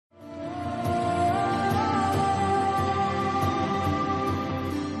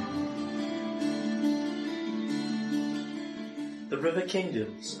River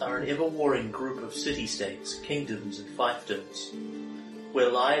Kingdoms are an ever-warring group of city-states, kingdoms and fiefdoms,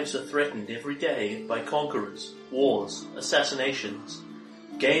 where lives are threatened every day by conquerors, wars, assassinations,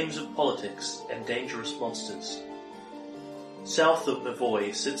 games of politics, and dangerous monsters. South of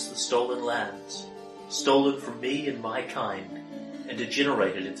Mavoy sits the Stolen Lands, stolen from me and my kind, and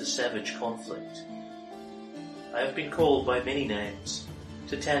degenerated into savage conflict. I have been called by many names: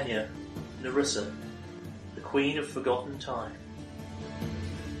 Titania, Nerissa, the Queen of Forgotten Time.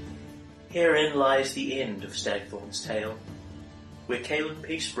 Herein lies the end of Stagthorn's tale, where Caelan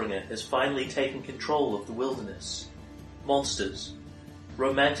Peacebringer has finally taken control of the wilderness, monsters,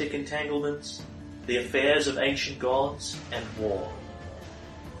 romantic entanglements, the affairs of ancient gods, and war.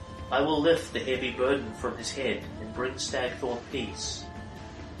 I will lift the heavy burden from his head and bring Stagthorn peace.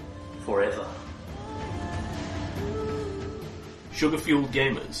 Forever. Sugar-Fueled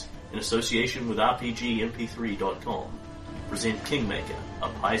Gamers, in association with RPGMP3.com, present Kingmaker, a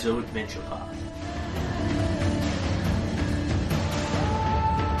Paizo adventure path.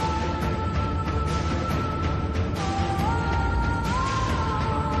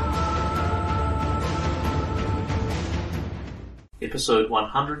 Episode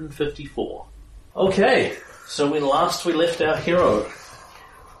 154. Okay, so when last we left our hero,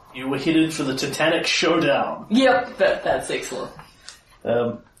 you were headed for the Titanic Showdown. Yep, that's excellent.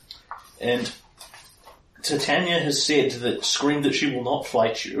 And Titania has screamed that she will not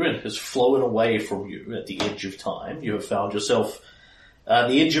fight you and has flown away from you at the edge of time. You have found yourself at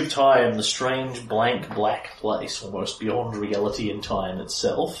the edge of time, the strange blank black place, almost beyond reality and time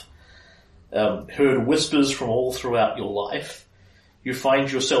itself. Heard whispers from all throughout your life. You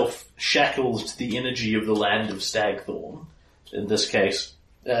find yourself shackled to the energy of the land of Stagthorn. In this case,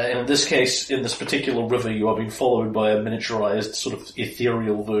 in this particular river, you are being followed by a miniaturized, sort of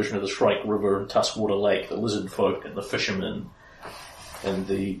ethereal version of the Shrike River and Tuskwater Lake, the lizard folk and the fishermen, and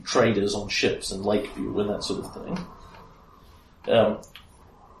the traders on ships and Lakeview and that sort of thing.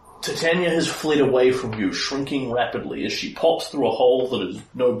 Titania has fled away from you, shrinking rapidly as she pops through a hole that is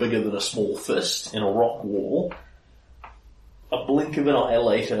no bigger than a small fist in a rock wall. A blink of an eye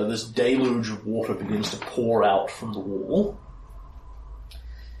later, this deluge of water begins to pour out from the wall.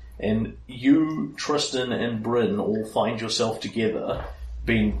 And you, Tristan, and Bryn all find yourself together,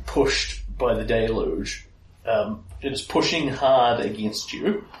 being pushed by the deluge. It is pushing hard against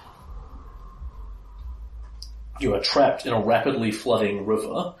you. You are trapped in a rapidly flooding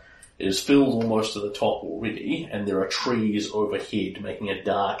river. It is filled almost to the top already, and there are trees overhead making a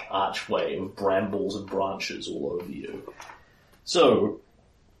dark archway of brambles and branches all over you. So,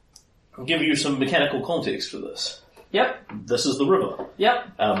 I'll give you some mechanical context for this. Yep. This is the river.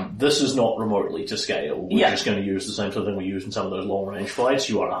 Yep. This is not remotely to scale. We're yep. just going to use the same sort of thing we use in some of those long-range fights.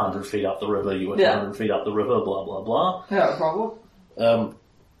 You are 100 feet up the river, you are 200 feet up the river, blah, blah, blah. No problem.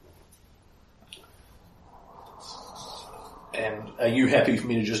 And are you happy for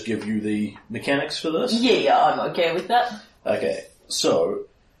me to just give you the mechanics for this? Yeah, I'm okay with that. Okay, so,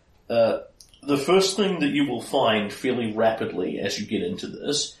 the first thing that you will find fairly rapidly as you get into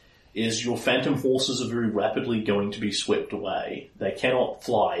this is your phantom horses are very rapidly going to be swept away. They cannot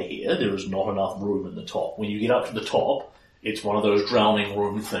fly here. There is not enough room in the top. When you get up to the top, it's one of those drowning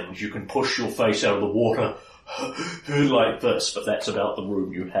room things. You can push your face out of the water like this, but that's about the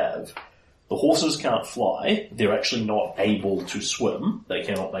room you have. The horses can't fly. They're actually not able to swim. They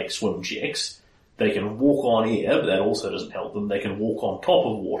cannot make swim checks. They can walk on air, but that also doesn't help them. They can walk on top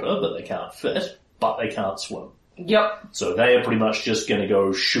of water, but they can't fit, but they can't swim. Yep. So they are pretty much just going to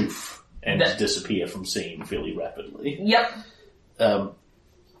go shoof and disappear from scene fairly rapidly. Yep.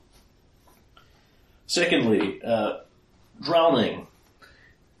 Secondly, drowning.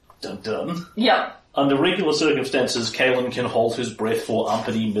 Dun dun. Yep. Under regular circumstances, Caelan can hold his breath for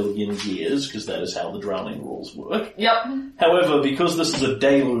umpty million years, because that is how the drowning rules work. Yep. However, because this is a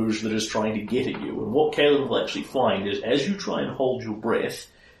deluge that is trying to get at you, and what Caelan will actually find is as you try and hold your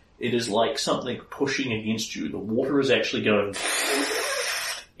breath, it is like something pushing against you. The water is actually going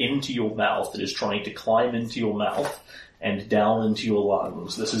into your mouth. It is trying to climb into your mouth and down into your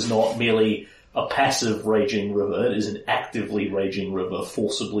lungs. This is not merely a passive raging river. It is an actively raging river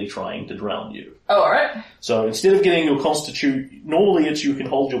forcibly trying to drown you. Oh, alright. So instead of getting your constitution, normally it's you can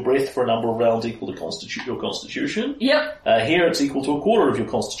hold your breath for a number of rounds equal to your constitution. Yep. Here it's equal to a quarter of your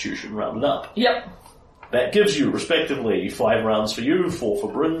constitution rounded up. Yep. That gives you, respectively, 5 rounds for you, 4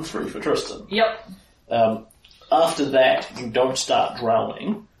 for Bryn, 3 for Tristan. Yep. After that, you don't start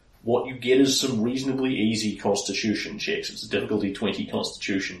drowning. What you get is some reasonably easy constitution checks. It's a difficulty 20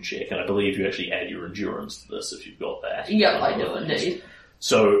 constitution check, and I believe you actually add your endurance to this if you've got that. Yep, I do indeed.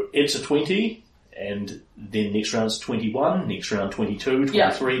 So, it's a 20, And then next round's 21, next round 22,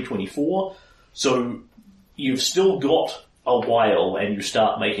 23, 24. So you've still got a while, and you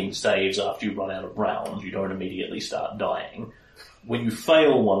start making saves after you run out of rounds. You don't immediately start dying. When you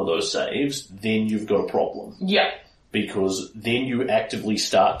fail one of those saves, then you've got a problem. Yeah. Because then you actively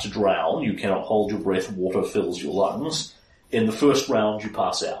start to drown. You cannot hold your breath. Water fills your lungs. In the first round, you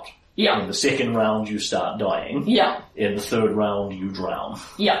pass out. Yeah. In the second round, you start dying. Yeah. In the third round, you drown.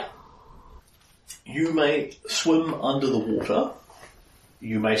 Yeah. You may swim under the water.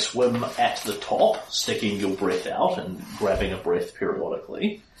 You may swim at the top, sticking your breath out and grabbing a breath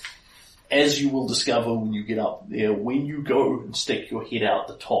periodically. As you will discover when you get up there, when you go and stick your head out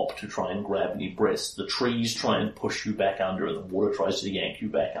the top to try and grab any breaths, the trees try and push you back under and the water tries to yank you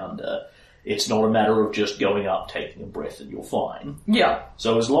back under. It's not a matter of just going up, taking a breath, and you're fine. Yeah.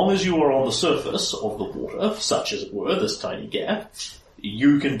 So as long as you are on the surface of the water, such as it were, this tiny gap,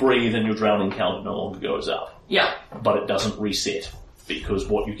 you can breathe and your drowning count no longer goes up. Yeah. But it doesn't reset, because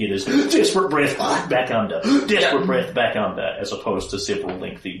what you get is desperate breath back under, desperate breath back under, as opposed to several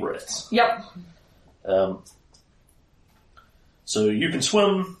lengthy breaths. Yep. So you can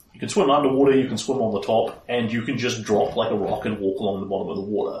swim underwater, you can swim on the top, and you can just drop like a rock and walk along the bottom of the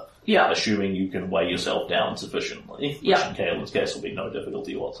water. Yeah. Assuming you can weigh yourself down sufficiently, which in Caelan's case will be no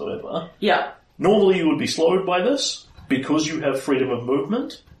difficulty whatsoever. Yeah. Normally you would be slowed by this. Because you have freedom of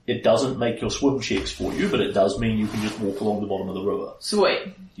movement, it doesn't make your swim checks for you, but it does mean you can just walk along the bottom of the river.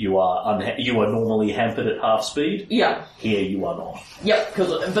 Sweet. You are normally hampered at half speed. Yeah. Here you are not. Yep,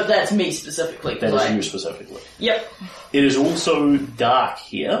 but that's me specifically. That is you specifically. Yep. It is also dark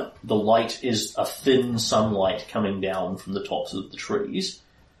here. The light is a thin sunlight coming down from the tops of the trees,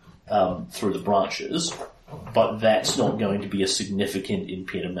 through the branches, but that's not going to be a significant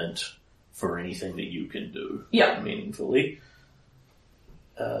impediment for anything that you can do meaningfully.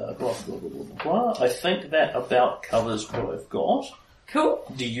 Blah, blah, blah, blah, blah, blah. I think that about covers what I've got. Cool.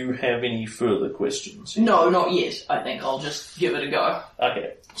 Do you have any further questions? No, not yet. I think I'll just give it a go.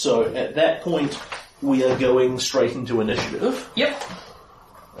 Okay, so at that point, we are going straight into initiative. Yep.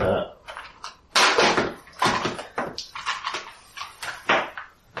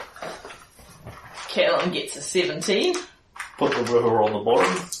 Caelan gets a 17. Put the river on the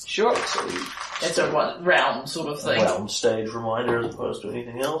bottom. Sure. So it's a round sort of thing. Round stage reminder as opposed to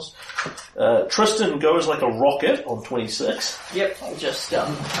anything else. Tristan goes like a rocket on 26. Yep, I'll just do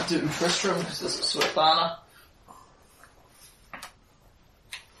Tristram because this is Svetlana.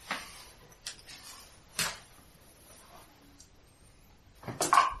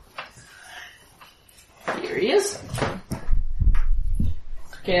 Here he is.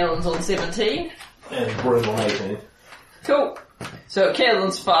 Caelan's on 17. And Bryn on 18. Cool. So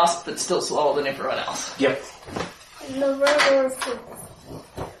Caelan's fast, but still slower than everyone else. Yep. The river is...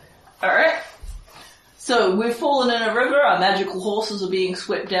 Alright. So we've fallen in a river, our magical horses are being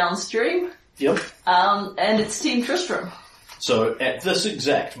swept downstream. Yep. And it's Team Tristram. So at this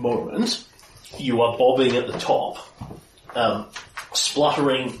exact moment, you are bobbing at the top,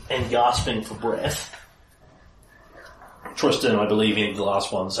 spluttering and gasping for breath. Tristan, I believe, in the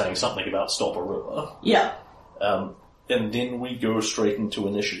last one saying something about stop a river. Yeah. And then we go straight into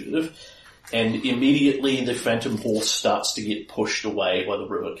initiative, and immediately the phantom horse starts to get pushed away by the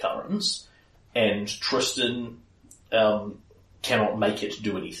river currents, and Tristan cannot make it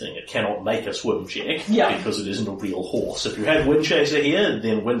do anything. It cannot make a swim check because it isn't a real horse. If you had Windchaser here,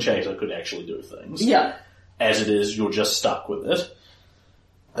 then Windchaser could actually do things. Yeah. As it is, you're just stuck with it.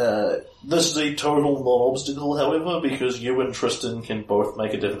 This is a total non-obstacle, however, because you and Tristan can both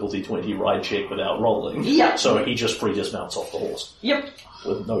make a difficulty 20 ride check without rolling. Yeah. So he just free dismounts off the horse. Yep.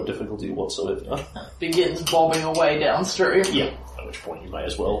 With no difficulty whatsoever. Begins bobbing away downstream. Yeah. At which point you may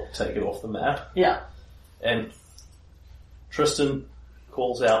as well take it off the map. Yeah. And Tristan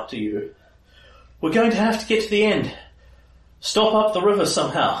calls out to you, "We're going to have to get to the end. Stop up the river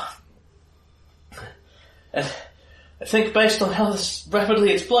somehow. And I think based on how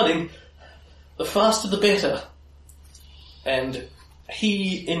rapidly it's flooding, the faster the better." And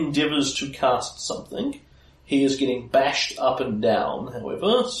he endeavours to cast something. He is getting bashed up and down,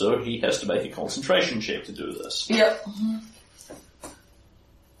 however, so he has to make a concentration check to do this. Yep.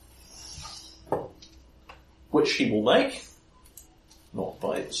 Which he will make, not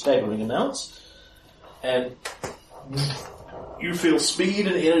by staggering amounts. And you feel speed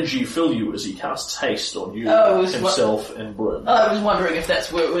and energy fill you as he casts haste on you, himself, and Bryn. I was wondering if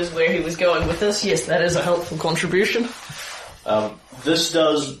that's where he was going with this. Yes, that is a helpful contribution. This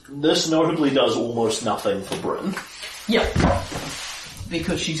notably does almost nothing for Bryn. Yep.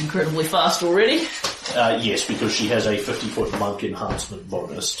 Because she's incredibly fast already. Yes, because she has a 50-foot monk enhancement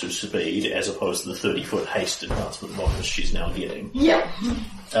bonus to speed, as opposed to the 30-foot haste enhancement bonus she's now getting. Yeah.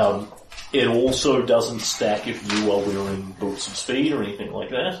 It also doesn't stack if you are wearing boots of speed or anything like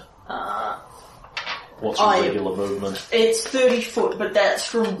that. What's your regular movement? It's 30 foot, but that's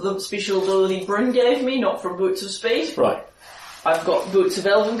from the special ability Bryn gave me, not from Boots of Speed. Right. I've got Boots of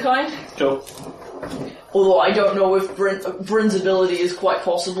Elvenkind. Cool. Although I don't know if Bryn's ability is quite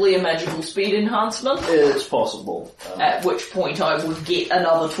possibly a magical speed enhancement. It's possible. At which point I would get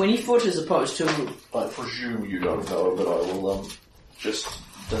another 20 foot as opposed to... I presume you don't know, but I will just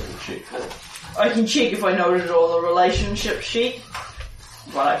double check that. I can check if I noted it on the relationship sheet,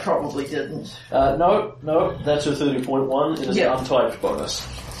 but I probably didn't. No, that's a 30.1. It is an untyped bonus.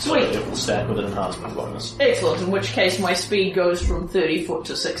 Sweet. So it will stack with an enhancement bonus. Excellent, in which case my speed goes from 30 foot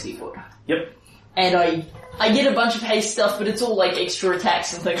to 60 foot. Yep. And I get a bunch of haste stuff, but it's all like extra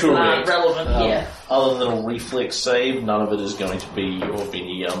attacks and things that aren't relevant here. Other than a reflex save, none of it is going to be of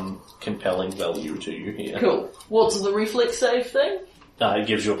any compelling value to you here. Cool. What's the reflex save thing? It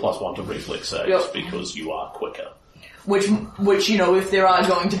gives you a +1 to reflex saves because you are quicker. Which, you know, if there are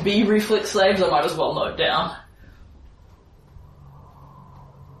going to be reflex saves, I might as well note down.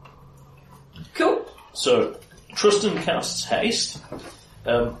 Cool. So, Tristan casts haste.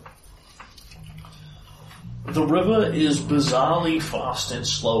 The river is bizarrely fast and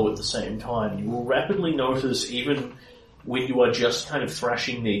slow at the same time. You will rapidly notice, even when you are just kind of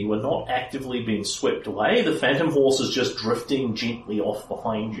thrashing there, you are not actively being swept away. The phantom horse is just drifting gently off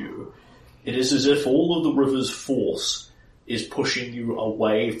behind you. It is as if all of the river's force is pushing you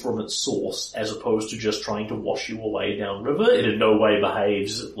away from its source, as opposed to just trying to wash you away downriver. It in no way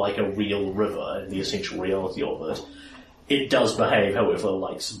behaves like a real river in the essential reality of it. It does behave, however,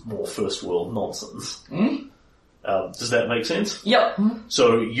 like some more first world nonsense. Does that make sense? Yep.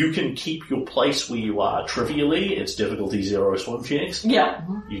 So you can keep your place where you are trivially. It's difficulty 0 swim checks. Yeah.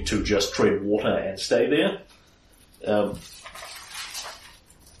 You two just tread water and stay there.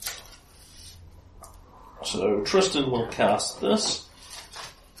 So Tristan will cast this,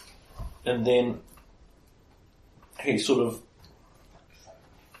 and then he sort of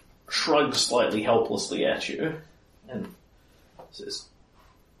shrugs slightly helplessly at you and says,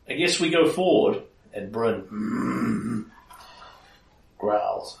 I guess we go forward. And Bryn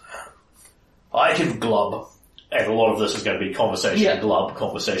growls, I can glub. And a lot of this is going to be conversation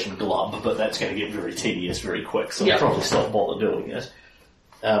glub, but that's going to get very tedious very quick, so I'll probably stop bother doing it.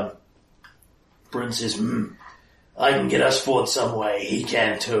 Bryn says, I can get us forward some way, he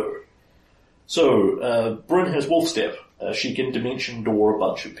can too. So, Bryn has wolf step. She can dimension door a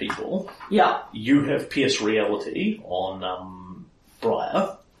bunch of people. Yeah. You have pierce reality on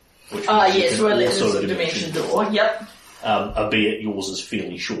Briar. Yes, well, it's a dimension door, yep. Albeit yours is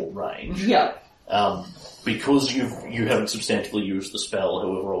fairly short range. Yep. Because you haven't substantively used the spell,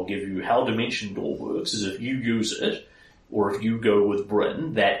 however, I'll give you how dimension door works is if you use it, or if you go with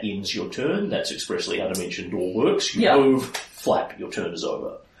Bryn, that ends your turn. That's expressly how dimension door works. You move, flap, your turn is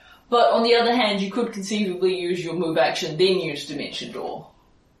over. But on the other hand, you could conceivably use your move action, then use dimension door.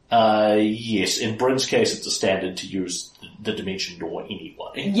 Yes, in Bryn's case, it's a standard to use the dimension door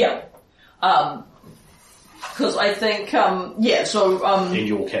anyway. Yeah. Because I think, so, in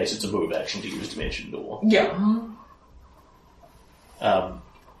your case, it's a move action to use dimension door. Yeah.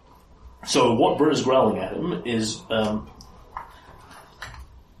 So what Bryn is growling at him is,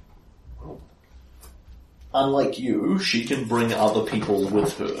 unlike you, she can bring other people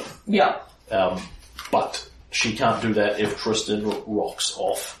with her. Yeah. But she can't do that if Tristan rocks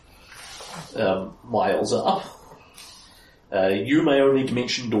off miles up. You may only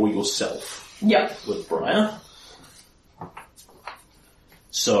dimension door yourself. Yep. With Briar.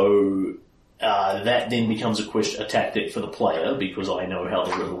 So that then becomes a tactic for the player, because I know how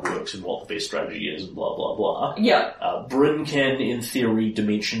the river works and what the best strategy is and blah blah blah. Yeah. Bryn can, in theory,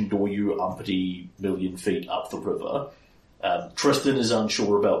 dimension door you umpty million feet up the river. Tristan is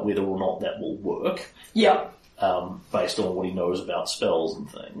unsure about whether or not that will work. Yeah. Based on what he knows about spells and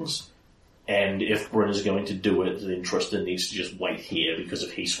things. And if Bryn is going to do it, then Tristan needs to just wait here, because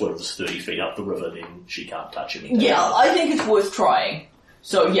if he swims 30 feet up the river, then she can't touch him. Yeah, I think it's worth trying.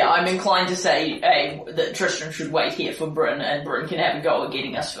 So yeah, I'm inclined to say that Tristan should wait here for Bryn, and Bryn can have a go at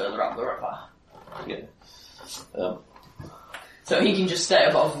getting us further up the river. Yeah. So he can just stay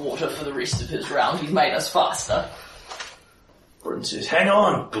above water for the rest of his round. He's made us faster. Bryn says, hang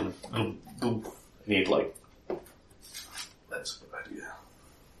on! Goop, goop, goop. And he'd that's a good idea.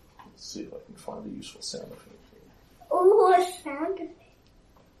 Let's see if I can find a useful sound effect here. Oh, a sound effect.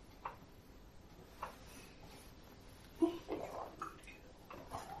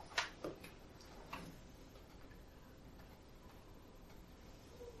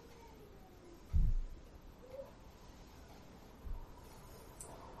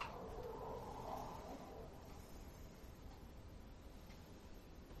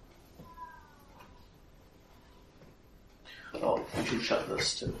 to shut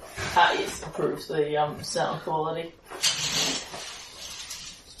this too. Yes, improves the sound quality.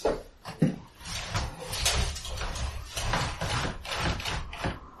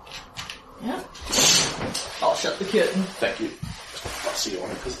 Yeah. I'll shut the curtain. Thank you. I'll see you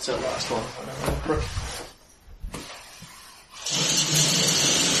on it because it's our last one. I don't remember.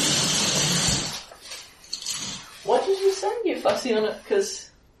 What did you say? You're fussy on it because...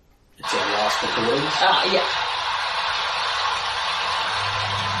 It's our last recordings. Yeah.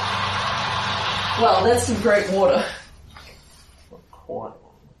 Well, that's some great water. Not quite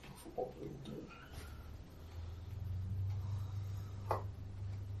for what we'll do.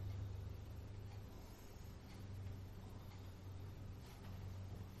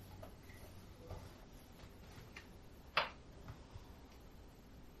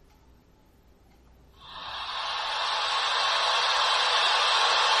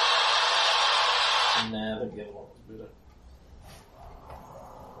 Nah, I think the other one was better.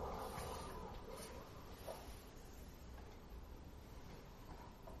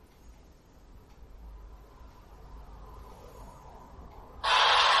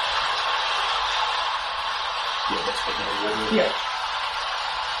 Yeah, that's taking a water. Yeah.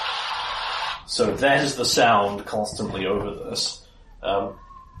 So that is the sound constantly over this.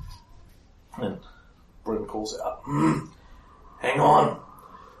 And Bryn calls out, hang on.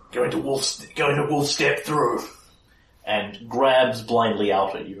 Going to wolf step through, and grabs blindly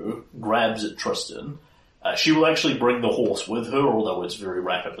out at you, grabs at Tristan. She will actually bring the horse with her, although it's very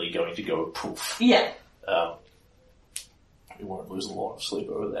rapidly going to go poof. Yeah. You won't lose a lot of sleep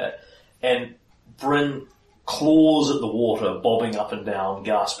over that. And Bryn claws at the water, bobbing up and down,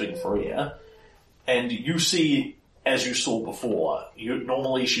 gasping for air. And you see, as you saw before,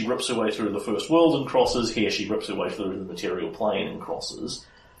 normally she rips her way through the first world and crosses. Here she rips her way through the material plane and crosses.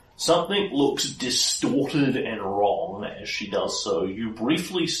 Something looks distorted and wrong as she does so. You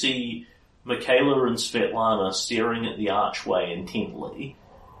briefly see Michaela and Svetlana staring at the archway intently,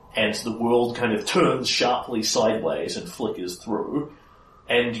 and the world kind of turns sharply sideways and flickers through,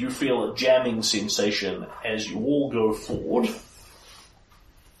 and you feel a jamming sensation as you all go forward.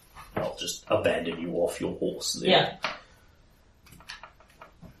 I'll just abandon you off your horse there. Yeah.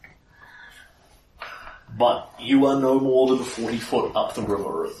 But you are no more than 40 foot up the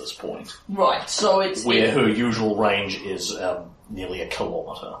river at this point. Right, so it's... Where her usual range is nearly a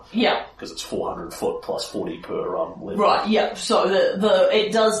kilometre. Yeah. Because it's 400 foot plus 40 per level. Right, yeah, so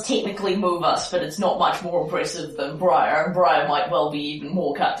it does technically move us, but it's not much more impressive than Briar, and Briar might well be even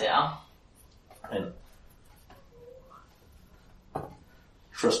more cut down. And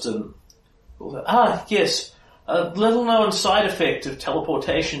Tristan goes, yes. A little-known side effect of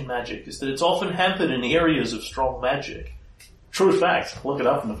teleportation magic is that it's often hampered in areas of strong magic. True fact. Look it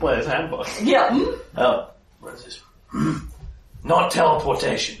up in the player's handbook. Yeah. Where is this? Not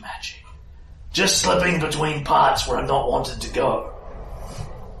teleportation magic. Just slipping between parts where I'm not wanted to go.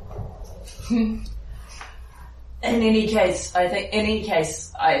 In any case, I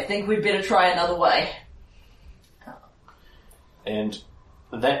think we'd better try another way. And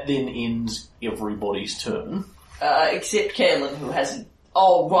that then ends everybody's turn. Except Kaelin, who hasn't...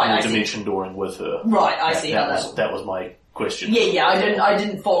 Oh, right, I see. Dimension dooring with her. Right, I see how that... That was my question. Yeah, I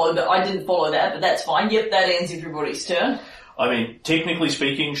didn't follow that, but that's fine. Yep, that ends everybody's turn. I mean, technically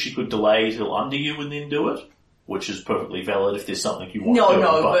speaking, she could delay till under you and then do it, which is perfectly valid if there's something you want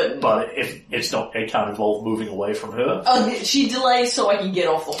to do. But if it's not, it can't involve moving away from her. She delays so I can get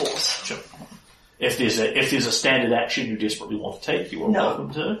off the horse. Sure. If there's a standard action you desperately want to take, you are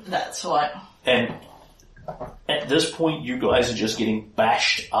welcome to. That's right. And at this point, you guys are just getting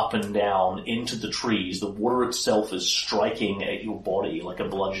bashed up and down into the trees. The water itself is striking at your body like a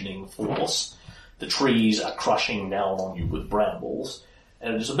bludgeoning force. The trees are crushing down on you with brambles.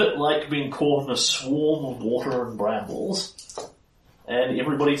 And it's a bit like being caught in a swarm of water and brambles. And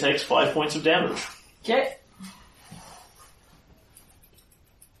everybody takes 5 points of damage. Okay.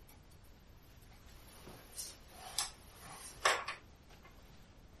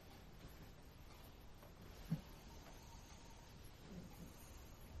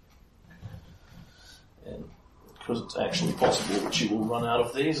 Because it's actually possible that she will run out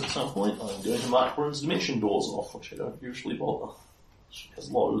of these at some point, I'm going to mark Bryn's dimension doors off, which I don't usually bother. She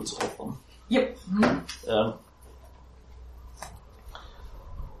has loads of them. Yep.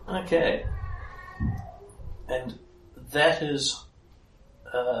 Okay. And that is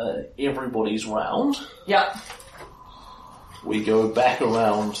everybody's round. Yep. We go back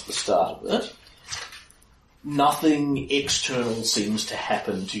around the start of it. Nothing external seems to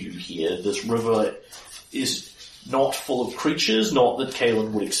happen to you here. This river is not full of creatures, not that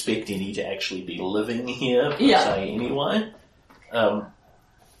Kaelin would expect any to actually be living here, per se, anyway. in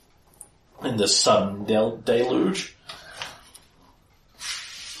this sudden deluge.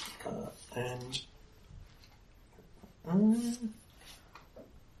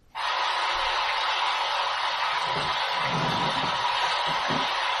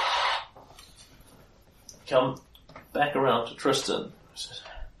 Come back around to Tristan.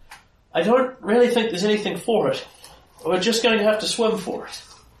 I don't really think there's anything for it. We're just going to have to swim for it.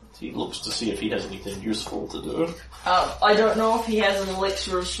 He looks to see if he has anything useful to do. I don't know if he has an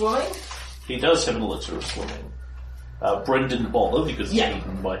elixir of swimming. He does have an elixir of swimming. Bryn didn't bother because it's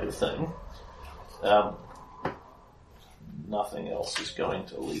eaten by her thing. Nothing else is going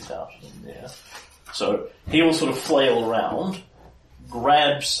to leak out in there. So he will sort of flail around,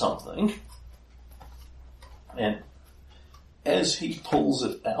 grab something, and as he pulls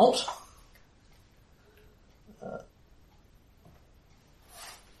it out,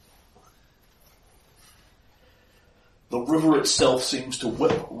 the river itself seems to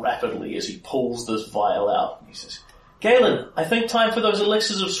whip rapidly as he pulls this vial out. He says, Galen, I think time for those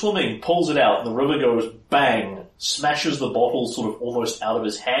elixirs of swimming. Pulls it out, and the river goes bang, smashes the bottle sort of almost out of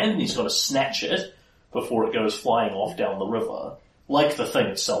his hand, and he's got to snatch it before it goes flying off down the river, like the thing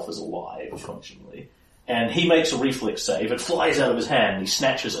itself is alive, functionally. And he makes a reflex save, it flies out of his hand, he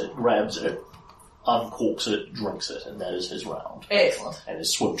snatches it, grabs it, uncorks it, drinks it, and that is his round. Excellent. And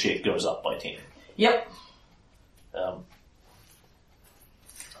his swim check goes up by 10. Yep.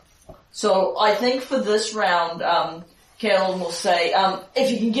 So I think for this round, Kellen will say,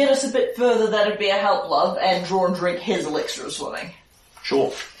 if you can get us a bit further, that'd be a help, love, and draw and drink his elixir of swimming.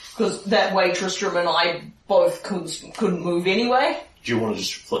 Sure. Because that way Tristram and I both couldn't move anyway. Do you want to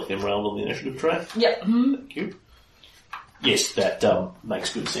just flick them around on the initiative track? Yep. Mm-hmm. Thank you. Yes, that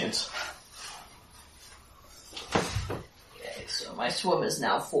makes good sense. Okay, so my swim is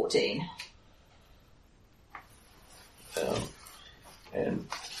now 14. And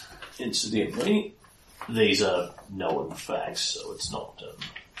incidentally, these are known facts, so it's not...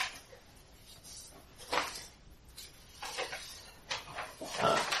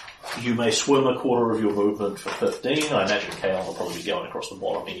 you may swim a quarter of your movement for 15. I imagine Kaon will probably be going across the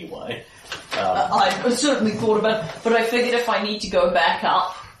bottom anyway. I certainly thought about it, but I figured if I need to go back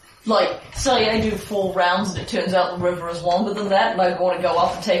up, like, say I do 4 rounds and it turns out the river is longer than that and I want to go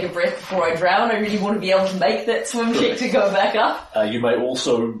up and take a breath before I drown, I really want to be able to make that swim check to go back up. You may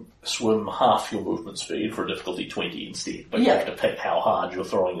also swim half your movement speed for a difficulty 20 instead, but you have to pick how hard you're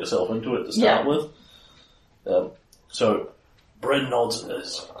throwing yourself into it to start with. So, Bryn nods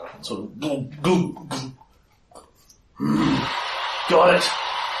as sort of, got it,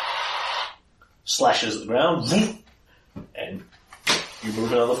 slashes at the ground, and you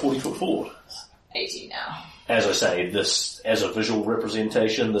move another 40 foot forward. 18 now. As I say, this, as a visual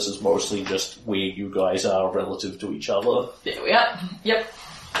representation, this is mostly just where you guys are relative to each other. There we are. Yep.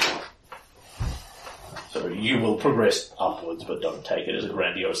 So you will progress upwards, but don't take it as a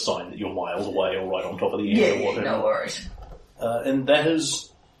grandiose sign that you're miles away or right on top of the end or whatever. No worries. And that is...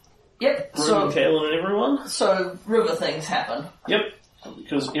 Yep. Bryn and Kaelin and everyone? So, river things happen. Yep.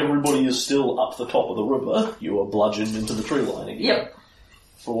 Because everybody is still up the top of the river, you are bludgeoned into the tree line again. Yep.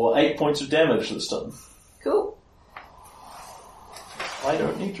 For 8 points of damage this time. Cool. I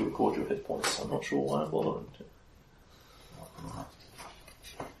don't need to record your hit points, I'm not sure why I'm bothering to.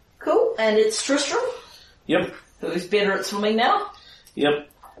 Cool. And it's Tristram? Yep. Who's better at swimming now? Yep.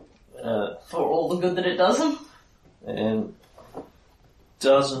 For all the good that it does him? And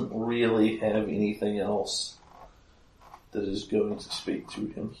doesn't really have anything else that is going to speak to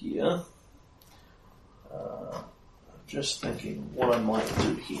him here. I'm just thinking what I might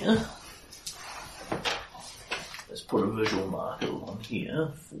do here. Let's put a visual marker on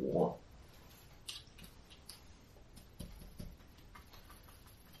here for...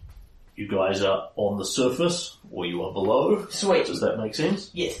 You guys are on the surface, or you are below. Sweet. Does that make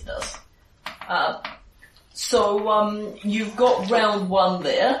sense? Yes, it does. So, you've got round 1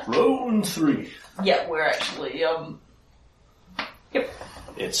 there. Round 3. Yeah, we're actually, Yep.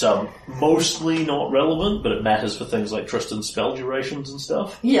 It's, mostly not relevant, but it matters for things like Tristan's spell durations and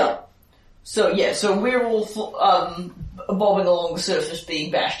stuff. Yeah. So we're all, bobbing along the surface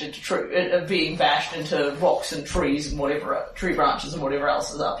being bashed into rocks and trees and whatever, tree branches and whatever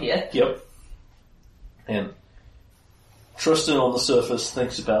else is up here. Yep. And Tristan on the surface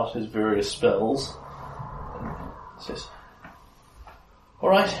thinks about his various spells and says,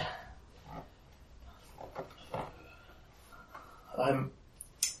 alright. I'm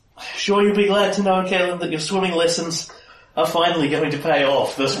sure you'll be glad to know, Kaelin, that your swimming lessons are finally going to pay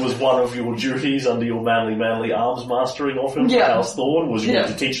off. This was one of your duties under your manly arms mastering of him for House Thorn, was you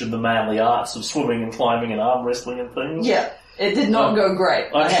to teach him the manly arts of swimming and climbing and arm wrestling and things. Yeah, It did not go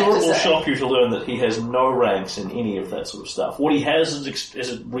great. I'm sure it will shock you to learn that he has no ranks in any of that sort of stuff. What he has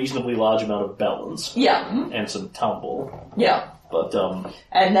is a reasonably large amount of balance. Yeah. And some tumble. Yeah. But,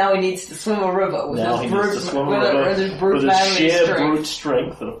 and now he needs to swim a river with now his he needs to swim a river with his sheer brute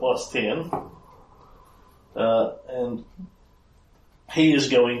strength at a +10. And he is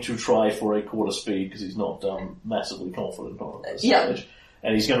going to try for a quarter speed because he's not massively confident on it at this stage.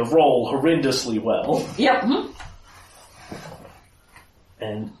 And he's going to roll horrendously well. Yep.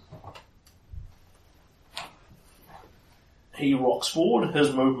 And he rocks forward.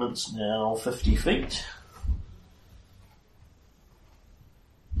 His movement's now 50 feet.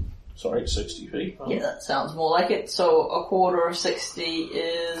 Sorry, 60 feet. Yeah, that sounds more like it. So a quarter of 60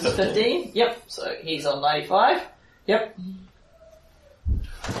 is 15. Yep. So he's on 95. Yep.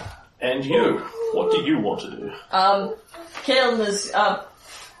 And you, what do you want to do? Kaelin is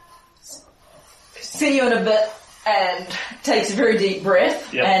see you in a bit and takes a very deep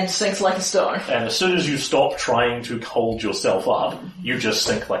breath and sinks like a stone. And as soon as you stop trying to hold yourself up, you just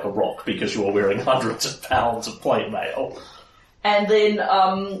sink like a rock because you are wearing hundreds of pounds of plate mail. And then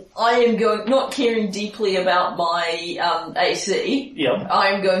I am going, not caring deeply about my AC, I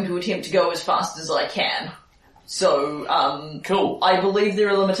am going to attempt to go as fast as I can. So, cool. I believe there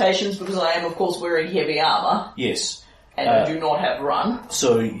are limitations because I am, of course, wearing heavy armour. Yes. And I do not have run.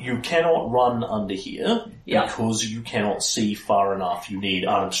 So you cannot run under here because you cannot see far enough. You need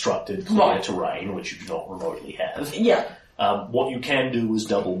unobstructed clear terrain, which you do not remotely have. Yeah. What you can do is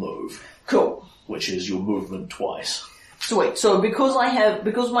double move. Cool. Which is your movement twice. Sweet. So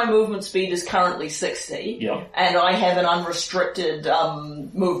because my movement speed is currently 60, and I have an unrestricted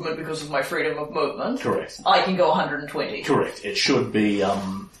movement because of my freedom of movement. Correct. I can go 120. Correct. It should be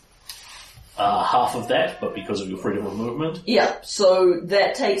half of that, but because of your freedom of movement. Yeah. So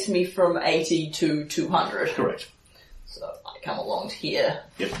that takes me from 80 to 200. Correct. So I come along to here.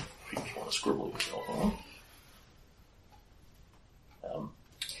 Yep. If you just want to scribble yourself on.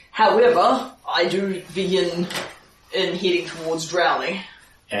 However, I do begin in heading towards drowning.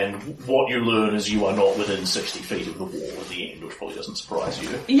 And what you learn is you are not within 60 feet of the wall at the end, which probably doesn't surprise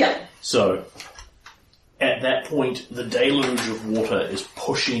you. Yeah. So, at that point, the deluge of water is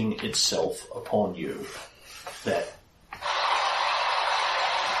pushing itself upon you. That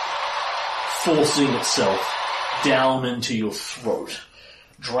forcing itself down into your throat,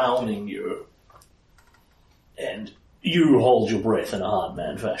 drowning you. And you hold your breath in a hard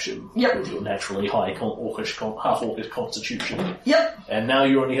man fashion. Yep. With your naturally high half-orcish constitution. Yep. And now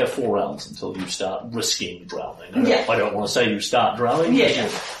you only have 4 rounds until you start risking drowning. I don't want to say you start drowning. Yeah.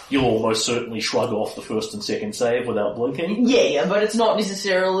 You'll almost certainly shrug off the first and second save without blinking. Yeah, but it's not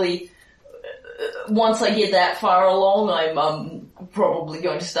necessarily... once I get that far along, I'm probably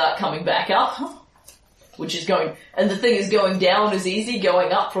going to start coming back up. Which is going... And the thing is, going down is easy.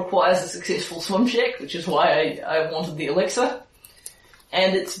 Going up requires a successful swim check, which is why I wanted the elixir.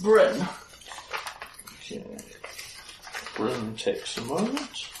 And it's Bryn. Okay. Bryn takes a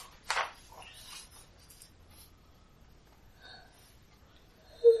moment.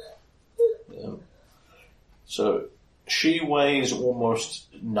 So, she weighs almost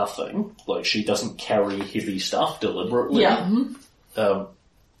nothing. Like, she doesn't carry heavy stuff deliberately. Yeah.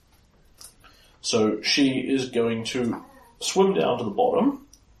 So she is going to swim down to the bottom.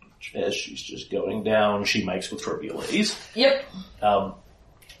 As she's just going down, she makes with trivial ease. Yep.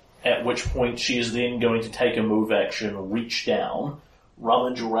 At which point she is then going to take a move action, reach down,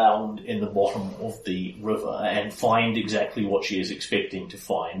 rummage around in the bottom of the river, and find exactly what she is expecting to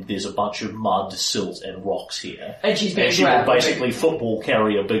find. There's a bunch of mud, silt, and rocks here. And she's going to she will basically football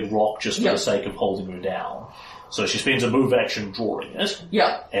carry a big rock just for the sake of holding her down. So she spends a move action drawing it.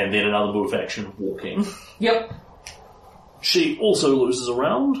 Yep. And then another move action walking. Yep. She also loses a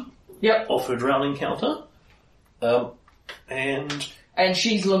round. Yep. Off her drowning counter. And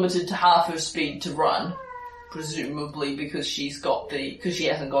she's limited to half her speed to run. Presumably because she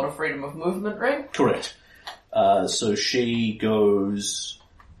hasn't got a freedom of movement ring. Correct. So she goes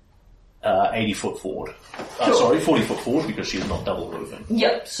 80 foot forward. Sorry, 40 foot forward because she's not double moving.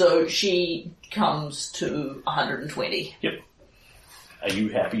 Yep, so she comes to 120. Yep. Are you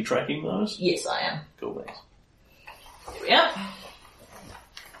happy tracking those? Yes, I am. Cool, thanks. Yep.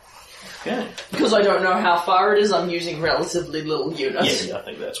 Okay. Because I don't know how far it is, I'm using relatively little units. Yeah, I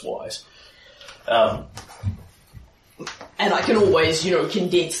think that's wise. And I can always,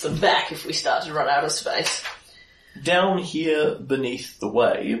 condense them back if we start to run out of space. Down here beneath the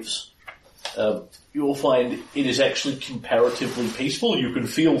waves, you'll find it is actually comparatively peaceful. You can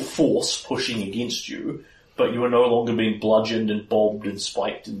feel force pushing against you, but you are no longer being bludgeoned and bobbed and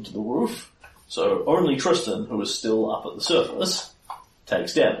spiked into the roof. So only Tristan, who is still up at the surface,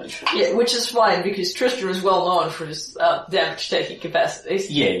 takes damage. Yeah, which is fine, because Tristan is well known for his damage-taking capacities.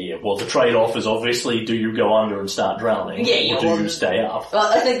 Yeah. Well, the trade-off is obviously, do you go under and start drowning? Yeah, or do you stay up?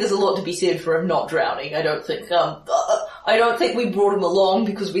 I think there's a lot to be said for him not drowning. I don't think we brought him along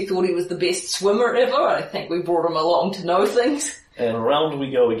because we thought he was the best swimmer ever. I think we brought him along to know things. And around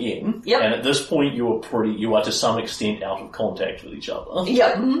we go again. Yep. And at this point, you are to some extent out of contact with each other.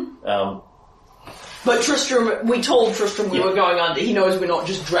 Yep. Mm-hmm. But Tristram, we told Tristram we were going under. He knows we're not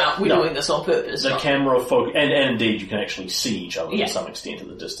just we're doing this on purpose. The camera and indeed you can actually see each other to some extent at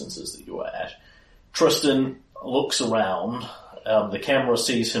the distances that you are at. Tristan looks around. The camera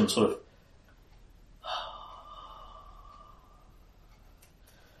sees him sort of.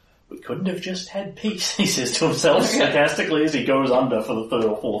 We couldn't have just had peace, he says to himself sarcastically as he goes under for the third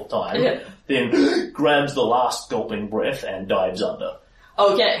or fourth time. Yeah. Then grabs the last gulping breath and dives under.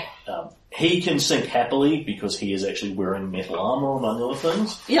 Okay. He can sink happily because he is actually wearing metal armor, among other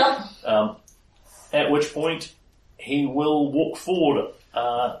things. Yeah. At which point, he will walk forward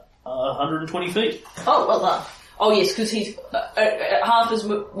 120 feet. Oh, well done. Oh, yes, because he's half his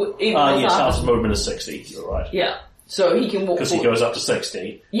half his movement is 60, you're right. Yeah. So he can walk because he goes up to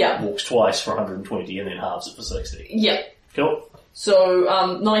 60, yeah, walks twice for 120, and then halves it for 60. Yeah. Cool.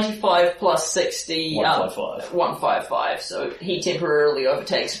 So, 95 plus 60... 155. 155, so he temporarily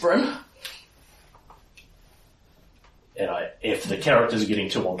overtakes Bryn. And if the characters are getting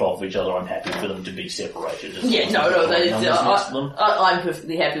too on top of each other, I'm happy for them to be separated. I'm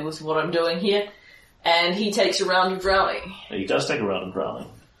perfectly happy with what I'm doing here. And he takes a round of drowning. He does take a round of drowning.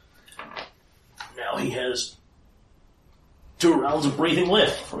 Now he has 2 rounds of breathing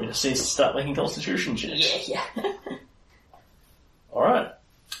left for me to start making constitution checks. Yeah. Alright.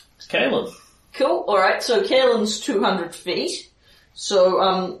 It's Kalen. Cool. Alright, so Kalen's 200 feet.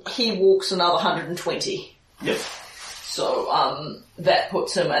 So, he walks another 120. Yep. So, that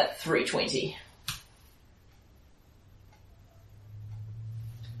puts him at 320.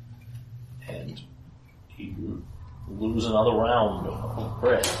 And you lose another round of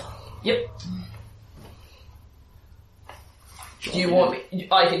breath. Yep. Do you want me?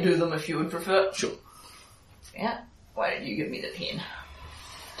 I can do them if you would prefer. Sure. Yeah. Why don't you give me the pen?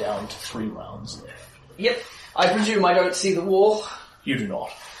 Down to 3 rounds left. Yep. I presume I don't see the wall. You do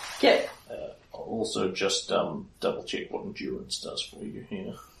not. Okay. I'll also just double check what endurance does for you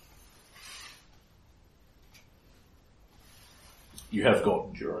here. You have got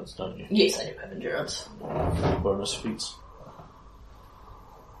endurance, don't you? Yes, I do have endurance. Bonus feats.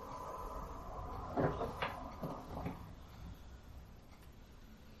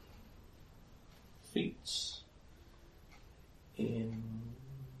 Feats.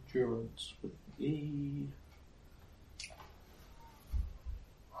 Endurance would be...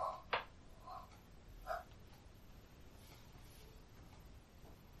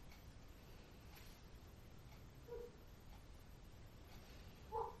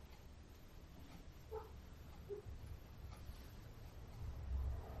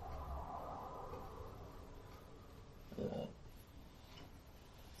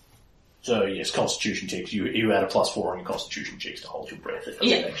 So yes, constitution checks. You add a +4 on your constitution checks to hold your breath. It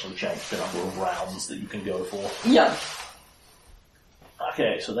doesn't actually change the number of rounds that you can go for. Yep.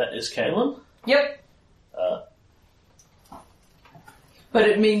 Okay, so that is Kalen. Yep. But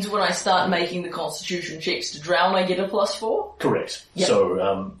it means when I start making the constitution checks to drown, I get a +4? Correct. Yep.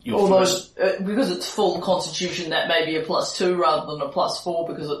 So, because it's full constitution, that may be a +2 rather than a +4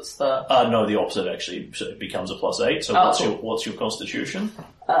 because it's the... no, the opposite actually. So it becomes a +8. So what's your constitution?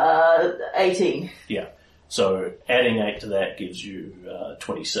 18. Yeah. So adding 8 to that gives you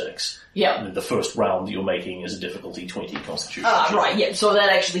 26. Yeah. And the first round you're making is a difficulty 20 constitution. Right, yeah. So that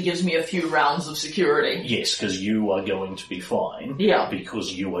actually gives me a few rounds of security. Yes, because you are going to be fine. Yeah.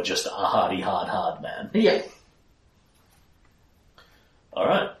 Because you are just a hardy, hard man. Yeah.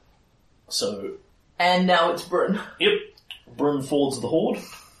 Alright. So... And now it's Bryn. Yep. Bryn forwards the horde.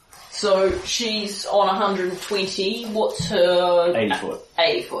 So she's on 120. What's her... 80 foot.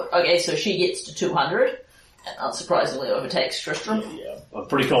 80 foot. Okay, so she gets to 200. And unsurprisingly overtakes Tristram. Yeah. I'm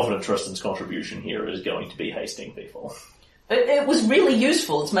pretty confident Tristan's contribution here is going to be hasting people. It was really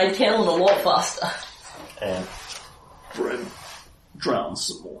useful. It's made Kalen a lot faster. And Bryn drowns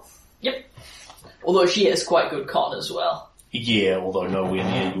some more. Yep. Although she has quite good con as well. Yeah, although nowhere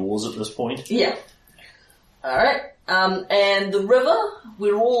near yours at this point. Yeah. Alright. And the river,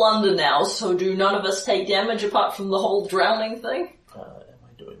 we're all under now, so do none of us take damage apart from the whole drowning thing? Am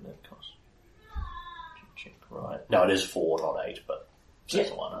I doing that? Check right. No, it is 4, not 8, but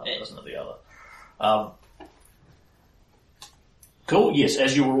it's one, doesn't it, the other? Cool, yes,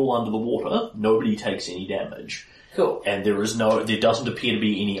 as you are all under the water, nobody takes any damage. Cool. And there doesn't appear to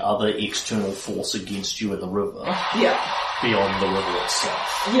be any other external force against you in the river. Yeah. Beyond the river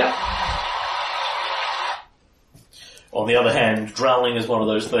itself. Yeah. On the other hand, drowning is one of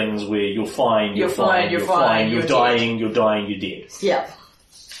those things where you're fine, you're dying, you're dead. Yeah.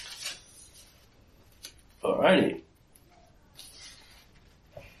 Alrighty.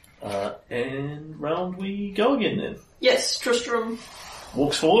 And round we go again then. Yes, Tristram.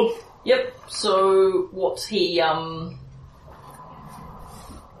 Walks forward. Yep, so what's he,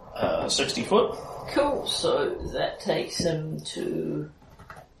 60 foot. Cool, so that takes him to,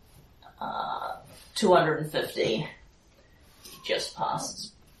 215. He just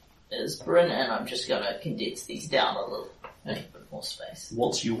passes his Bryn, and I'm just gonna condense these down a little, make a bit more space.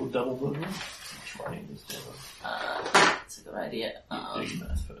 What's your double movement? I'm writing this down. That's a good idea. Do your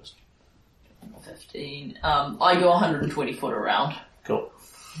math first. 15. I go 120 foot around. Cool.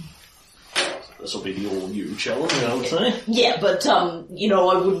 This will be the all-new challenge, I would say. Yeah, but, I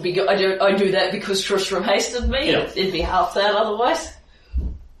wouldn't be I do that because Tristram hasted me. Yeah. It'd be half that otherwise.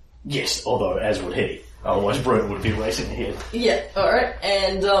 Yes, although, as would he. Otherwise, Bryn would be racing ahead. Yeah, alright.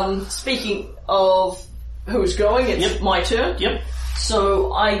 And, speaking of who's going, it's my turn. Yep.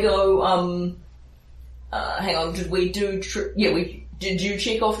 So I go, hang on, did we do, did you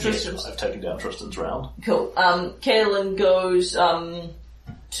check off Tristan's? Yes, I've taken down Tristan's round. Cool. Kaelin goes,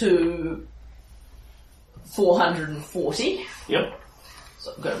 to 440. Yep.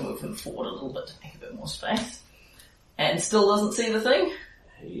 So I'm going to move him forward a little bit to make a bit more space. And still doesn't see the thing.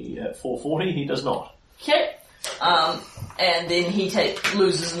 He, at 440, he does not. Okay. And then he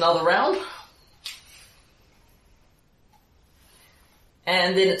loses another round.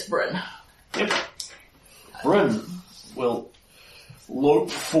 And then it's Bryn. Yep. Bryn will lope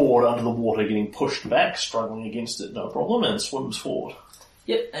forward under the water, getting pushed back, struggling against it, no problem, and swims forward.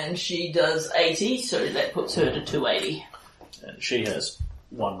 Yep, and she does 80, so that puts her to 280. And she has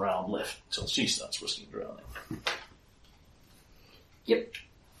one round left until she starts risking drowning. Yep.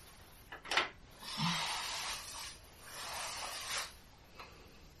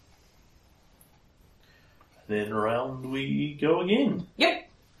 Then around we go again. Yep.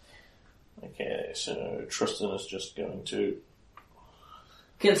 Okay, so Tristan is just going to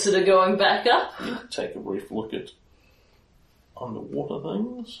Consider going back up. take a brief look at underwater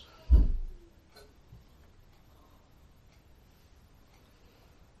things.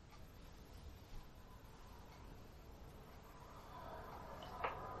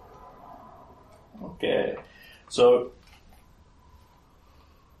 Okay, so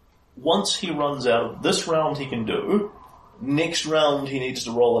once he runs out of this round he can do, next round he needs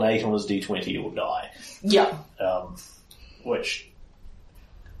to roll an 8 on his d20 or die. Yeah. Which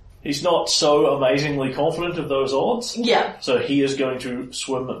he's not so amazingly confident of those odds. Yeah. So he is going to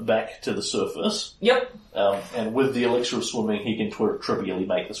swim back to the surface. Yep. And with the elixir of swimming, he can trivially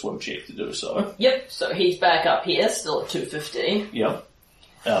make the swim check to do so. Yep. So he's back up here, still at 250. Yep.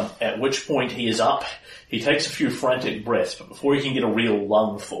 At which point he is up. He takes a few frantic breaths, but before he can get a real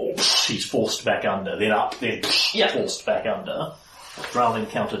lungful, he's forced back under, then up, then forced back under. The drowning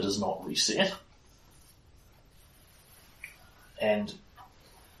counter does not reset. And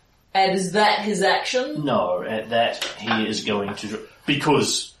is that his action? no, at that he is going to,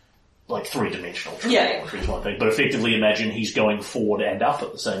 because like three-dimensional trigonometry is one thing, but effectively imagine he's going forward and up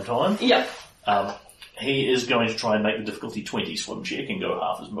at the same time. Yep. He is going to try and make the difficulty 20 swim check and go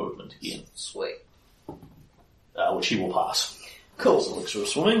half his movement again. Sweet. Which he will pass. Cool. That's the elixir of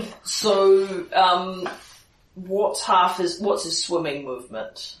swimming. So, what's his swimming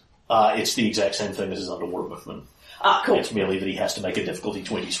movement? It's the exact same thing as his underwater movement. Ah, cool. It's merely that he has to make a difficulty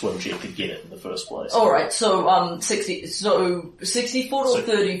 20 swim check to get it in the first place. Alright, so, 60 foot or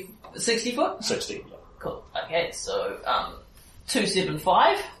 30, 60 foot? 60, yeah. Cool. Okay, so,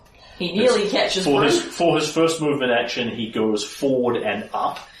 275. He nearly catches For Bryn. for his first movement action, he goes forward and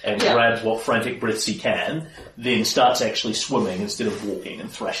up and grabs what frantic breaths he can, then starts actually swimming instead of walking and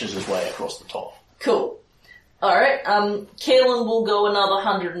thrashes his way across the top. Cool. Alright, Kaelin will go another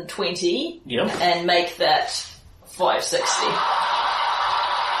 120 and make that 560.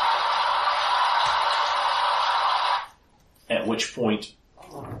 At which point,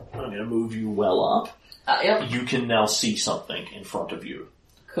 I'm going to move you well up. Yep. You can now see something in front of you.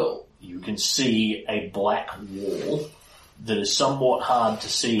 Cool. You can see a black wall that is somewhat hard to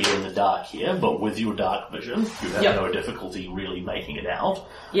see in the dark here, but with your dark vision, you have no difficulty really making it out.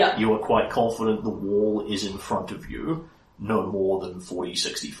 Yeah. You are quite confident the wall is in front of you, no more than 40,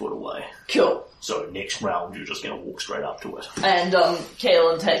 60 foot away. Cool. So next round, you're just going to walk straight up to it. And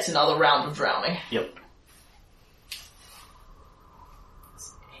Kaelin takes another round of drowning. Yep.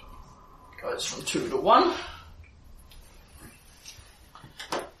 Goes from 2 to 1.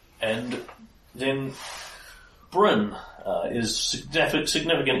 And then Bryn is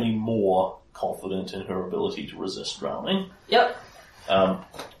significantly more confident in her ability to resist drowning. Yep.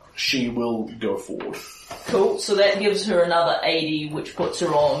 She will go forward. Cool, so that gives her another 80, which puts her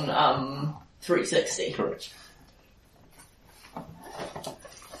on 360. Correct.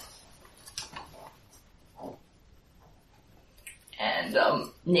 And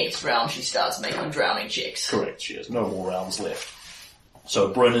next round she starts making drowning checks. Correct, she has no more rounds left. So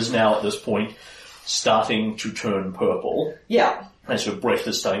Bryn is now at this point starting to turn purple. Yeah. As her breath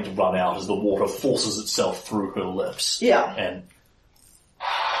is starting to run out as the water forces itself through her lips. Yeah. And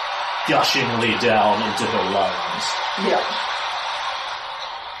gushingly down into her lungs. Yeah.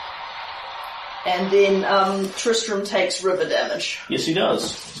 And then Tristram takes river damage. Yes, he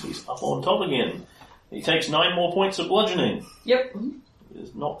does. So he's up on top again. He takes 9 more points of bludgeoning. Yep.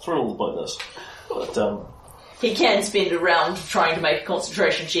 He's not thrilled by this. But, he can spend a round trying to make a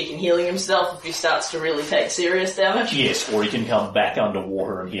concentration check and healing himself if he starts to really take serious damage. yes, or he can come back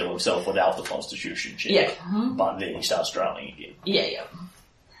underwater and heal himself without the constitution check. Yeah. But then he starts drowning again. Yeah.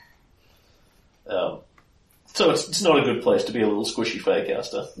 So it's not a good place to be a little squishy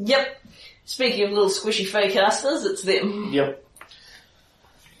faycaster. Yep. Speaking of little squishy faycasters, it's them. Yep.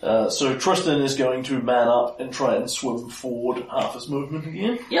 So Tristan is going to man up and try and swim forward half his movement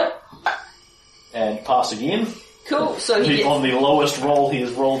again. Yep. And pass again. Cool, so he gets... On the lowest roll he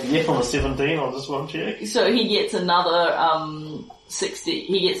has rolled yet on a 17 on this one check. So he gets another 60.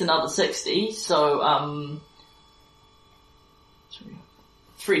 He gets another 60, so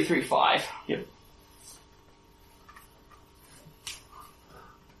 335. Yep.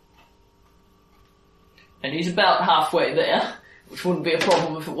 And he's about halfway there, which wouldn't be a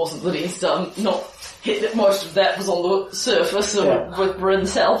problem if it wasn't that he's not hit that most of that was on the surface with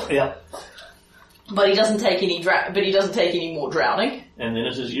Bryn's help. Yeah. But he doesn't take any more drowning. And then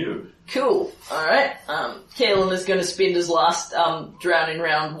it is you. Cool. Alright. Kalen is going to spend his last drowning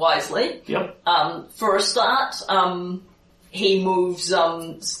round wisely. Yep. For a start, he moves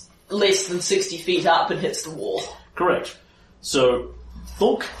less than 60 feet up and hits the wall. Correct. So,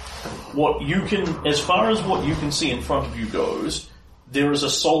 look, as far as what you can see in front of you goes, there is a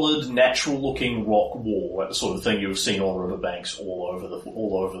solid, natural-looking rock wall, like the sort of thing you've seen on riverbanks all over the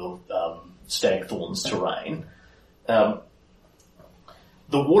Stagthorn's terrain. The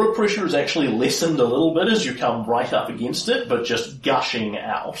water pressure is actually lessened a little bit as you come right up against it, but just gushing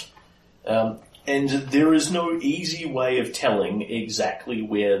out. And there is no easy way of telling exactly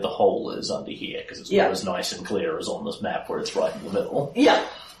where the hole is under here, because it's not as nice and clear as on this map where it's right in the middle. Yeah.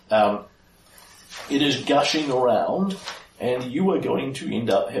 It is gushing around, and you are going to end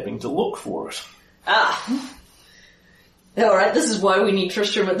up having to look for it. Alright, this is why we need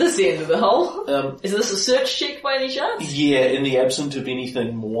Tristram at this end of the hole. Is this a search check by any chance? Yeah, in the absence of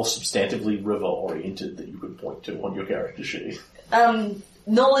anything more substantively river-oriented that you could point to on your character sheet.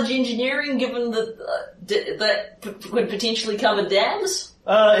 Knowledge engineering, given that that could potentially cover dams?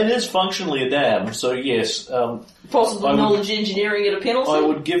 It is functionally a dam, so yes. Possible knowledge engineering at a penalty? I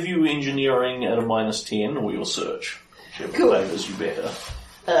would give you engineering at a -10 or your search. Whichever favours you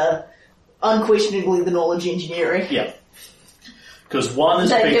better. Unquestionably the knowledge engineering. Yeah. Because one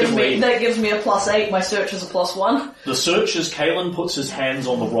is effectively... That gives me a +8, my search is a +1. The search is Kalen puts his hands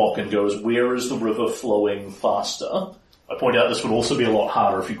on the rock and goes, where is the river flowing faster? I point out this would also be a lot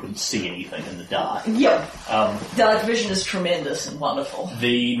harder if you couldn't see anything in the dark. Yep. Dark vision is tremendous and wonderful.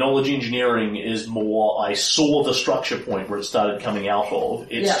 The knowledge engineering is more, I saw the structure point where it started coming out of.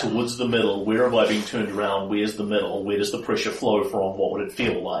 It's towards the middle. Where have I been turned around? Where's the middle? Where does the pressure flow from? What would it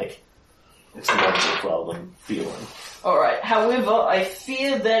feel like? It's logic rather than feeling. Alright, however, I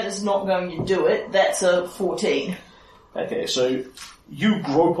fear that is not going to do it. That's a 14. Okay, so you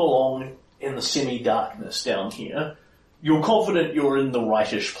grope along in the semi-darkness down here. You're confident you're in the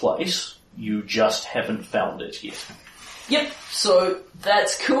rightish place. You just haven't found it yet. Yep, so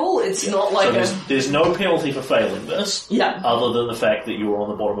that's cool. It's not like so there's no penalty for failing this. Yeah. Other than the fact that you were on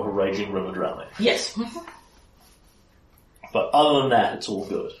the bottom of a raging river drowning. Yes. But other than that, it's all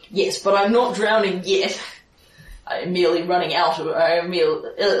good. Yes, but I'm not drowning yet. I'm merely running out of it. I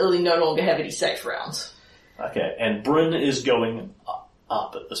merely no longer have any safe rounds. Okay, and Bryn is going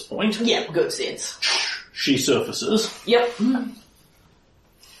up at this point. Yeah, good sense. She surfaces. Yep.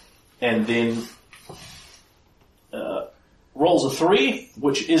 And then rolls a 3,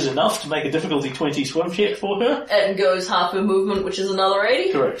 which is enough to make a difficulty 20 swim check for her. And goes half her movement, which is another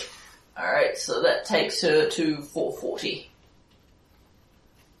 80? Correct. Alright, so that takes her to 440.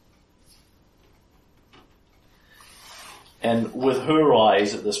 And with her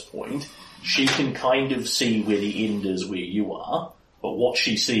eyes at this point, she can kind of see where the end is where you are, but what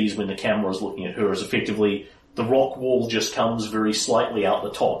she sees when the camera is looking at her is effectively the rock wall just comes very slightly out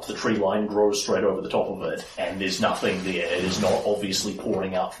the top, the tree line grows straight over the top of it, and there's nothing there. It is not obviously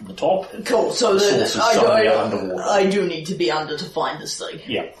pouring out from the top. Cool, so then underwater. I do need to be under to find this thing.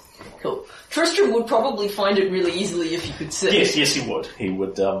 Yeah. Cool. Tristram would probably find it really easily if he could sit. Yes, he would. He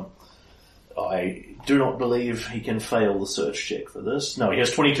would, I do not believe he can fail the search check for this. No, he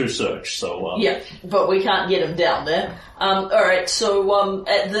has 22 search, so... Yeah, but we can't get him down there. Alright, so,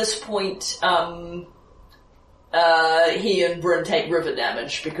 at this point, he and Bryn take river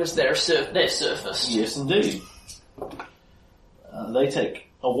damage because they're surfaced. Yes, indeed. They take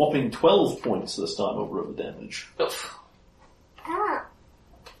a whopping 12 points this time of river damage. Oof. Ah.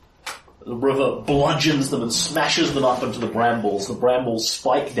 The river bludgeons them and smashes them up into the brambles. The brambles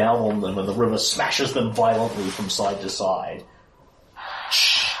spike down on them and the river smashes them violently from side to side.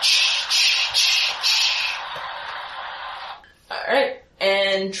 Alright,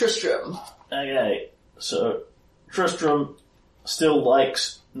 and Tristram. Okay, so Tristram still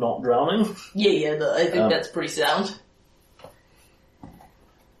likes not drowning. Yeah, I think that's pretty sound.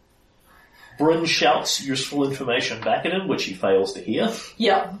 Bryn shouts useful information back at him, which he fails to hear.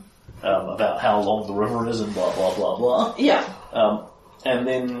 Yeah. About how long the river is and blah, blah, blah, blah. Yeah. And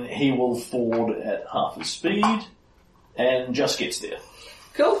then he will ford at half his speed and just gets there.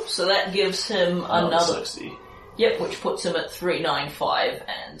 Cool, so that gives him another 60. Yep, which puts him at 395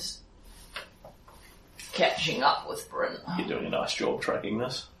 and catching up with Bryn. You're doing a nice job tracking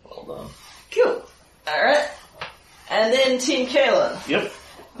this. Well done. Cool. Alright. And then Team Kalen. Yep.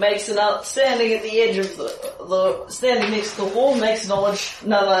 Makes standing at the edge of the standing next to the wall, makes another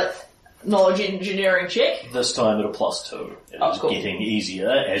knowledge engineering check. This time at a +2. It is cool. getting easier,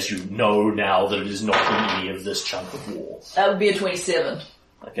 as you know now that it is not in any of this chunk of wall. That would be a 27.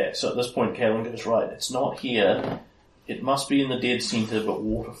 Okay, so at this point, Kaelin goes, right, it's not here. It must be in the dead centre, but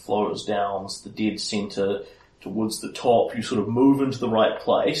water flows down to the dead centre towards the top. You sort of move into the right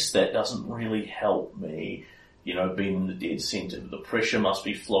place. That doesn't really help me, being in the dead centre. The pressure must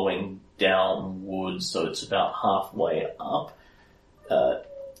be flowing downwards, so it's about halfway up.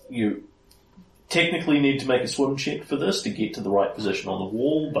 You technically need to make a swim check for this to get to the right position on the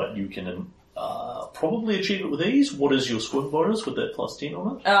wall, but you can probably achieve it with ease. What is your swim bonus with that +10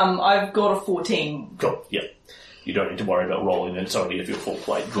 on it? I've got a 14. Cool, yeah. You don't need to worry about rolling, it's only if your full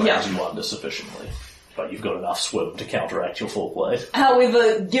plate drags you under sufficiently. But you've got enough swim to counteract your full plate.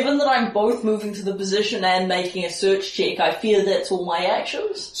 However, given that I'm both moving to the position and making a search check, I fear that's all my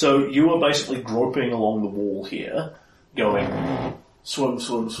actions. So you are basically groping along the wall here, going, swim,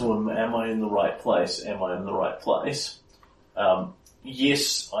 swim, swim, am I in the right place? Am I in the right place?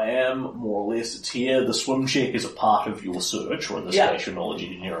 Yes, I am, more or less. It's here. The swim check is a part of your search, or in this case, your knowledge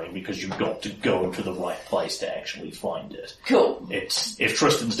engineering, because you've got to go to the right place to actually find it. Cool. If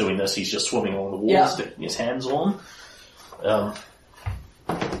Tristan's doing this, he's just swimming along the wall, sticking his hands on.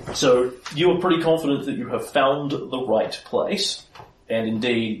 So you are pretty confident that you have found the right place, and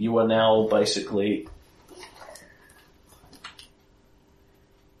indeed, you are now basically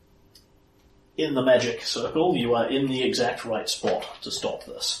in the magic circle. You are in the exact right spot to stop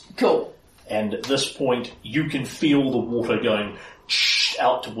this. Cool. And at this point, you can feel the water going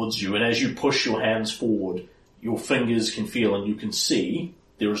out towards you, and as you push your hands forward, your fingers can feel and you can see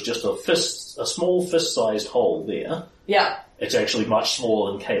there is just a small fist-sized hole there. Yeah. It's actually much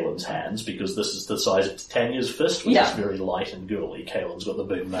smaller than Kaelin's hands, because this is the size of Tanya's fist, which is very light and girly. Kaelin's got the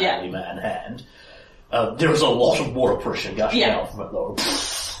big manly man hand. There is a lot of water pressure gushing out from it, though.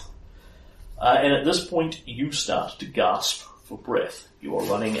 And at this point, you start to gasp for breath. You are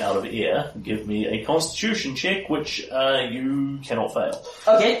running out of air. Give me a constitution check, which you cannot fail.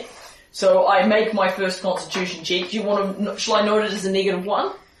 Okay. So I make my first constitution check. Do you want to? Shall I note it as a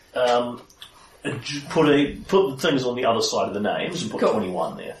 -1? Put the things on the other side of the names and put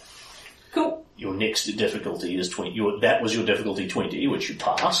 21 there. Cool. Your next difficulty is 20. That was your difficulty 20, which you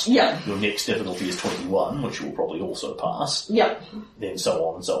pass. Yeah. Your next difficulty is 21, which you will probably also pass. Yeah. Then so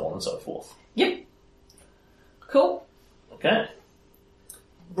on and so on and so forth. Yep. Cool. Okay.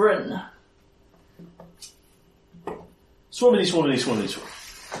 Bryn. Swimmity, swimmity, swimmity, swim.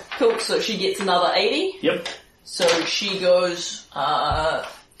 Cool, so she gets another 80. Yep. So she goes,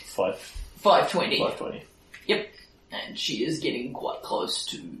 520. 520. Yep. And she is getting quite close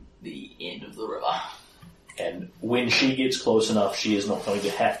to the end of the river. And when she gets close enough, she is not going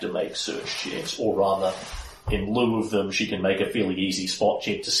to have to make search checks, or rather, in lieu of them, she can make a fairly easy spot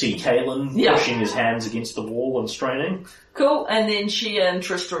check to see Kaelin pushing his hands against the wall and straining. Cool, and then she and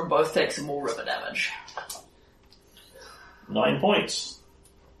Tristram both take some more river damage. 9 points.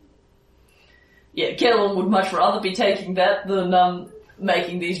 Yeah, Kellen would much rather be taking that than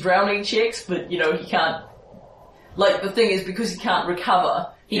making these drowning checks, but, he can't... Like, the thing is, because he can't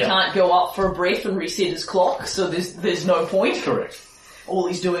recover, he can't go up for a breath and reset his clock, so there's no point. Correct. All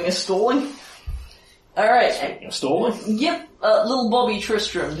he's doing is stalling. Alright. Speaking of stalling. Yep, little Bobby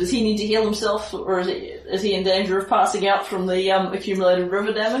Tristram, does he need to heal himself, or is he in danger of passing out from the accumulated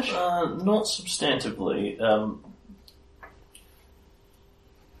river damage? Not substantively.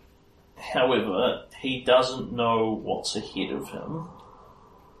 However, he doesn't know what's ahead of him.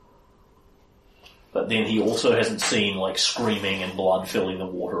 But then he also hasn't seen, screaming and blood filling the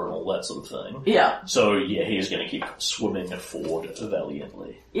water and all that sort of thing. Yeah. So, yeah, he is going to keep swimming forward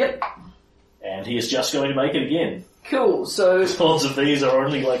valiantly. Yep. And he is just going to make it again. Cool, so... The odds of these are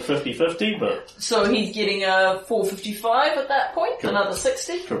only 50-50, but... So he's getting a 455 at that point? Correct. Another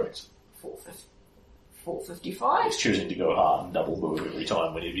 60? Correct. 455? He's choosing to go hard and double move every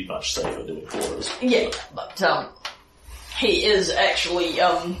time when he'd be much safer doing quarters. Yeah, but he is actually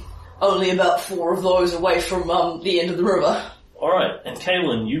only about 4 of those away from the end of the river. Alright, and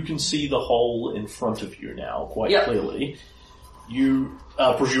Kaylin, you can see the hole in front of you now quite clearly. You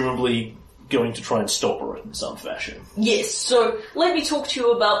are presumably going to try and stop her in some fashion. Yes, so let me talk to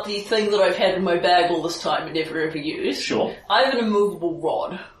you about the thing that I've had in my bag all this time and never ever used. Sure. I have an immovable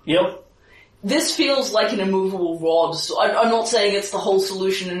rod. Yep. This feels like an immovable rod, so I'm not saying it's the whole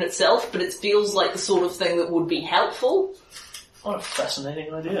solution in itself, but it feels like the sort of thing that would be helpful. What a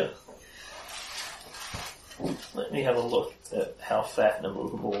fascinating idea. Let me have a look at how fat an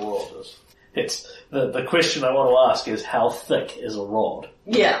immovable rod is. It's the question I want to ask is, how thick is a rod?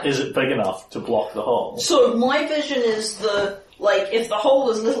 Yeah. Is it big enough to block the hole? So my vision is if the hole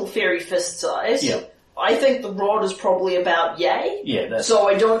is little fairy fist size, I think the rod is probably about yay. Yeah, so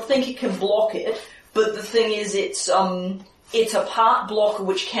I don't think it can block it, but the thing is it's a part blocker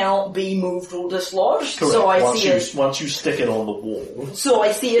which cannot be moved or dislodged. Correct. So Once you stick it on the wall. So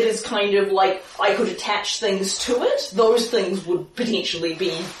I see it as kind of like I could attach things to it. Those things would potentially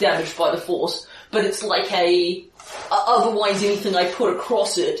be damaged by the force, but it's like otherwise anything I put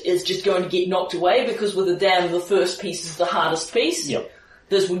across it is just going to get knocked away because with a dam the first piece is the hardest piece. Yep.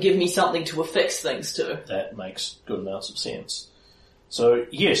 This would give me something to affix things to. That makes good amounts of sense. So,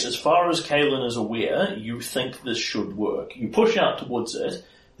 yes, as far as Kaylin is aware, you think this should work. You push out towards it.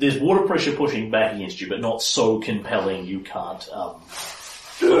 There's water pressure pushing back against you, but not so compelling you can't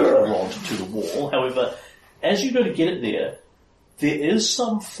push a rod to the wall. However, as you go to get it there is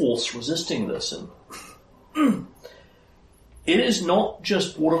some force resisting this. And it is not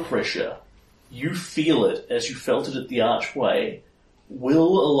just water pressure. You feel it as you felt it at the archway.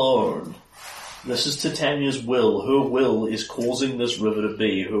 Will alone. This is Titania's will. Her will is causing this river to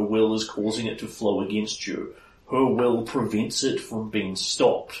be. Her will is causing it to flow against you. Her will prevents it from being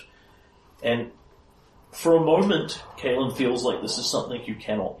stopped. And for a moment, Kaylin feels like this is something you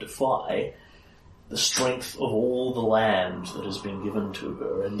cannot defy. The strength of all the land that has been given to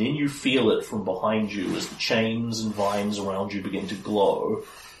her. And then you feel it from behind you as the chains and vines around you begin to glow.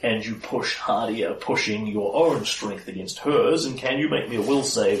 And you push harder, pushing your own strength against hers, and can you make me a will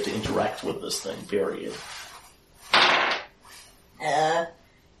save to interact with this thing, period?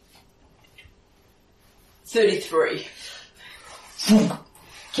 33.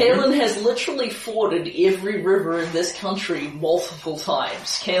 Kaylin has literally forded every river in this country multiple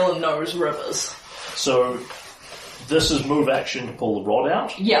times. Kaylin knows rivers. So, this is move action to pull the rod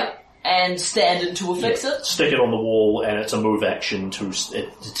out? Yeah. And stand in to affix it? Stick it on the wall, and it's a move action to...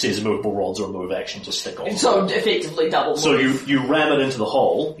 It says movable rods are a move action to stick on. So effectively double move. So you ram it into the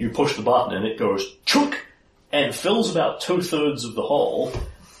hole, you push the button, and it goes chook, and fills about 2/3 of the hole,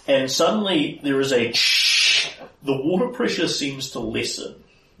 and suddenly there is a the water pressure seems to lessen.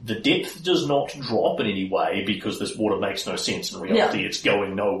 The depth does not drop in any way, because this water makes no sense in reality. Yeah. It's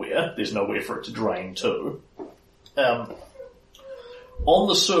going nowhere. There's nowhere for it to drain to. On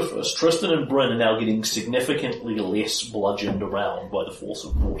the surface, Tristan and Bryn are now getting significantly less bludgeoned around by the force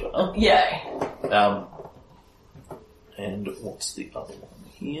of water. Yay. And what's the other one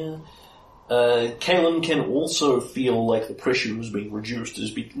here? Kaylin can also feel like the pressure is being reduced.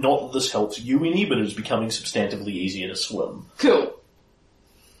 Not that this helps you any, but it is becoming substantively easier to swim. Cool.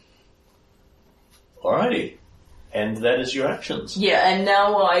 Alrighty. And that is your actions. Yeah, and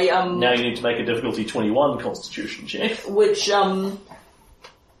now Now you need to make a difficulty 21 constitution check. Which,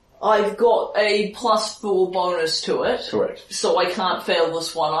 I've got a +4 bonus to it. Correct. So I can't fail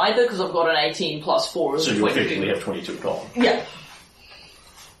this one either, because I've got an 18 + 4 is 22. So you effectively have 22 gone. Yeah.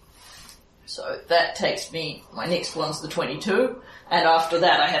 So that takes me, my next one's the 22, And after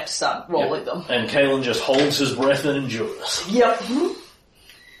that, I have to start rolling them. And Kalen just holds his breath and endures. Yep.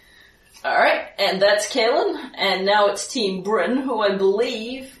 Alright, and that's Kalen, and now it's Team Bryn, who I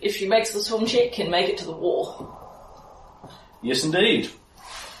believe, if she makes the swim check, can make it to the wall. Yes, indeed.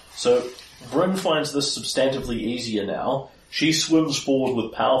 So, Bryn finds this substantively easier now. She swims forward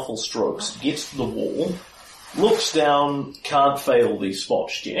with powerful strokes, gets to the wall, looks down, can't fail these spot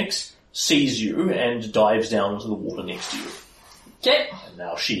checks, sees you, and dives down into the water next to you. Okay. And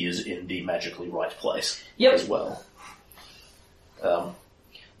now she is in the magically right place Yep. as well.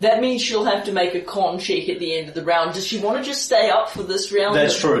 That means she'll have to make a con check at the end of the round. Does she want to just stay up for this round?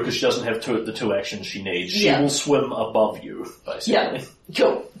 That's true, because she doesn't have the two actions she needs. She will swim above you, basically. Yeah,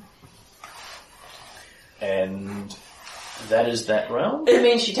 cool. And that is that round. It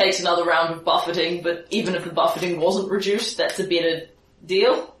means she takes another round of buffeting, but even if the buffeting wasn't reduced, that's a better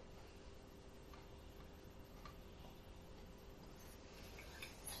deal.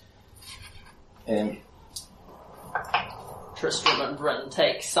 And Tristram and Bryn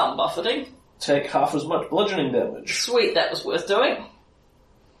take some buffeting. take half as much bludgeoning damage. Sweet, that was worth doing.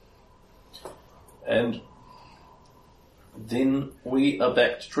 And then we are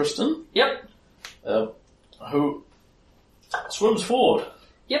back to Tristan, Yep, who swims forward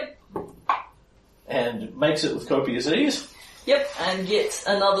yep, and makes it with copious ease. yep, and gets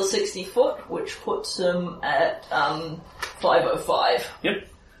another 60 foot, which puts him at 505. Yep.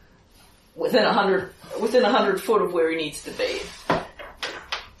 Within 100 foot of where he needs to be.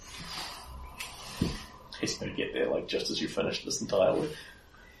 He's going to get there just as you finish this entirely.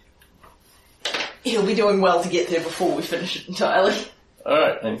 He'll be doing well to get there before we finish it entirely.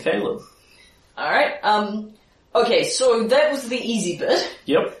 Alright, and Caleb. Alright, okay, so that was the easy bit.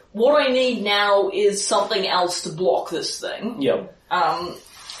 Yep. What I need now is something else to block this thing. Yep.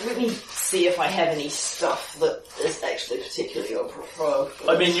 Let me see if I have any stuff that is actually particularly apropos.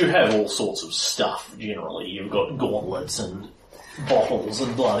 I mean, you have all sorts of stuff, generally. You've got gauntlets and bottles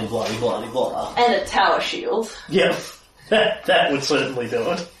and blah-de-blah-de-blah-de-blah. And a tower shield. Yep. That would certainly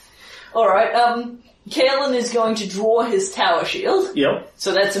do it. Alright, Kalen is going to draw his tower shield. Yep.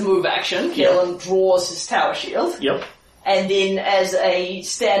 So that's a move action. Kalen draws his tower shield. Yep. And then as a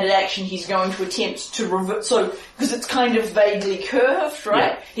standard action, he's going to attempt to reverse, so, because it's kind of vaguely curved,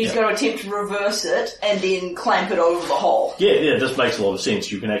 right? Yeah, He's going to attempt to reverse it and then clamp it over the hole. Yeah, this makes a lot of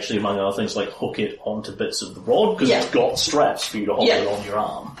sense. You can actually, among other things, hook it onto bits of the rod, because it's got straps for you to hold it on your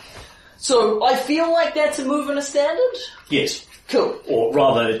arm. So, I feel like that's a move and a standard? Yes. Cool. Or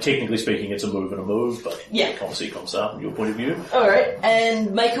rather, technically speaking, it's a move and a move, but comme ci, comme ça, from your point of view. Alright,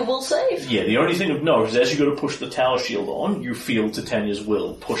 and make a will save. Yeah, the only thing of note is as you go to push the tower shield on, you feel Titania's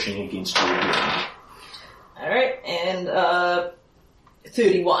will pushing against you again. Alright, and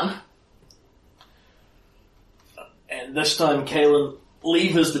 31. And this time, Kalen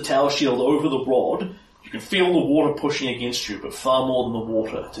levers the tower shield over the rod. You can feel the water pushing against you, but far more than the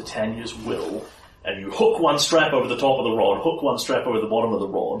water, Titania's will. And you hook one strap over the top of the rod, hook one strap over the bottom of the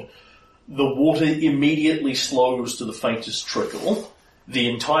rod. The water immediately slows to the faintest trickle. The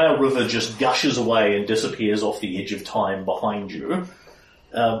entire river just gushes away and disappears off the edge of time behind you.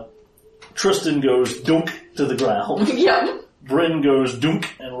 Tristan goes dunk to the ground. Yep. Bryn goes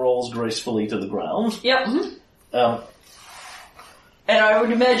dunk and rolls gracefully to the ground. Yep. And I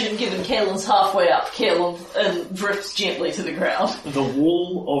would imagine, given Kalen's halfway up, Kalen drifts gently to the ground. The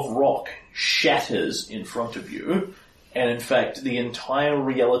wall of rock shatters in front of you, and in fact, the entire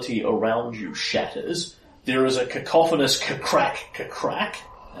reality around you shatters. There is a cacophonous ka-crack,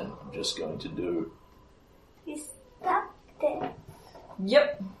 and I'm just going to do... You stopped it.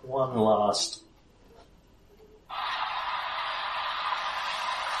 Yep. one last...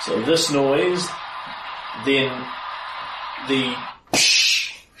 So this noise, then the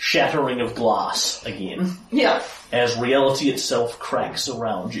shattering of glass again. Yeah. As reality itself cracks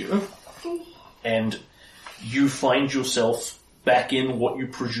around you, and you find yourself back in what you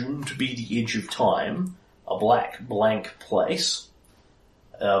presume to be the edge of time, a black, blank place.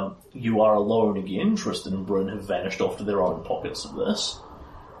 You are alone again. Tristan and Bryn have vanished off to their own pockets of this.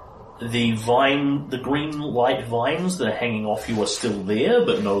 The green light vines that are hanging off you are still there,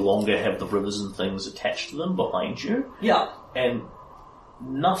 but no longer have the rivers and things attached to them behind you. Yeah. And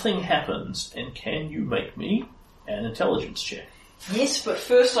nothing happens, and can you make me an intelligence check? Yes, but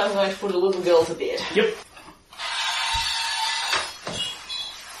first I'm going to put a little girl to bed. Yep.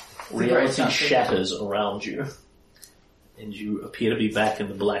 Reality shatters around you, and you appear to be back in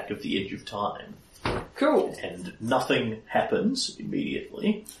the black of the edge of time. Cool. And nothing happens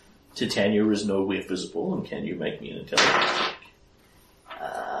immediately. Titania is nowhere visible, and can you make me an intelligence check?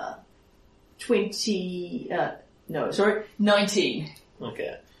 20, No, sorry, 19.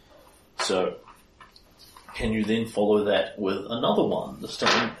 Okay. So, can you then follow that with another one, this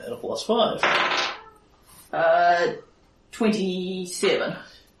time at a +5? 27.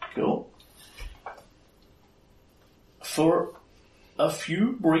 Cool. For a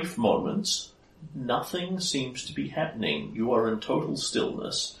few brief moments, nothing seems to be happening. You are in total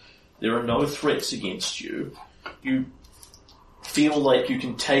stillness. There are no threats against you. You feel like you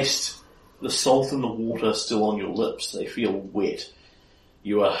can taste the salt in the water still on your lips. They feel wet.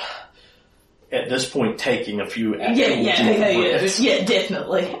 You are, at this point, taking a few actual deep breaths. Yeah,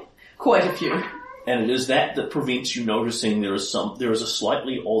 definitely. Quite a few. And it is that prevents you noticing there is a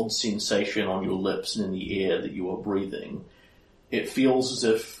slightly odd sensation on your lips and in the air that you are breathing. It feels as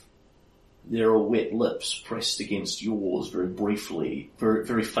if there are wet lips pressed against yours very briefly,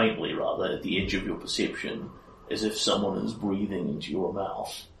 very faintly rather, at the edge of your perception, as if someone is breathing into your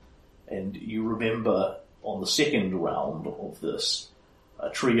mouth. And you remember on the second round of this, a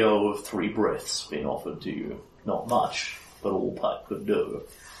trio of 3 breaths being offered to you. Not much, but all Puck could do.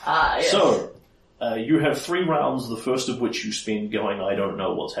 Yes. So, you have 3 rounds, the first of which you spend going, I don't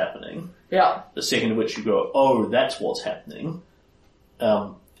know what's happening. Yeah. The second of which you go, oh, that's what's happening.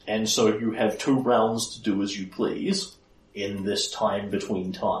 And so you have 2 rounds to do as you please in this time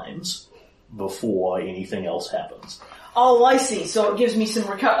between times before anything else happens. Oh, I see. So it gives me some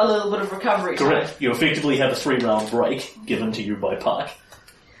a little bit of recovery time. Correct. You effectively have a 3-round break given to you by Puck.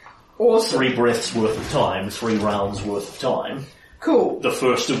 Awesome. 3 breaths worth of time, 3 rounds worth of time. Cool. The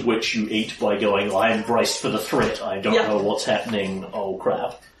first of which you eat by going, I'm braced for the threat, I don't know what's happening, oh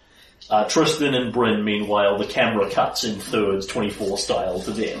crap. Tristan and Bryn, meanwhile, the camera cuts in thirds, 24 style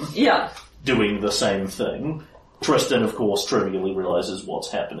to them. Yeah. Doing the same thing. Tristan, of course, trivially realizes what's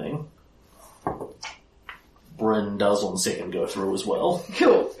happening. Bryn does on second go through as well.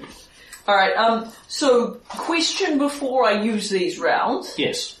 Cool. Alright, so, question before I use these rounds.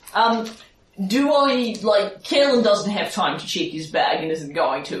 Yes. Do I, Kalen doesn't have time to check his bag and isn't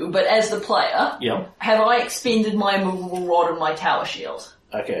going to, but as the player, have I expended my immovable rod and my tower shield?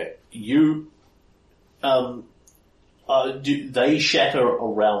 Okay, you, they shatter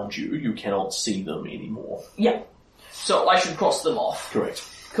around you, you cannot see them anymore. Yeah. So I should cross them off. Correct.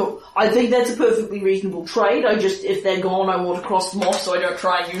 Cool. I think that's a perfectly reasonable trade. If they're gone, I want to cross them off so I don't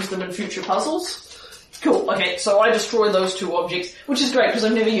try and use them in future puzzles. Cool, okay, so I destroy those 2 objects, which is great because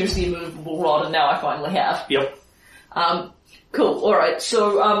I've never used the immovable rod and now I finally have. Yep. Cool, alright,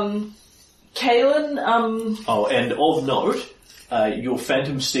 so, Kalen, Oh, and of note, your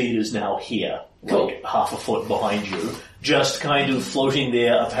phantom steed is now here, like half a foot behind you, just kind of floating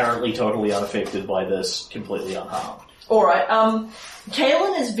there, apparently totally unaffected by this, completely unharmed. Alright,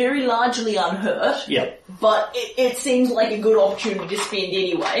 Kalen is very largely unhurt. Yep. But it seems like a good opportunity to spend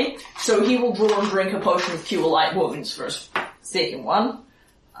anyway, so he will draw and drink a potion of cure light wounds for his second one.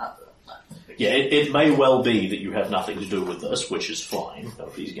 Yeah, it may well be that you have nothing to do with this, which is fine,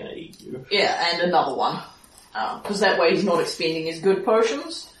 if he's going to eat you. Yeah, and another one. Because that way he's not expending his good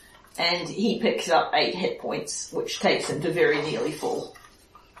potions, and he picks up 8 hit points, which takes him to very nearly full.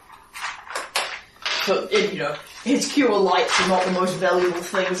 So, his cure lights are not the most valuable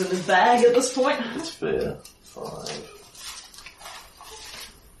things in his bag at this point. That's fair. 5.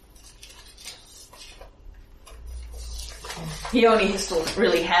 He only still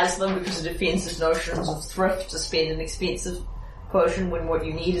really has them because it defends his notions of thrift to spend an expensive potion when what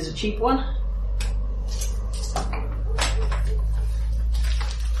you need is a cheap one.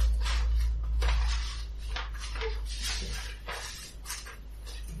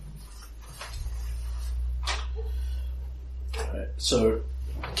 So,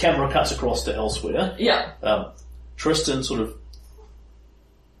 camera cuts across to elsewhere. Yeah. Tristan sort of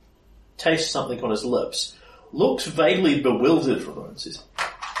tastes something on his lips, looks vaguely bewildered for a moment, says,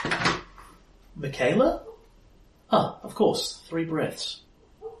 Michaela? Ah, of course, 3 breaths.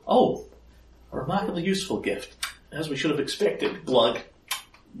 Oh, a remarkably useful gift, as we should have expected. Glug,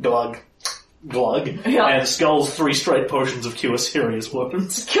 glug, glug, and skulls 3 straight potions of cure serious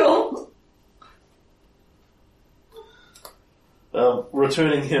wounds. Cool.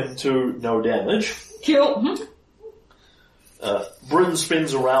 Returning him to no damage. Cool. Bryn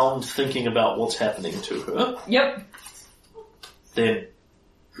spins around thinking about what's happening to her. Yep. Then,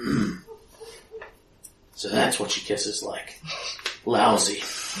 so that's what she kisses like. Lousy.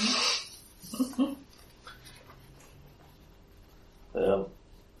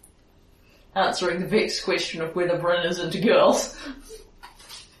 Answering the vexed question of whether Bryn is into girls.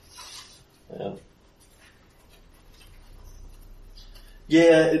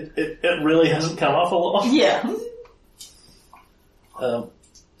 Yeah, it really hasn't come up a lot. Yeah.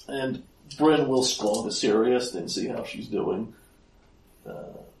 And Bryn will squad the serious, then see how she's doing.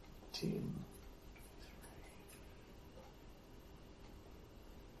 10.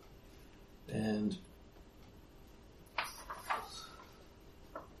 And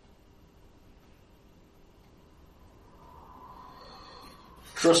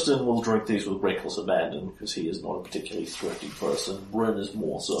Tristan will drink these with reckless abandon because he is not a particularly thrifty person. Bryn is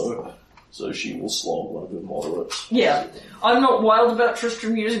more so. So she will slog one of her moderates. Yeah. I'm not wild about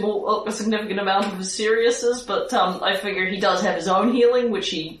Tristram using a significant amount of his seriouses, but I figure he does have his own healing, which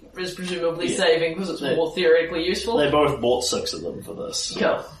he is presumably saving because it's more theoretically useful. They both bought 6 of them for this.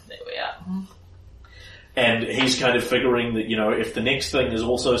 Cool. There we are. And he's kind of figuring that, if the next thing is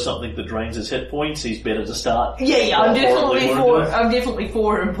also something that drains his hit points, he's better to start. Yeah, I'm definitely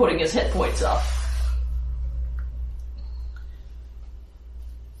for him putting his hit points up.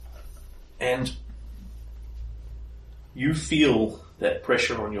 And you feel that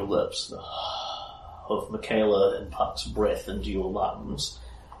pressure on your lips of Michaela and Puck's breath into your lungs.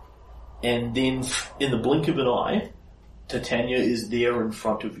 And then, in the blink of an eye, Titania is there in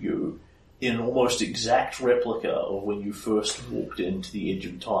front of you in an almost exact replica of when you first walked into the Edge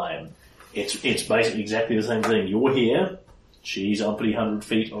of Time. It's basically exactly the same thing. You're here, she's uppity 100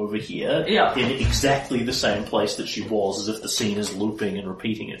 feet over here, in exactly the same place that she was, as if the scene is looping and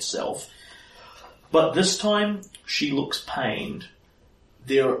repeating itself. But this time, she looks pained.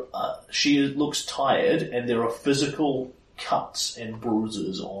 She looks tired, and there are physical cuts and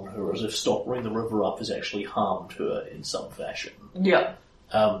bruises on her, as if stopping the river up has actually harmed her in some fashion. Yeah.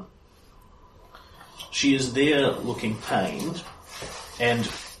 She is there looking pained, and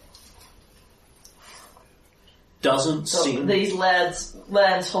doesn't seem... These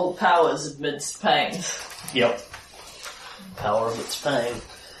lands hold powers amidst pains. Yep. Power of its pain.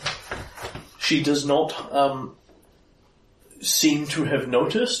 She does not seem to have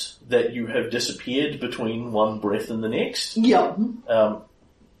noticed that you have disappeared between one breath and the next. Yep.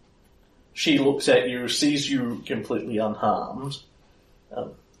 She looks at you, sees you completely unharmed,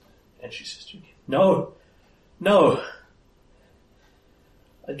 and she says to you, No,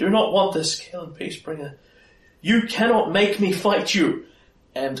 I do not want this, Kalen Peacebringer. You cannot make me fight you.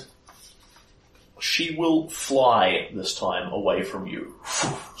 And she will fly this time away from you,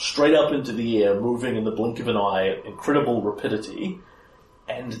 straight up into the air, moving in the blink of an eye, incredible rapidity.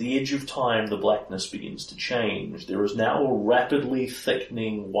 And the edge of time, the blackness begins to change. There is now a rapidly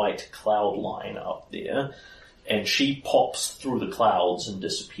thickening white cloud line up there, and she pops through the clouds and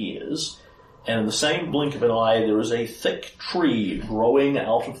disappears. And in the same blink of an eye, there is a thick tree growing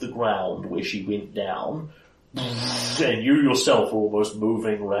out of the ground where she went down, and you yourself are almost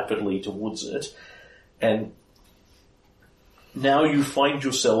moving rapidly towards it. And now you find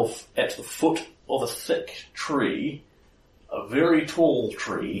yourself at the foot of a thick tree, a very tall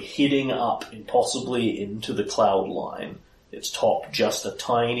tree, heading up impossibly into the cloud line, its top just a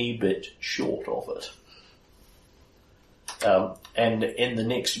tiny bit short of it. And in the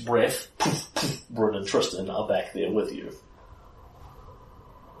next breath, Bryn and Tristan are back there with you.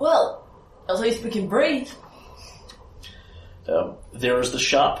 Well, at least we can breathe. There is the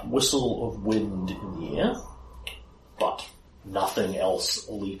sharp whistle of wind in the air, but nothing else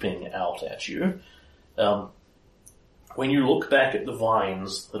leaping out at you. When you look back at the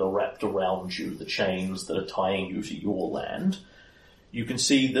vines that are wrapped around you, the chains that are tying you to your land, you can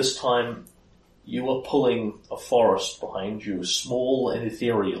see this time you are pulling a forest behind you, small and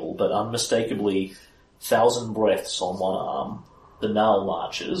ethereal, but unmistakably 1,000 breaths on one arm, the Nile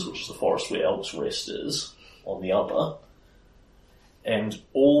Marches, which is the forest where Elk's Rest is, on the other, and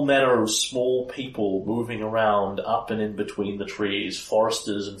all manner of small people moving around up and in between the trees,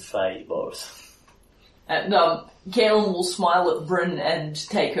 foresters and fae both. And Kaelin will smile at Bryn and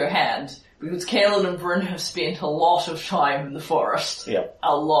take her hand, because Kaelin and Bryn have spent a lot of time in the forest. Yep.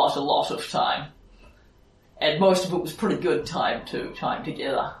 A lot of time. And most of it was pretty good time too, time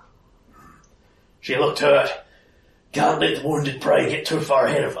together. She looked hurt. Can't let the wounded prey get too far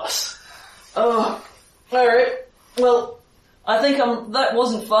ahead of us. Oh, alright. Well, I think that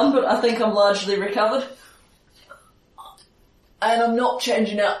wasn't fun, but I think I'm largely recovered. And I'm not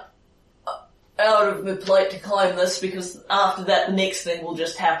changing out of my plate to climb this, because after that the next thing will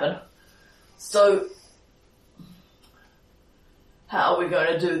just happen. So, how are we going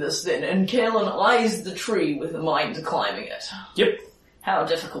to do this then? And Kaelin eyes the tree with a mind to climbing it. Yep. How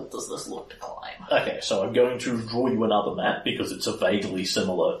difficult does this look to climb? Okay, so I'm going to draw you another map because it's a vaguely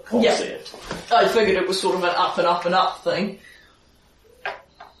similar concept. Yeah. I figured it was sort of an up and up and up thing.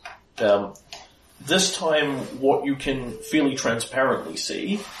 This time, what you can fairly transparently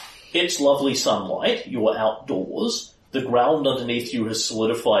see, it's lovely sunlight, you're outdoors, The ground underneath you has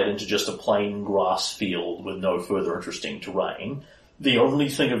solidified into just a plain grass field with no further interesting terrain. The only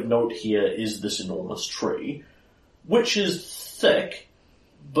thing of note here is this enormous tree, which is thick,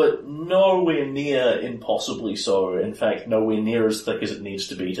 but nowhere near impossibly so. In fact, nowhere near as thick as it needs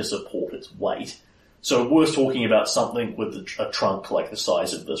to be to support its weight. So we're talking about something with a trunk like the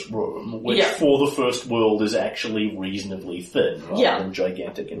size of this room, which for the first world is actually reasonably thin rather than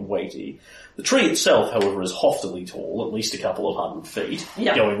gigantic and weighty. The tree itself, however, is hoftily tall, at least a couple of 100 feet,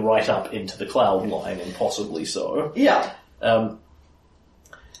 going right up into the cloud line, impossibly so. Yeah.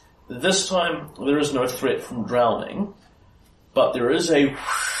 This time, there is no threat from drowning, but there is a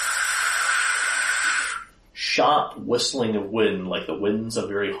sharp whistling of wind, like the winds are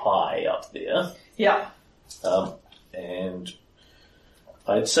very high up there. Yeah. And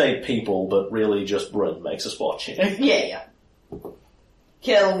I'd say people, but really just Bryn makes a spot check. Yeah.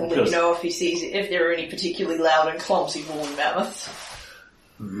 Kel will let you know if he sees if there are any particularly loud and clumsy woolly mammoths.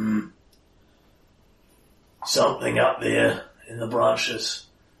 Something up there in the branches.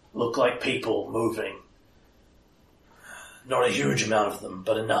 Look like people moving. Not a huge amount of them,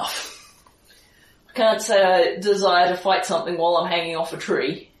 but enough. I can't say I desire to fight something while I'm hanging off a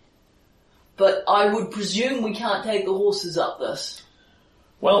tree, but I would presume we can't take the horses up this.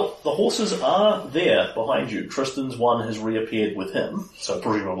 Well, the horses are there behind you. Tristan's one has reappeared with him, so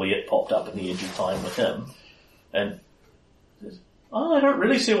presumably it popped up in the edge of time with him. And I don't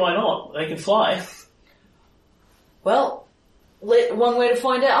really see why not. They can fly. Well, one way to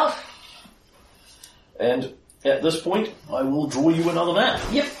find out. And at this point, I will draw you another map.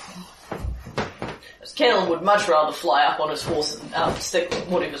 Yep. Kalen would much rather fly up on his horse and stick with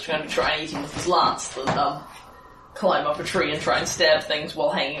what he was trying to try and eat him with his lance than climb up a tree and try and stab things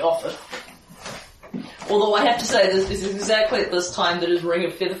while hanging off it. Although I have to say, this is exactly at this time that his ring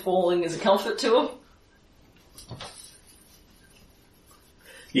of feather falling is a comfort to him.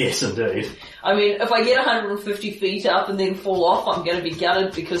 Yes, indeed. I mean, if I get 150 feet up and then fall off, I'm going to be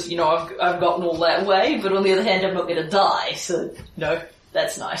gutted because, I've gotten all that way, but on the other hand, I'm not going to die, so,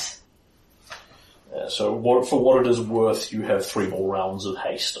 that's nice. So for what it is worth, you have 3 more rounds of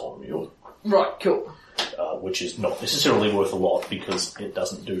haste on you. Right, cool. Which is not necessarily worth a lot because it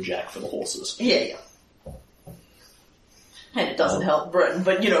doesn't do jack for the horses. Yeah. And it doesn't help Britain,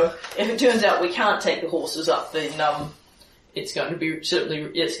 but, if it turns out we can't take the horses up, then, it's going to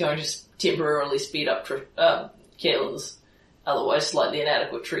just temporarily speed up Kaelin's otherwise slightly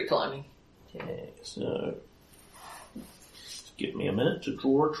inadequate tree climbing. Okay, so give me a minute to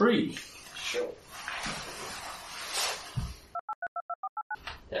draw a tree. Sure.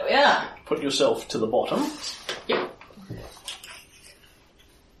 There we are. Put yourself to the bottom. Yep.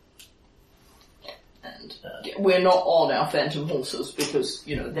 And we're not on our phantom horses because,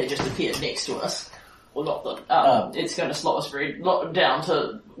 they just appeared next to us. Well, not that it's going to slow us very down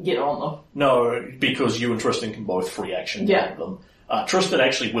to get on them. No, because you and Tristan can both free action grab them. Tristan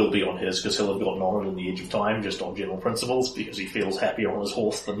actually will be on his because he'll have gotten on it in the edge of time, just on general principles, because he feels happier on his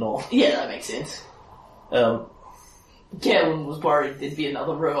horse than not. Yeah, that makes sense. Galen was worried there'd be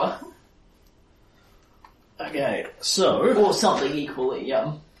another rower. Okay, so... Or something equally,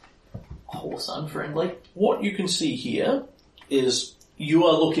 horse unfriendly. What you can see here is you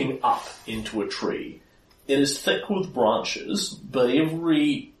are looking up into a tree. It is thick with branches, but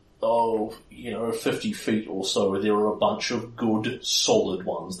every, 50 feet or so, there are a bunch of good, solid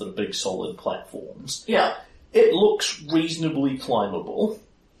ones that are big, solid platforms. Yeah. It looks reasonably climbable.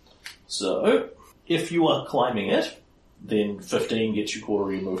 So, if you are climbing it, then 15 gets you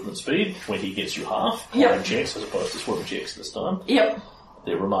quarter of your movement speed, 20 gets you half. Climb checks as opposed to swim checks this time. Yep.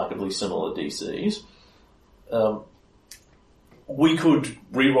 They're remarkably similar DCs. We could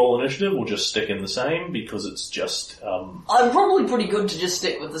re-roll initiative or just stick in the same because it's just... I'm probably pretty good to just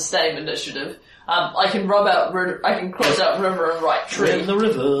stick with the same initiative. I can cross out river and write tree. When the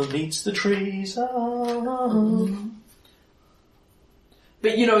river meets the trees.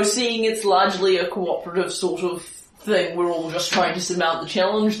 But, seeing it's largely a cooperative sort of thing, we're all just trying to surmount the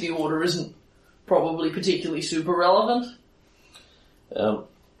challenge, the order isn't probably particularly super relevant.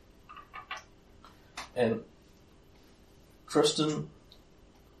 And Tristan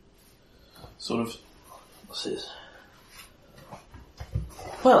sort of says,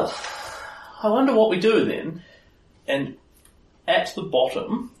 well, I wonder what we do then. And at the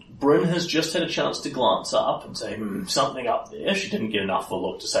bottom, Bryn has just had a chance to glance up and say, something up there. She didn't get enough of a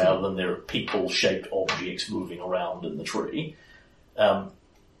look to say other than there are people-shaped objects moving around in the tree.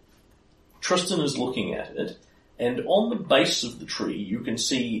 Tristan is looking at it, and on the base of the tree you can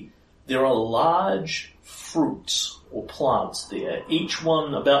see there are large fruits or plants there, each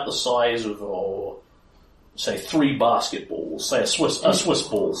one about the size of say 3 basketballs, say a Swiss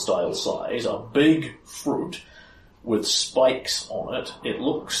ball style size, a big fruit with spikes on it. It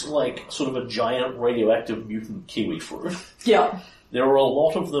looks like sort of a giant radioactive mutant kiwi fruit. Yeah. There are a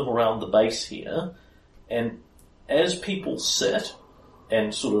lot of them around the base here, and as people sit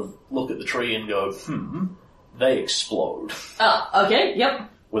and sort of look at the tree and go, they explode. Okay, yep.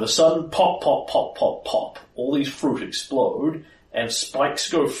 With a sudden pop, pop, pop, pop, pop, all these fruit explode, and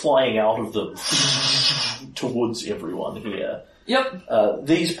spikes go flying out of them towards everyone here. Yep.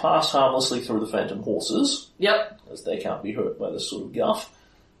 These pass harmlessly through the phantom horses. Yep. As they can't be hurt by this sort of guff.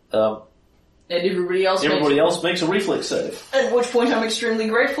 And everybody else makes a reflex save. At which point I'm extremely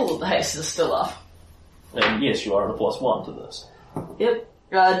grateful that the haste is still up. And yes, you are at a +1 to this.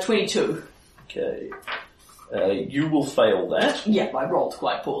 Yep. 22. Okay. You will fail that. Yep, I rolled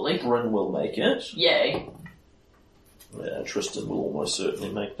quite poorly. Bryn will make it. Yay. Tristan will almost certainly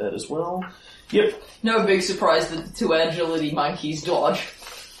make that as well. Yep. No big surprise that the 2 agility monkeys dodge.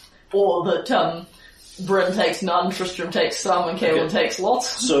 Or that, Bryn takes none, Tristram takes some, and Caelan takes lots.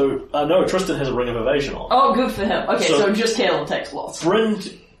 So, no, Tristan has a ring of evasion on. Oh, good for him. Okay, so just Caelan takes lots.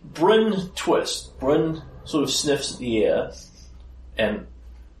 Bryn twists. Bryn sort of sniffs at the air and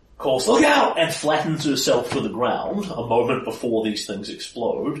calls, "Look out!" and flattens herself to the ground a moment before these things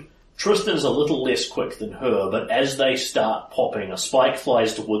explode. Tristan is a little less quick than her, but as they start popping, a spike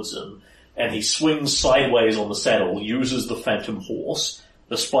flies towards him, and he swings sideways on the saddle, uses the phantom horse.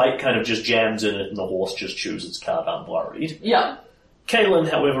 The spike kind of just jams in it, and the horse just chews its cud unworried. Yeah. Caelan,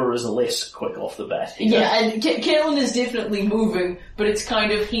 however, is less quick off the bat here. Yeah, and Caelan is definitely moving, but it's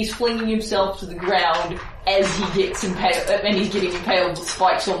kind of, he's flinging himself to the ground as he gets impaled, and he's getting impaled with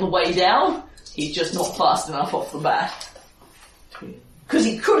spikes on the way down. He's just not fast enough off the bat. Because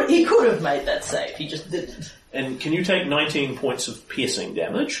he could have made that save, he just didn't. And can you take 19 points of piercing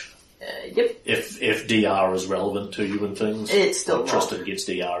damage? Yep. If DR is relevant to you and things. It's still Tristan gets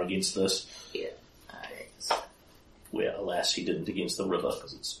DR against this. Yeah. Where, alas, he didn't against the river,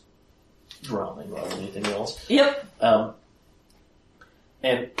 because it's drowning rather than anything else. Yep.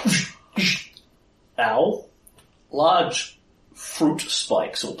 And ow, large fruit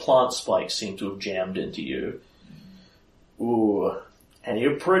spikes or plant spikes seem to have jammed into you. Ooh. And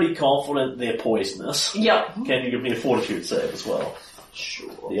you're pretty confident they're poisonous. Yep. Can you give me a fortitude save as well? Sure.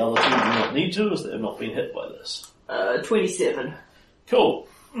 The other 2 do not need to, as they have not been hit by this. 27. Cool.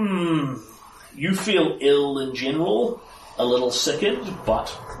 You feel ill in general, a little sickened,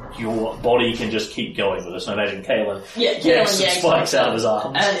 but your body can just keep going with this. I imagine Caelan yanks some spikes out of his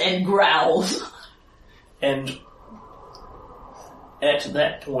arms. And growls. And at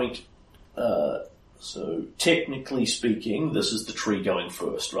that point, so technically speaking, this is the tree going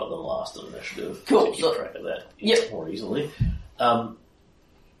first rather than last in initiative. Cool. To keep track of that more easily.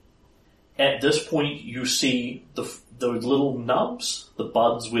 At this point, you see those little nubs, the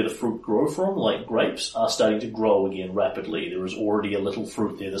buds where the fruit grow from, like grapes, are starting to grow again rapidly. There is already a little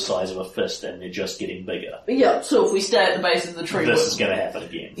fruit there the size of a fist, and they're just getting bigger. Yeah, so if we stay at the base of the tree... This is going to happen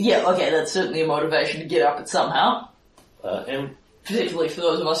again. Yeah, okay, that's certainly a motivation to get up it somehow. And particularly for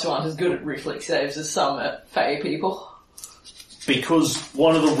those of us who aren't as good at reflex saves as some Fae people. Because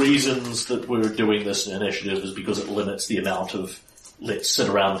one of the reasons that we're doing this in initiative is because it limits the amount of let's sit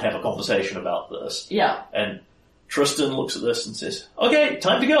around and have a conversation about this. Yeah. And Tristan looks at this and says, "Okay,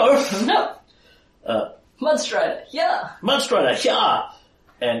 time to go." No. Mudstrider, yeah. Mudstrider, yeah.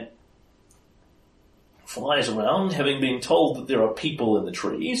 And flies around, having been told that there are people in the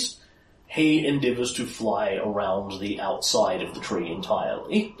trees. He endeavours to fly around the outside of the tree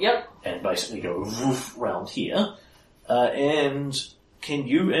entirely. Yep. And basically go woof round here. And can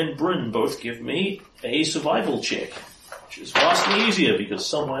you and Bryn both give me a survival check? Which is vastly easier because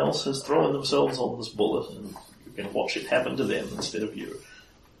someone else has thrown themselves on this bullet and you can watch it happen to them instead of you.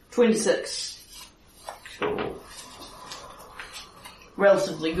 26. Cool.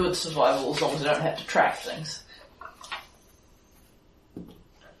 Relatively good survival as long as I don't have to track things.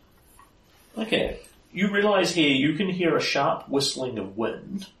 Okay. You realise here you can hear a sharp whistling of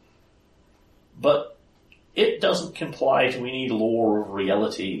wind, but it doesn't comply to any law of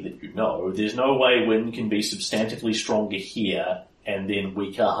reality that you know. There's no way wind can be substantively stronger here and then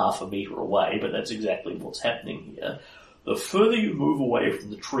weaker half a metre away, but that's exactly what's happening here. The further you move away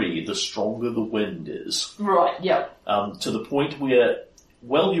from the tree, the stronger the wind is. Right, yeah. To the point where,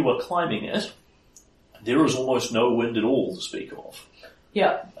 while you are climbing it, there is almost no wind at all to speak of.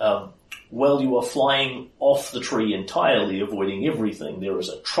 Yeah. While you are flying off the tree entirely, avoiding everything, there is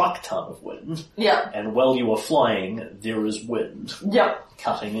a truck ton of wind. Yeah. And while you are flying, there is wind. Yeah.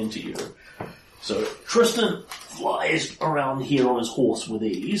 Cutting into you. So Tristan flies around here on his horse with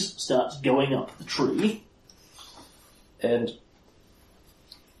ease, starts going up the tree, And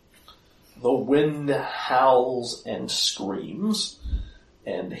the wind howls and screams,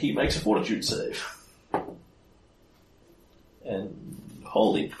 and he makes a fortitude save. And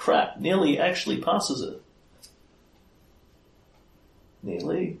holy crap, Nearly actually passes it.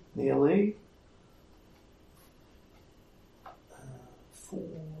 Nearly. 4.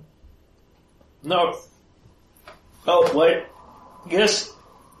 No. Oh, wait. Yes.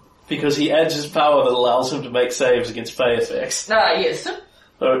 Because he adds his power that allows him to make saves against fey effects. Ah, yes.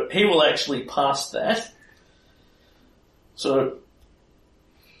 So he will actually pass that. So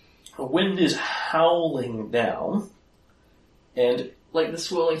the wind is howling down, and Like the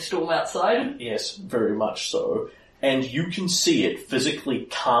swirling storm outside? yes, very much so. And you can see it physically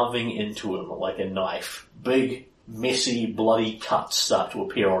carving into him like a knife. Big, messy, bloody cuts start to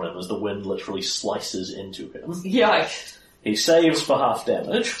appear on him as the wind literally slices into him. Yikes. He saves for half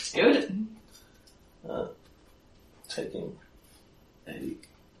damage, Good. taking a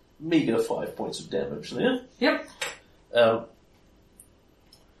meager 5 points of damage there. Yep.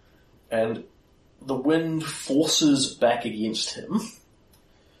 And the wind forces back against him.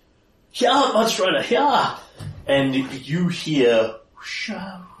 Yeah, Mud Strider, yeah! And you hear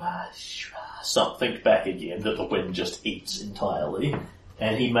something back again that the wind just eats entirely,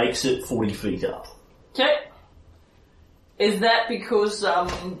 and he makes it 40 feet up. Okay. Is that because,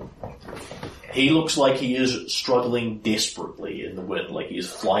 He looks like he is struggling desperately in the wind, like he is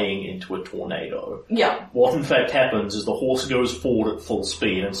flying into a tornado. yeah. What in fact happens is the horse goes forward at full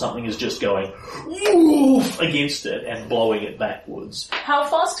speed and something is just going woof against it and blowing it backwards. How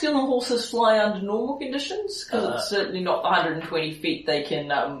fast can the horses fly under normal conditions? Because it's certainly not the 120 feet they can,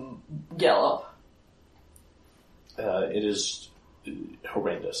 gallop. It is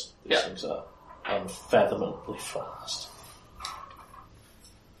horrendous. These things are unfathomably fast.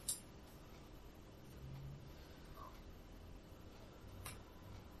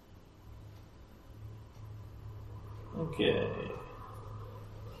 Okay.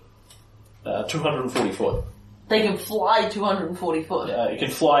 240 foot. They can fly 240 foot. It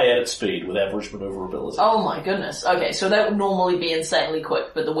can fly at its speed with average maneuverability. Oh my goodness. Okay, so that would normally be insanely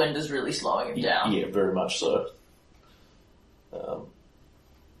quick, but the wind is really slowing it down. Yeah, very much so.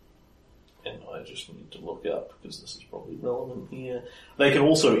 And I just need to look up, because this is probably relevant here. They can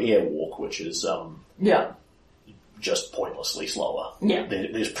also airwalk, which is Yeah. just pointlessly slower. Yeah.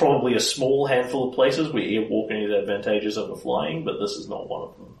 There's probably a small handful of places where airwalking is advantageous over flying, but this is not one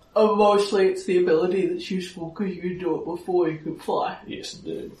of them. Oh, mostly it's the ability that's useful because you can do it before you can fly. Yes,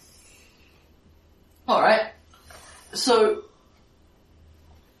 indeed. Alright. So,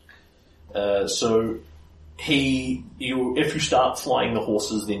 if you start flying the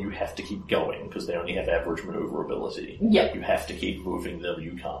horses, then you have to keep going, because they only have average maneuverability. Yep. You have to keep moving them,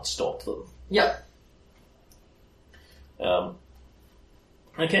 you can't stop them. yep.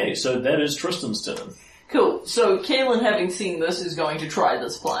 Okay, so that is Tristan's turn. Cool. So, Kaelin, having seen this, is going to try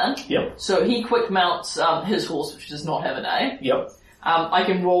this plan. Yep. So he quick mounts his horse, which does not have an A. Yep. I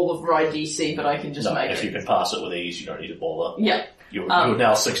can roll the ride DC, but I can just make if it. you can pass it with ease, you don't need to bother. Yeah. You're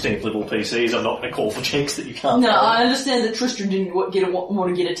now 16th level PCs, I'm not going to call for checks that you can't No, follow. I understand that Tristan didn't want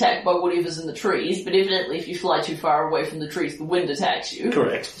to get attacked by whatever's in the trees, but evidently if you fly too far away from the trees, the wind attacks you.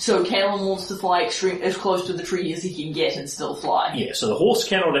 Correct. So Kaelin wants to fly as close to the tree as he can get and still fly. Yeah, so the horse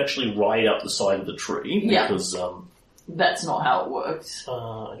cannot actually ride up the side of the tree, Yeah. because, That's not how it works.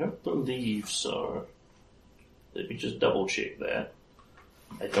 I don't believe so. Let me just double check that.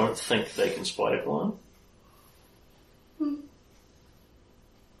 I don't think they can spider climb.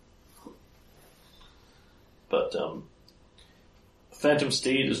 But, Phantom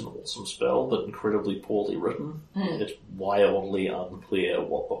Steed is an awesome spell, but incredibly poorly written. It's wildly unclear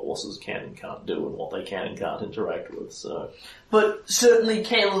what the horses can and can't do and what they can and can't interact with, so... But certainly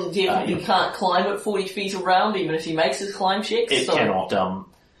Kaelin definitely can't climb at 40 feet around, even if he makes his climb checks. It cannot,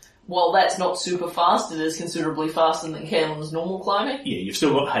 While that's not super fast, it is considerably faster than Kaelin's normal climbing. yeah, you've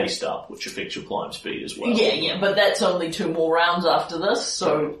still got haste up, which affects your climb speed as well. Yeah, but that's only 2 more rounds after this,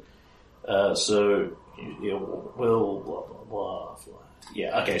 so... It will blah blah blah.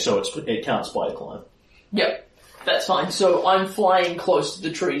 Yeah, okay, so it can't spider climb. Yep, that's fine. So I'm flying close to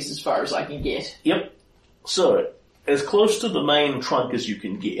the trees as far as I can get. Yep. So, as close to the main trunk as you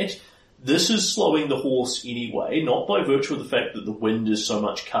can get. This is slowing the horse anyway, not by virtue of the fact that the wind is so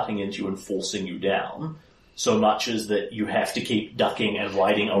much cutting into you and forcing you down, so much as that you have to keep ducking and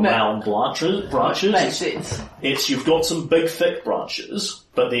riding around branches. Makes sense. You've got some big thick branches,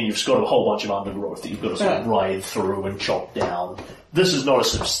 but then you've got a whole bunch of undergrowth that you've got to sort of ride through and chop down. This is not a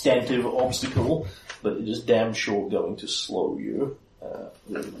substantive obstacle, but it is damn sure going to slow you.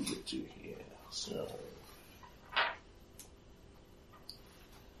 Where do we get to here? So,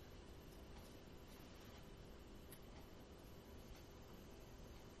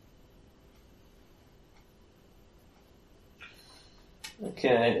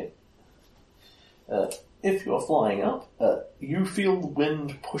 Okay. If you're flying up, you feel the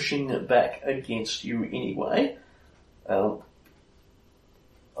wind pushing back against you anyway. And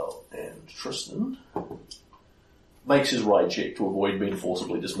Tristan makes his ride check to avoid being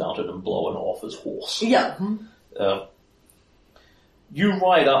forcibly dismounted and blown off his horse. Yeah. You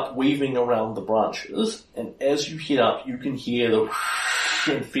ride up, weaving around the branches, and as you head up, you can hear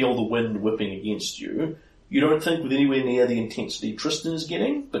and feel the wind whipping against you. You don't think with anywhere near the intensity Tristan is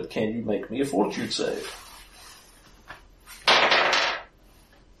getting, but can you make me a fortitude save?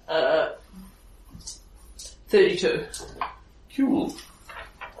 32. Cool.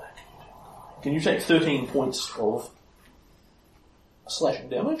 Can you take 13 points of slashing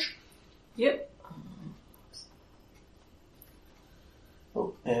damage? Yep.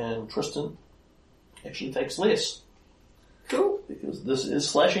 Oh, and Tristan actually takes less. Cool. Because this is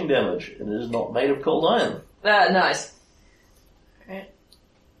slashing damage, and it is not made of cold iron. Nice. Okay.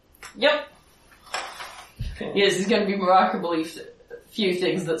 Yep. Okay. Yes, there's going to be remarkably few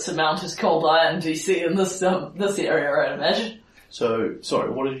things that surmount his cold iron DC in this area, I'd imagine. So, sorry,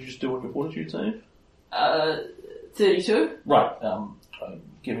 what did you just do on your fortitude save? 32. Right, I'm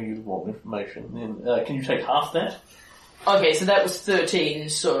giving you the wrong information. Then, can you take half that? Okay, so that was 13,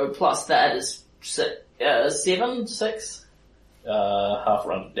 so plus that is 7, 6? Half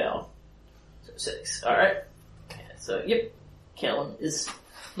rounded down. So 6, alright. So, yep, Kellen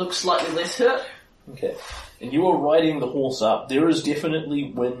looks slightly less hurt. Okay. And you are riding the horse up. There is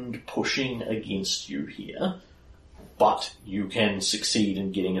definitely wind pushing against you here, but you can succeed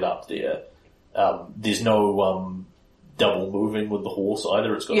in getting it up there. There's no double moving with the horse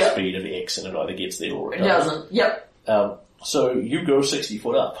either. It's got a speed of X and it either gets there or it doesn't. Yep. So you go 60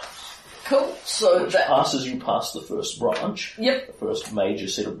 foot up. Cool. So which that passes you past the first branch. Yep. The first major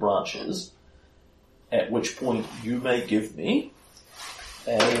set of branches. At which point you may give me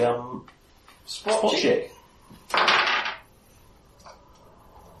a spot check.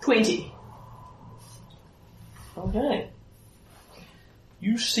 20. Okay.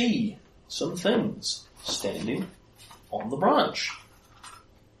 You see some things standing on the branch.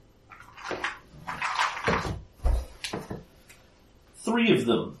 Three of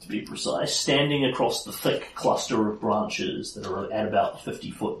them, to be precise, standing across the thick cluster of branches that are at about the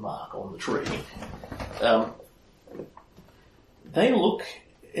 50-foot mark on the tree. They look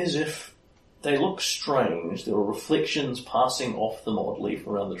as if they look strange. There are reflections passing off them oddly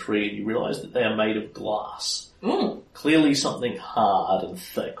from around the tree, and you realise that they are made of glass. Clearly something hard and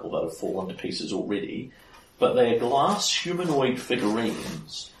thick, although fallen to pieces already. But they are glass humanoid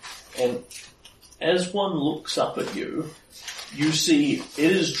figurines. And as one looks up at you, you see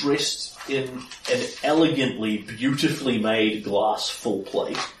it is dressed in an elegantly, beautifully made glass full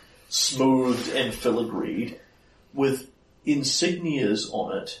plate, smoothed and filigreed, with insignias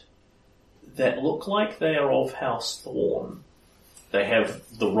on it that look like they are of House Thorn. They have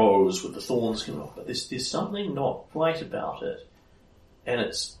the rose with the thorns coming off, but there's something not right about it. And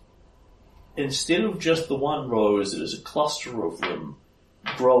it's, instead of just the one rose, it is a cluster of them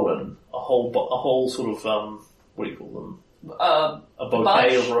growing, a whole sort of, what do you call them? A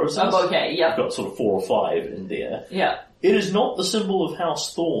bouquet of roses. A bouquet, yeah. You've got sort of 4 or 5 in there. Yeah. It is not the symbol of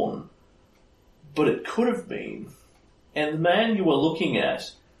House Thorn, but it could have been. And the man you are looking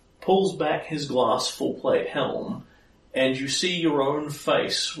at pulls back his glass full plate helm, and you see your own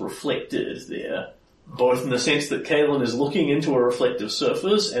face reflected there, both in the sense that Kalen is looking into a reflective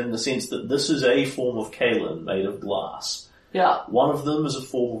surface, and the sense that this is a form of Kalen made of glass. Yeah. One of them is a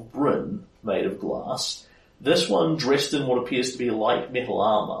form of Bryn made of glass. This one dressed in what appears to be light metal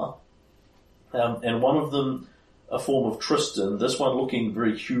armour, and one of them a form of Tristan, this one looking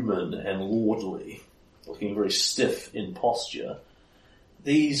very human and lordly, looking very stiff in posture.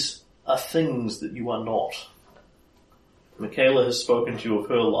 These are things that you are not. Michaela has spoken to you of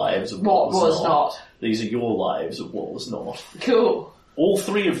her lives of what was not. These are your lives of what was not. Cool. All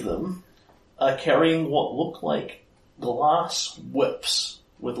 3 of them are carrying what look like glass whips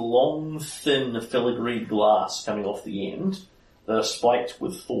with long, thin, filigreed glass coming off the end that are spiked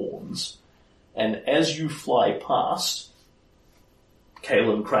with thorns. And as you fly past,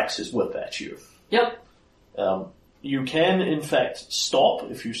 Kalen cracks his whip at you. Yep. You can, in fact, stop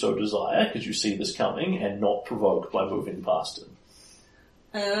if you so desire, because you see this coming, and not provoke by moving past him.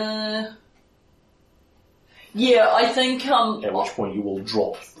 Yeah, I think, at which point you will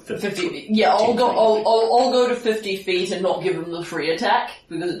drop 50. Yeah, I'll go to 50 feet and not give him the free attack,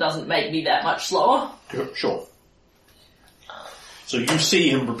 because it doesn't make me that much slower. Sure. So you see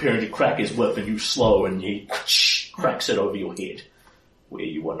him preparing to crack his whip, and you slow, and he cracks it over your head, where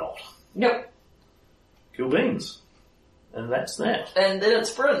you were not. Yep. Cool beans. And that's that. And then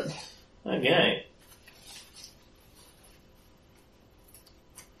it's Bryn. Okay.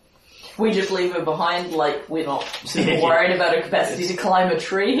 We just leave her behind, like, we're not super worried about her capacity to climb a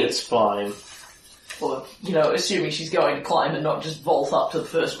tree. It's fine. Or, assuming she's going to climb and not just vault up to the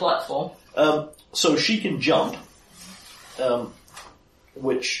first platform. So she can jump,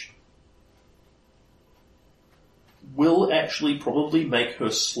 which will actually probably make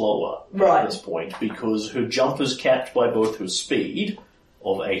her slower Right. at this point, because her jump is capped by both her speed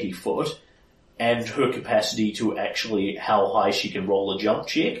of 80 foot and her capacity to actually how high she can roll a jump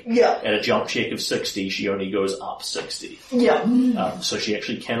check. Yeah. At a jump check of 60, she only goes up 60. Yeah. So she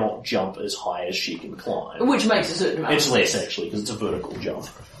actually cannot jump as high as she can climb. Which makes a certain amount. It's less, actually, because it's a vertical jump.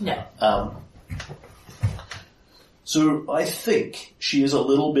 Yeah. So I think she is a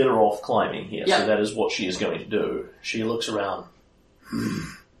little better off climbing here, Yeah. so that is what she is going to do. She looks around.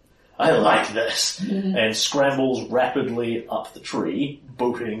 I like this. And scrambles rapidly up the tree,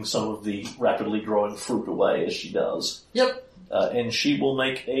 booting some of the rapidly growing fruit away as she does. Yep. And she will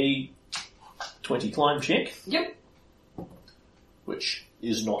make a 20 climb check, Yep. which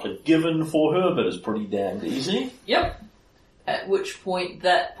is not a given for her, but is pretty damned easy, Yep. At which point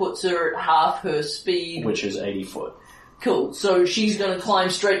that puts her at half her speed. which is 80 foot. Cool. So she's going to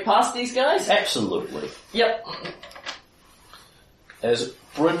climb straight past these guys? Absolutely. Yep. As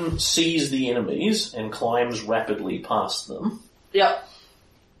Bryn sees the enemies and climbs rapidly past them, Yep.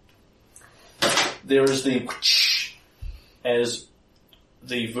 there is the as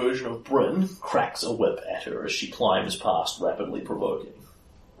the version of Bryn cracks a whip at her as she climbs past, rapidly provoking.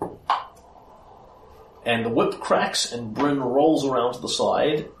 And the whip cracks and Bryn rolls around to the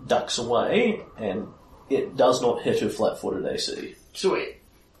side, ducks away, and it does not hit her flat-footed AC. Sweet.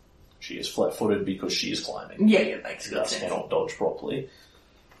 She is flat-footed because she is climbing. Yeah, it makes good Thus sense. cannot dodge properly.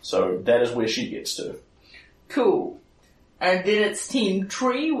 So that is where she gets to. Cool. And then it's Team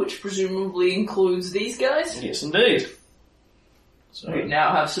Tree, which presumably includes these guys. Yes, indeed. So, We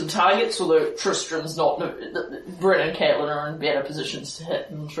now have some targets, although Tristram's not... Bryn and Caitlin are in better positions to hit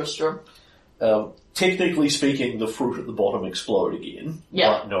than Tristram. technically speaking, the fruit at the bottom explode again,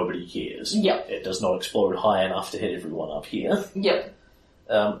 Yeah. but nobody cares. Yep. It does not explode high enough to hit everyone up here. Yep.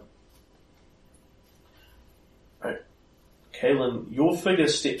 Right. Kaylin, your figure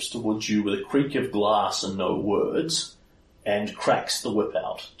steps towards you with a creak of glass and no words, and cracks the whip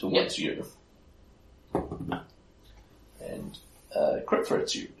out towards you. And crit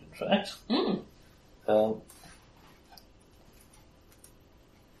threats you, in fact.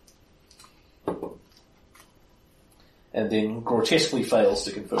 And then grotesquely fails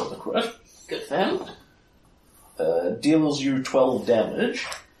to confirm the crit. Good for him. Deals you 12 damage.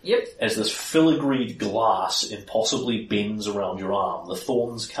 Yep. As this filigreed glass impossibly bends around your arm, the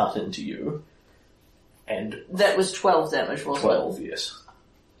thorns cut into you. And That was 12 damage, wasn't 12, yes.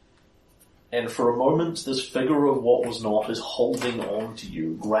 And for a moment, this figure of what was not is holding on to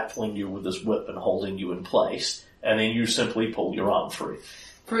you, grappling you with this whip and holding you in place, and then you simply pull your arm free. it?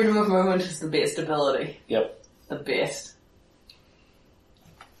 Freedom of movement is the best ability. Yep. The best.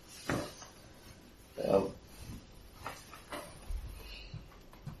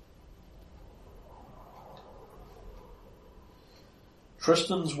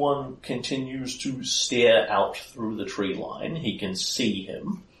 Tristan's one continues to stare out through the tree line. He can see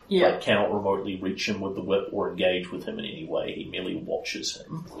him, Yeah. but cannot remotely reach him with the whip or engage with him in any way. He merely watches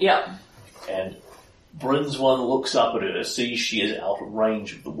him. Yeah. And Bryn's one looks up at her, sees she is out of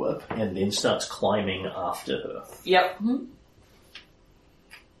range of the whip, and then starts climbing after her. Yep.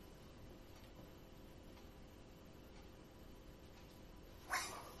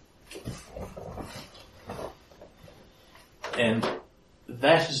 And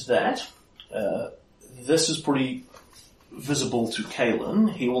that is that. This is pretty visible to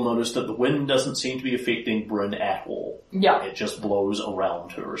Kaelin. He will notice that the wind doesn't seem to be affecting Bryn at all. Yeah. It just blows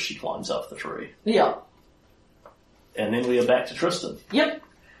around her as she climbs up the tree. Yeah. And then we are back to Tristan. Yep.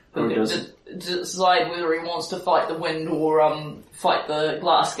 Who Okay, does decide whether he wants to fight the wind or fight the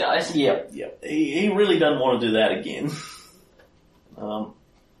glass guys. Yep. He really doesn't want to do that again.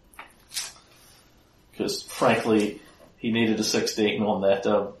 Because, frankly, he needed a 16 on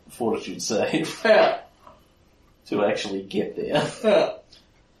that fortitude save Yeah. to actually get there.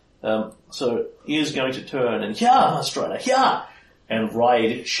 Yeah. So he is going to turn and, yeah, Strider, yeah! And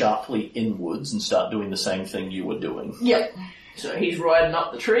ride sharply inwards and start doing the same thing you were doing. Yep. So he's riding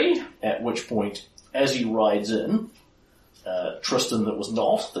up the tree. At which point, as he rides in, Tristan that was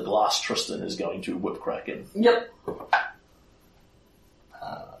not, the glass Tristan, is going to whip crack him. Yep.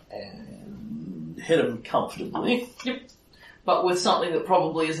 And hit him comfortably. Yep. But with something that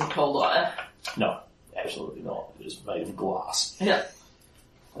probably isn't cold iron. No. Absolutely not. It is made of glass. Yeah.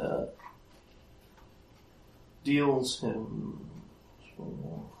 Deals him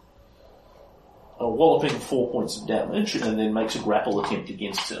a walloping 4 points of damage, and then makes a grapple attempt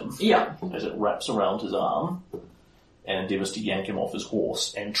against him. Yeah. As it wraps around his arm and endeavours to yank him off his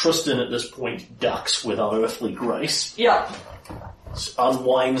horse. And Tristan at this point ducks with unearthly grace. Yeah.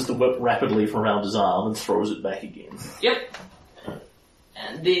 Unwinds the whip rapidly from around his arm and throws it back again. Yep.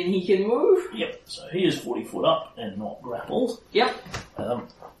 And then he can move. Yep, so he is 40 foot up and not grappled. Yep.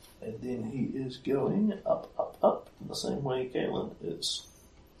 And then he is going up in the same way Galen is.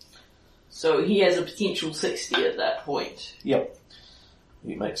 So he has a potential 60 at that point. Yep.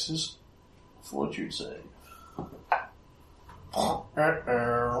 He makes his fortitude save.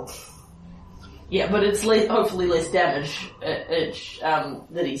 Yeah, but it's hopefully less damage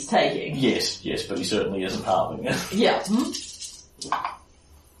that he's taking. Yes, but he certainly isn't halving it. Yeah.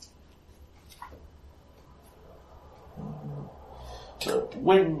 The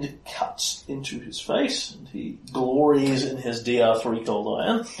wind cuts into his face, and he glories in his DR3 cold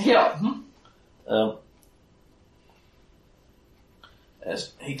iron. Yeah.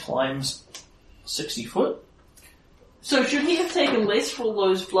 As he climbs 60 foot. So should he have taken less for all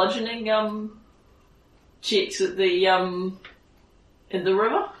those bludgeoning checks at the in the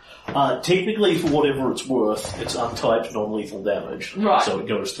river? Technically, for whatever it's worth, it's untyped non-lethal damage. Right. So it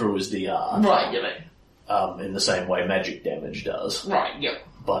goes through his DR. Right, you mean. In the same way magic damage does. Right, yep.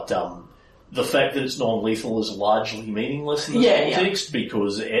 But the fact that it's non-lethal is largely meaningless in this context,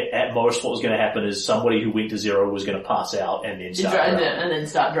 because at most what was going to happen is somebody who went to 0 was going to pass out and then start drowning. And then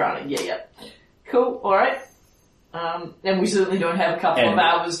start drowning, yeah. Cool, alright. And we certainly don't have a couple of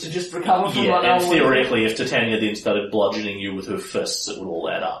hours to just recover from one hour. And theoretically, if Titania then started bludgeoning you with her fists, it would all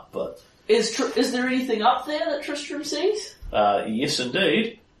add up, but... Is there anything up there that Tristram sees? Yes,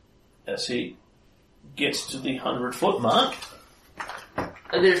 indeed. As he gets to the 100-foot mark.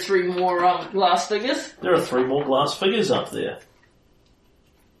 Are there 3 more glass figures? There are 3 more glass figures up there.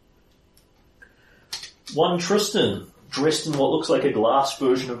 One Tristan, dressed in what looks like a glass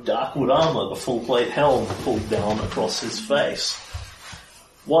version of Darkwood armour, the full plate helm pulled down across his face.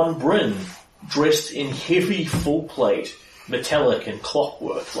 One Bryn, dressed in heavy full plate, metallic and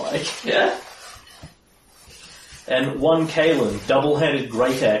clockwork-like. Yeah. And one Kalen, double-handed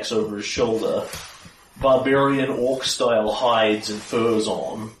great axe over his shoulder, barbarian orc-style hides and furs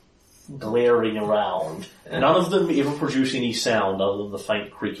on, glaring around. None of them ever produce any sound other than the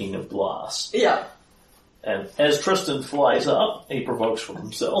faint creaking of glass. Yeah. And as Tristan flies up, he provokes for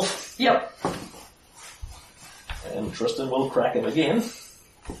himself. Yep. And Tristan will crack him again.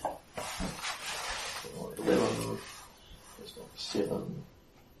 11, 7.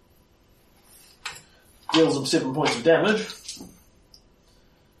 Deals him 7 points of damage.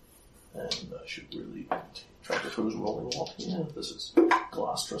 And I should really track of who's rolling what here. This is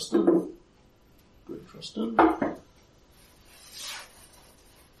Glass Tristan. Good Tristan.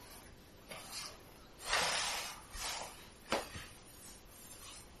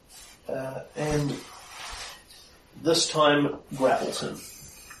 And this time grapples him.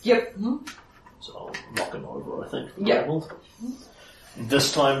 Yep. So I'll knock him over, I think. Yep. Grappled.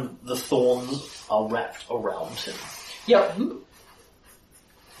 This time the thorns are wrapped around him. Yep.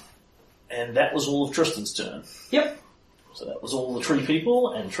 And that was all of Tristan's turn. Yep. So that was all the tree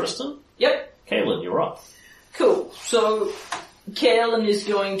people and Tristan. Yep. Kaelin, you're up. Cool. So Kaelin is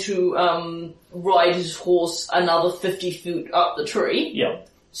going to ride his horse another 50 feet up the tree. Yep.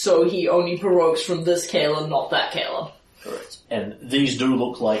 So he only provokes from this Kaelin, not that Kaelin. Correct. And these do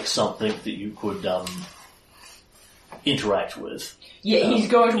look like something that you could interact with. Yeah, he's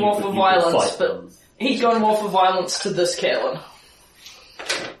going to offer violence, but them. he's going to offer violence to this Kaelin.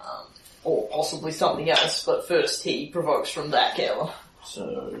 Or possibly something else, but first he provokes from that Kaelin.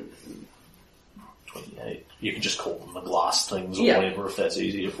 So 28. You can just call them the glass things or Yeah. whatever if that's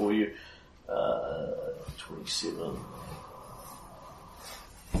easier for you. 27.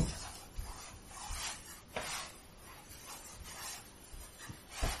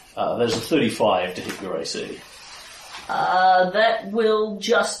 There's a 35 to hit your AC. That will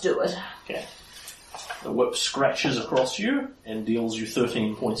just do it. Okay. The whip scratches across you and deals you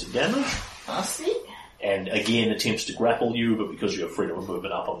 13 points of damage. I see. And again attempts to grapple you, but because you have freedom of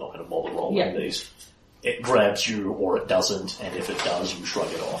movement up, I'm not going to bother rolling these. It grabs you or it doesn't, and if it does, you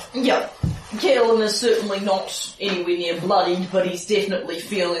shrug it off. Yep. Kaelin is certainly not anywhere near bloodied, but he's definitely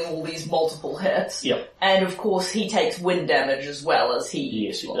feeling all these multiple hits. Yep. And of course he takes wind damage as well as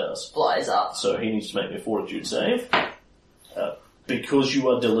he, does. flies up. So he needs to make me a fortitude save. Because you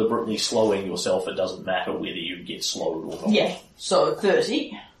are deliberately slowing yourself, it doesn't matter whether you get slowed or not. Yeah. So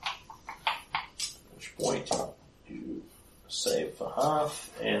 30. Which point. You save for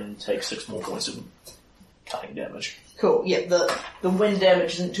half and take 6 more points of cutting damage. Cool. Yeah, the wind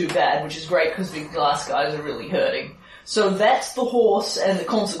damage isn't too bad, which is great because the glass guys are really hurting. So that's the horse and the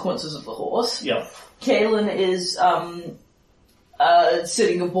consequences of the horse. Yep. Kalen is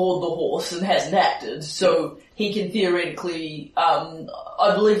sitting aboard the horse and hasn't acted, so he can theoretically,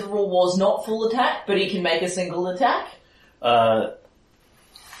 I believe the rule was not full attack, but he can make a single attack.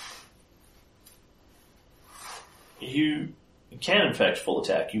 You can in fact full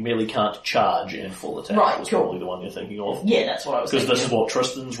attack. You merely can't charge in full attack. Right, was cool. probably the one you're thinking of. Yeah, that's what I was thinking. Because this is what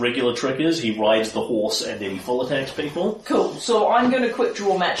Tristan's regular trick is. He rides the horse and then he full attacks people. Cool, so I'm going to quick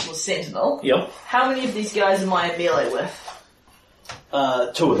draw Matchless Sentinel. Yep. How many of these guys am I in melee with?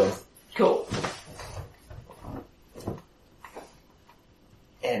 2 of them. Cool.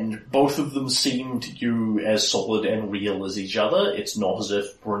 And both of them seem to you as solid and real as each other. It's not as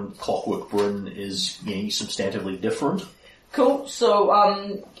if Clockwork Bryn is any substantively different. Cool, so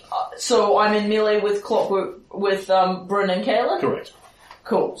I'm in melee with Clockwork, with Bryn and Kalen? Correct.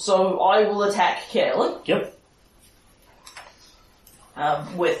 Cool, so I will attack Kalen. Yep.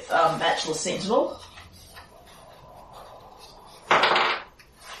 With Matchless Sentinel.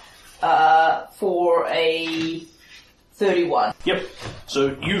 For a 31. Yep.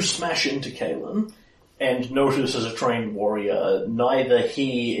 So you smash into Kalen, and notice as a trained warrior, neither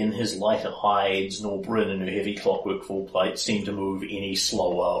he in his lighter hides nor Bryn in her heavy clockwork full plate seem to move any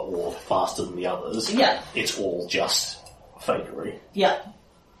slower or faster than the others. Yeah. It's all just fakery. Yeah.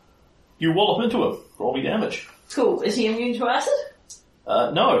 You wallop into him. Roll me damage. Cool. Is he immune to acid?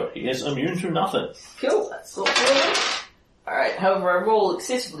 No, he is immune to nothing. Cool, that's all good. Alright, however, I roll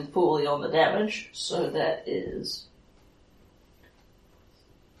excessively poorly on the damage, so that is...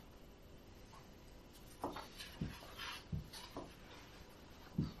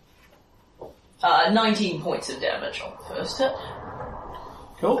 19 points of damage on the first hit.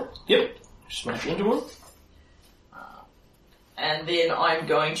 Cool. Yep. Smash into him. And then I'm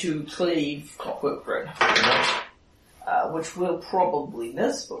going to cleave Clockwork Bryn. Which will probably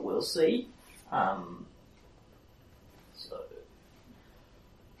miss, but we'll see.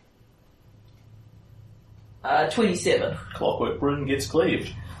 27. Clockwork Bryn gets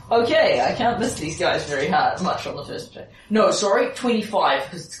cleaved. Okay, I can't miss these guys very much on the first attack. No, sorry, 25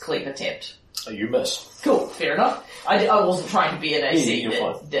 because it's a cleave attempt. Oh, you miss. Cool, fair enough. I wasn't trying to be an AC you're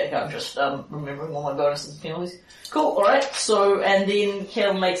fine. deck, I'm just remembering all my bonuses and penalties. Cool, alright, so, and then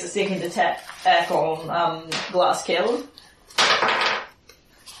Kalen makes a second attack on Glass Kalen.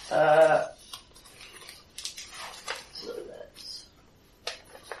 So that's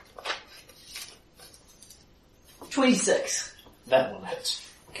 26. That one hits.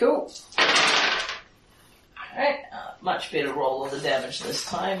 Cool. Alright, much better roll of the damage this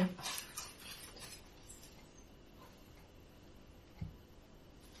time.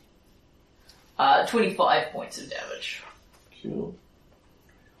 Uh, 25 points of damage. Cool.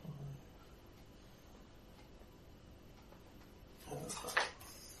 I'm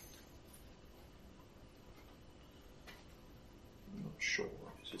not sure.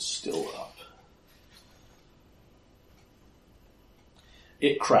 Is it still up?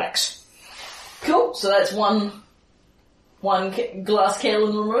 It cracks. Cool, so that's one glass Kalen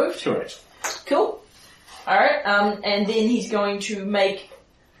removed. Correct. Cool. Alright, and then he's going to make,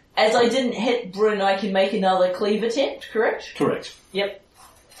 as I didn't hit Bryn, I can make another cleave attempt, correct? Correct. Yep.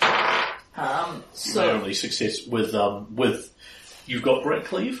 My only success with, you've got Great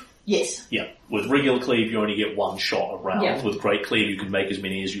Cleave? Yes. Yeah. With regular cleave, you only get one shot a round. Yeah. With Great Cleave, you can make as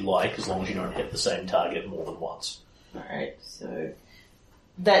many as you like, as long as you don't hit the same target more than once. Alright, so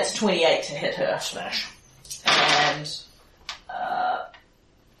that's 28 to hit her. Smash. And,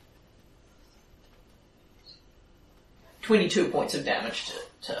 22 points of damage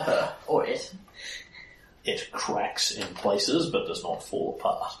to her, or it. It cracks in places, but does not fall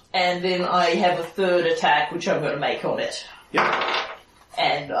apart. And then I have a third attack, which I'm going to make on it. Yep.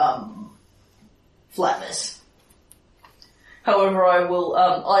 And, flatness. However,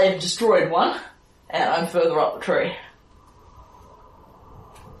 I have destroyed one, and I'm further up the tree.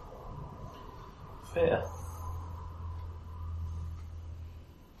 Fair.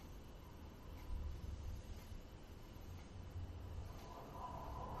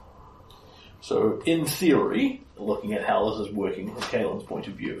 So, in theory, looking at how this is working from Kalen's point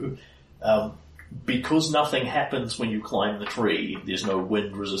of view, because nothing happens when you climb the tree, there's no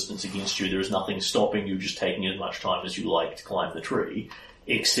wind resistance against you, there's nothing stopping you just taking as much time as you like to climb the tree,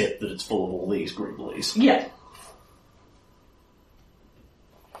 except that it's full of all these gribblies. Yeah.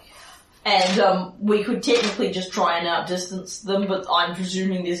 And we could technically just try and outdistance them, but I'm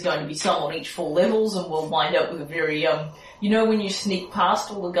presuming there's going to be some on each 4 levels, and we'll wind up with a very, you know when you sneak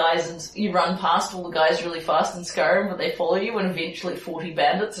past all the guys and you run past all the guys really fast in Skyrim, but they follow you, and eventually 40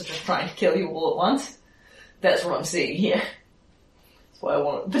 bandits are just trying to kill you all at once? That's what I'm seeing here. That's why I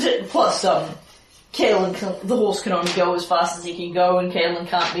want it. Plus, Kalen, the horse can only go as fast as he can go, and Kalen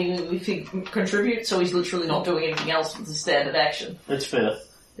can't really contribute, so he's literally not doing anything else with the standard action. That's fair.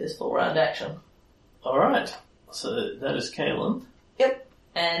 There's full round action. Alright, so that is Kalen. Yep.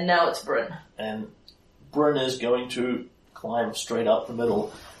 And now it's Bryn. And Bryn is going to climb straight up the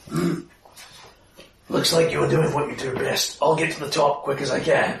middle. Looks like you're doing what you do best. I'll get to the top quick as I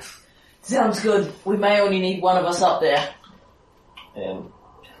can. Sounds good. We may only need one of us up there. And,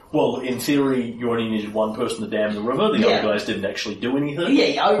 well, in theory, you only needed one person to dam the river. The other guys didn't actually do anything.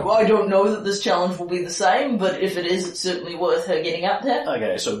 Yeah, I don't know that this challenge will be the same, but if it is, it's certainly worth her getting up there.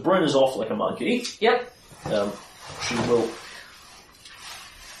 Okay, so Bryn is off like a monkey. Yep. She will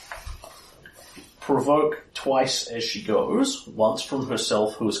provoke twice as she goes, once from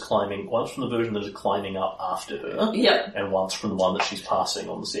herself who is climbing, once from the version that is climbing up after her, Yep. and once from the one that she's passing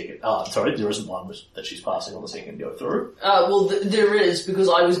on the second, sorry, there isn't one that she's passing on the second go through. Well, there is, because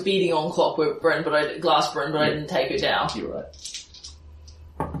I was beating on Clockwork Bryn, Glass Bryn, but I didn't take her down. You're right.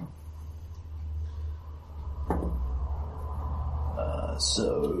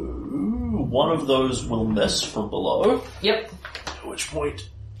 So, one of those will miss from below. Yep. At which point,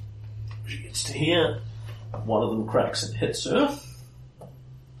 she gets to here. One of them cracks and hits her.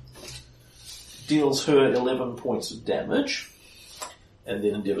 Deals her 11 points of damage. And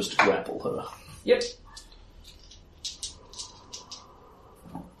then endeavours to grapple her. Yep.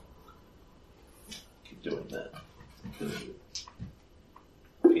 Keep doing that.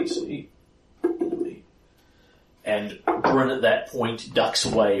 PC. Enemy. And Bryn at that point ducks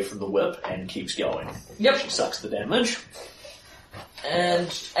away from the whip and keeps going. Yep. She sucks the damage. And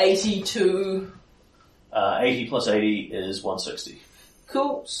 82... 80 plus 80 is 160.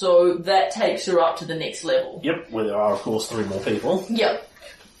 Cool, so that takes her up to the next level. Yep, where there are, of course, 3 more people. Yep.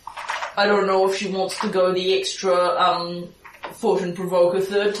 I don't know if she wants to go the extra, fortune provoke a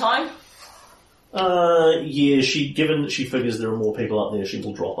third time. Yeah, given that she figures there are more people up there, she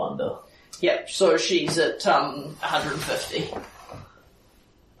will drop under. Yep, so she's at, 150.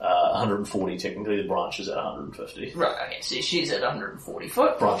 140 technically, the branch is at 150. Right, okay, so she's at 140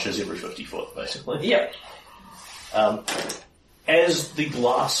 foot. Branch is every 50 foot, basically. Yep. As the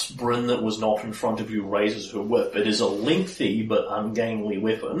glass Bryn that was not in front of you raises her whip, it is a lengthy but ungainly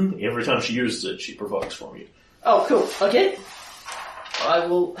weapon. Every time she uses it, she provokes from you. Oh, cool, okay. I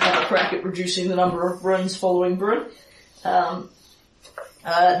will have a crack at reducing the number of Bryns following Bryn. That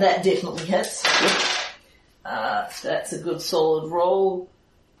definitely hits. That's a good solid roll.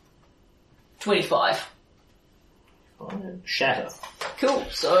 25. Shatter. Cool,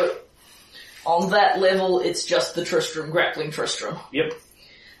 so on that level, it's just the Tristram grappling Tristram. Yep.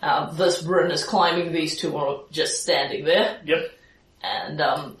 This Bryn is climbing, these two are just standing there. Yep. And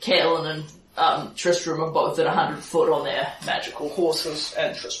Kaelin and Tristram are both at 100 foot on their magical horses,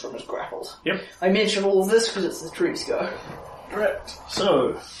 and Tristram is grappled. Yep. I mention all of this because it's the trees go. Correct.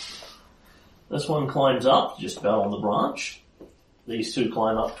 So, this one climbs up, just about on the branch. These two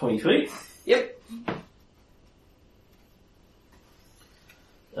climb up 20 feet. Yep.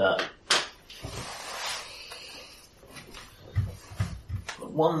 The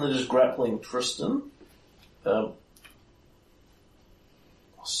one that is grappling Tristan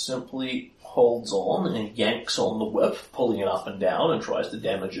simply holds on and yanks on the whip, pulling it up and down, and tries to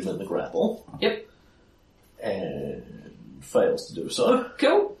damage him in the grapple. Yep. And fails to do so.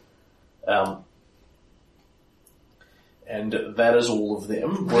 Cool. And that is all of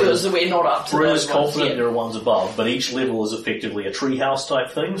them. Because we're not up to Bryn those is confident ones there are ones above, but each level is effectively a treehouse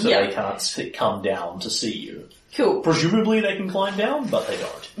type thing, so Yeah. they can't come down to see you. Cool. Presumably they can climb down, but they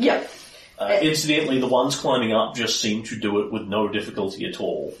don't. Yep. Incidentally, the ones climbing up just seem to do it with no difficulty at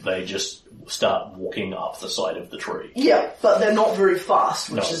all. They just start walking up the side of the tree. Yeah, but they're not very fast,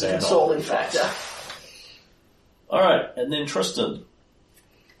 which No, is a they're not consoling very fast. factor. Alright, and then Tristan,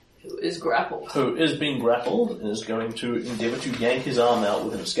 Who is grappled. who is being grappled, and is going to endeavour to yank his arm out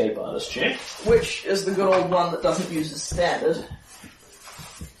with an escape artist check. Which is the good old one that doesn't use his standard.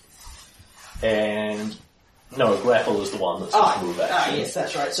 And no, grapple is the one that's his move action. yes,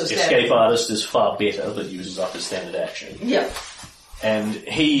 that's right. So standard. Escape artist is far better, but uses up his standard action. Yep. And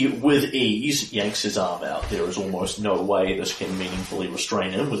he, with ease, yanks his arm out. There is almost no way this can meaningfully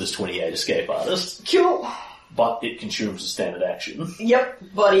restrain him with his 28 escape artist, Cool. but it consumes his standard action. Yep,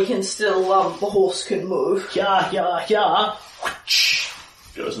 but he can still, the horse can move. Yeah.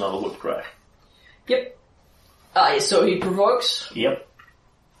 Goes another whip crack. Yep. So he provokes. Yep.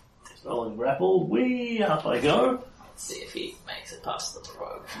 Rolling grapple. Wee, up I go. Let's see if he makes it past the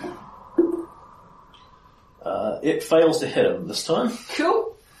provoke. It fails to hit him this time.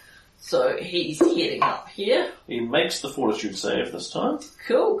 Cool. So he's heading up here. He makes the fortitude save this time.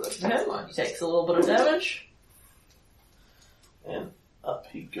 Cool, good for him. He takes a little bit of damage. And up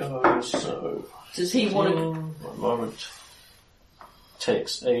he goes, so... Does he want to... One moment.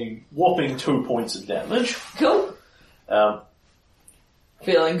 Takes a whopping 2 points of damage. Cool.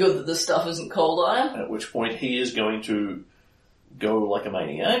 Feeling good that this stuff isn't cold iron. At which point he is going to go like a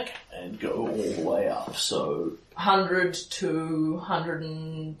maniac and go all the way up, so... 100 to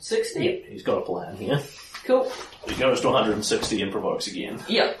 160? Yep, he's got a plan here. Cool. He goes to 160 and provokes again.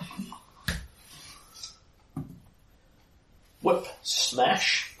 Yep. Whip,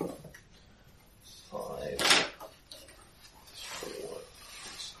 smash. 5,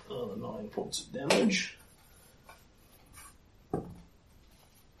 4, 9 points of damage.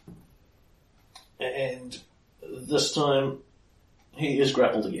 And this time, he is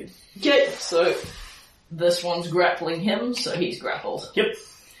grappled again. Okay, so this one's grappling him, so he's grappled. Yep.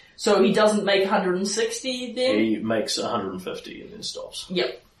 So he doesn't make 160 then? He makes 150 and then stops.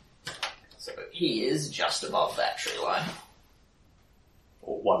 Yep. So he is just above that tree line.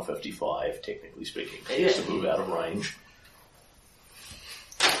 Or 155, technically speaking, just to move out of range.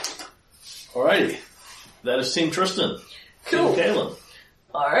 Alrighty. That is Team Tristan. Cool. Team Kalen.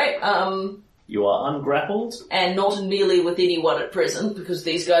 Alright, You are ungrappled. and not in melee with anyone at present, because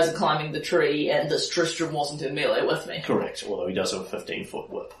these guys are climbing the tree, and this Tristram wasn't in melee with me. Correct, although he does have a 15-foot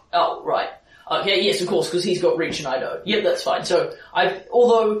whip. Oh, right. Okay, yes, of course, because he's got reach and I don't. Yep, that's fine. So,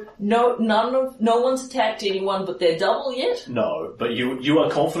 although no one's attacked anyone, but they're double yet? No, but you are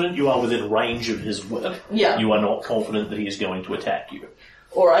confident you are within range of his whip. Yeah. You are not confident that he is going to attack you.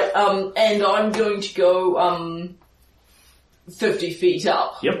 Alright, and I'm going to go, 50 feet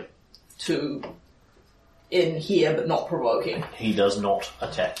up. Yep. To in here, but not provoking. He does not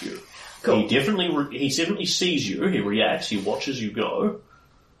attack you. Cool. He definitely sees you, he reacts, he watches you go.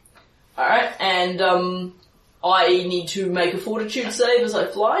 Alright, and I need to make a fortitude save as I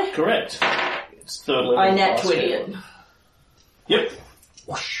fly. Correct. It's third level. I nat plus 20 skill. it. Yep.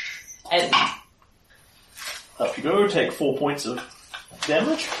 Whoosh. And Up you go, take 4 points of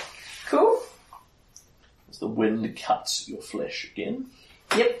damage. cool. As the wind cuts your flesh again.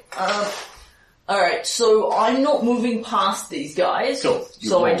 Yep. Alright, so I'm not moving past these guys. Cool.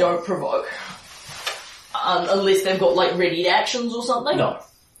 So I don't provoke. Unless they've got, like, readied actions or something? No.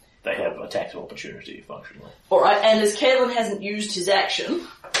 They have attack of opportunity, functionally. Alright, and as Kalen hasn't used his action,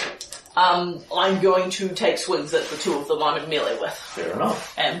 I'm going to take swings at the two of them I'm in melee with. Fair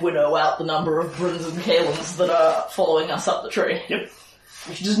enough. And winnow out the number of Brins and Kalens that are following us up the tree. Yep.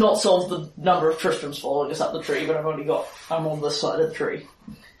 Which does not solve the number of Tristrams following us up the tree, but I'm on this side of the tree.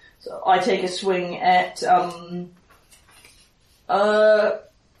 So I take a swing at, I'm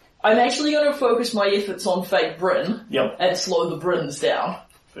actually going to focus my efforts on fake Bryn. Yep. And slow the Brins down.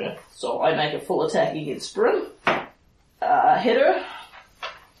 Fair. So I make a full attack against Bryn. Hit her.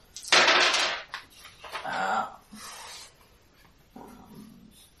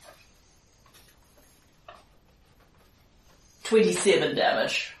 27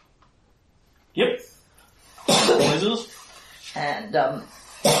 damage. Yep. Noises. And,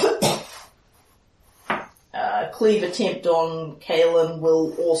 cleave attempt on Kalen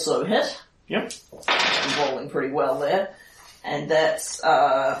will also hit. Yep. I'm rolling pretty well there. And that's,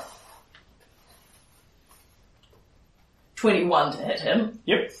 21 to hit him.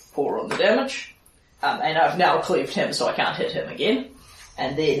 Yep. 4 on the damage. And I've now cleaved him, so I can't hit him again.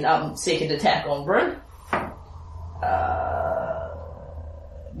 And then, second attack on Bryn.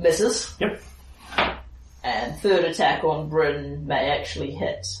 Misses. Yep. And third attack on Bryn may actually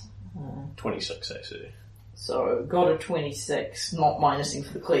hit. 26 AC. So, got a 26, not minusing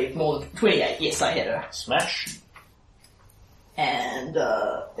for the cleave, more than 28. Yes, I hit her. Smash. And,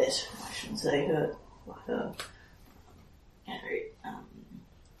 it, I shouldn't say hurt. Alright,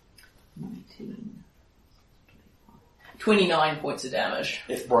 19, 29 points of damage.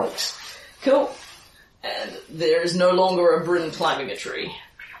 It breaks. Cool. And there is no longer a Bryn climbing a tree.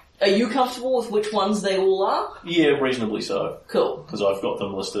 Are you comfortable with which ones they all are? Yeah, reasonably so. Cool. Because I've got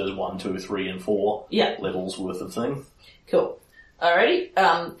them listed as 1, 2, 3, and 4 Yeah. levels worth of thing. Cool. Alrighty.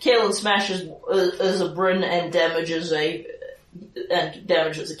 Kalen smashes as a Bryn and damages a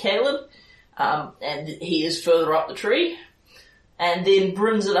Kalen. And he is further up the tree. And then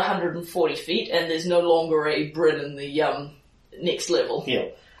Bryn's at 140 feet, and there's no longer a Bryn in the next level. Yeah.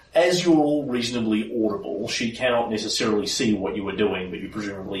 as you're all reasonably audible, she cannot necessarily see what you were doing, but you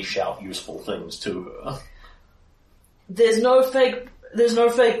presumably shout useful things to her. There's no fake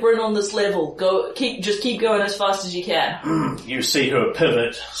Bryn on this level. Just keep going as fast as you can. You see her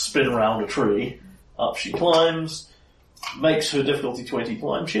pivot, spin around a tree, up she climbs, makes her difficulty 20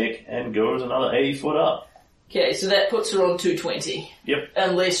 climb check, and goes another 80 foot up. Okay, so that puts her on 220. Yep.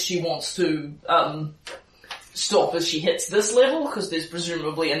 Unless she wants to stop as she hits this level, because there's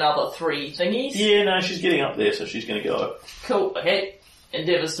presumably another 3 thingies. Yeah, no, she's getting up there, so she's going to go. Cool, okay.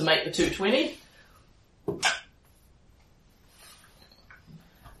 Endeavours to make the 220.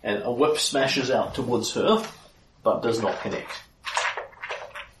 And a whip smashes out towards her, but does not connect.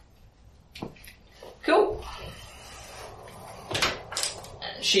 Cool.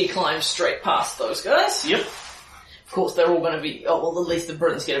 And she climbs straight past those guys. Yep. Of course, they're all going to be... Oh, well, at least the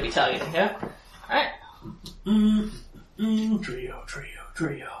Britain's going to be targeting her. Alright.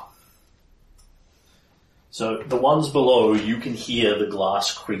 Trio. So, the ones below, you can hear the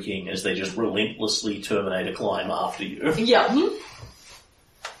glass creaking as they just relentlessly terminate a climb after you. Yeah.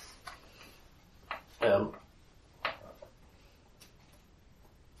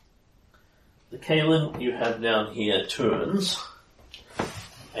 The Kaelin you have down here turns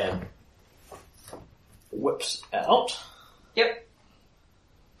and whips out. Yep.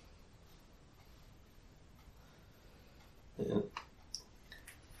 And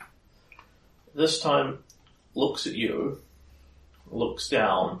this time looks at you, looks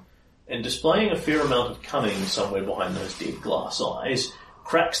down, and displaying a fair amount of cunning somewhere behind those dead glass eyes,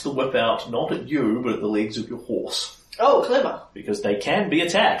 cracks the whip out not at you, but at the legs of your horse. Oh, clever. Because they can be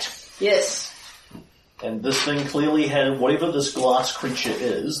attacked. Yes. And this thing clearly has, whatever this glass creature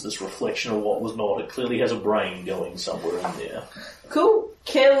is, this reflection of what was not, it clearly has a brain going somewhere in there. Cool.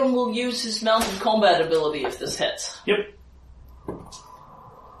 Karen will use his mounted combat ability if this hits. Yep.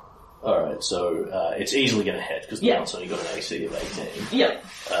 Alright, so it's easily going to hit, because the mount's only got an AC of 18. Yep.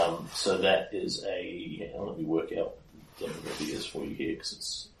 So that is a... let me work out what it is for you here, because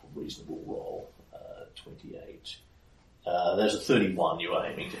it's a reasonable roll. 28. There's a 31 you are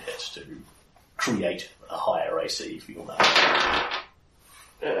aiming to hit to create a higher AC for your mount.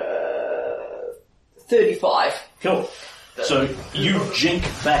 35. Cool. So you jink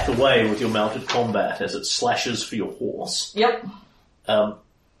back away with your mounted combat as it slashes for your horse. Yep.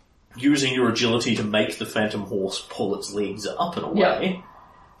 Using your agility to make the phantom horse pull its legs up and away.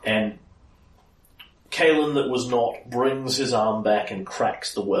 And Kaelin that was not brings his arm back and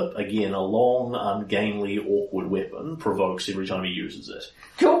cracks the whip. Again, a long, ungainly, awkward weapon provokes every time he uses it.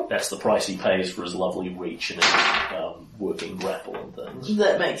 Cool. That's the price he pays for his lovely reach and his working grapple and things.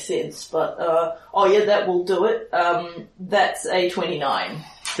 That makes sense, but, that will do it. That's a 29.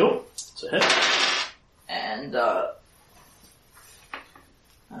 Cool. It's a hit. And,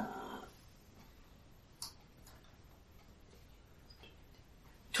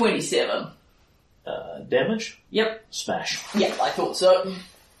 27. Damage? Yep. Smash. Yeah, I thought so.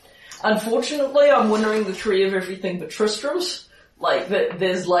 Unfortunately, I'm wintering the tree of everything but Tristram's. Like,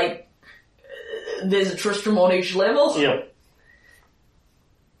 there's a Tristram on each level. Yeah.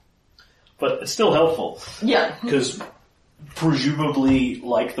 But it's still helpful. Yeah. Because presumably,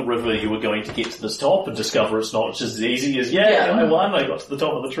 like the river, you were going to get to this top and discover it's not just as easy as, I won, I got to the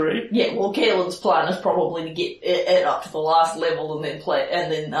top of the tree. Yeah, well, Kaelin's plan is probably to get it up to the last level and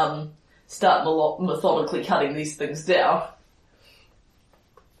then start methodically cutting these things down.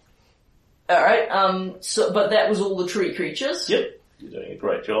 Alright, but that was all the tree creatures. Yep. You're doing a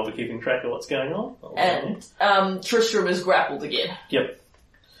great job of keeping track of what's going on. And Tristram is grappled again. Yep.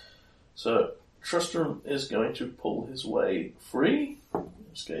 So, Tristram is going to pull his way free.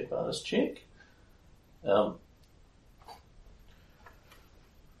 Escape artist check.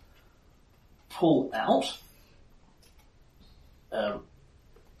 Pull out.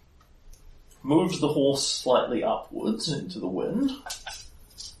 Moves the horse slightly upwards into the wind.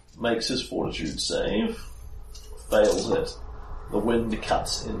 Makes his fortitude save. Fails it. The wind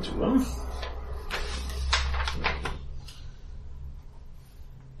cuts into him.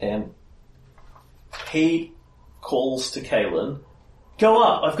 And he calls to Kaelin, "Go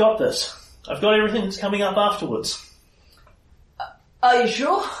up, I've got this. I've got everything that's coming up afterwards. Are you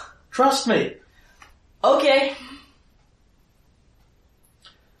sure? Trust me." Okay.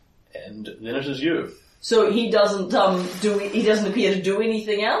 And then it is you. So he doesn't appear to do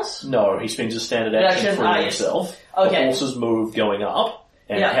anything else? No, he spends his standard action freeing himself. Okay. The horse's move going up,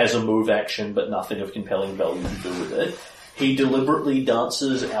 and Yeah. it has a move action, but nothing of compelling value to do with it. He deliberately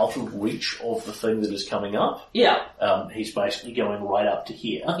dances out of reach of the thing that is coming up. Yeah. He's basically going right up to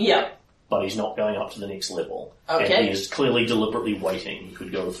here. Yeah. but he's not going up to the next level. Okay. And he is clearly deliberately waiting. He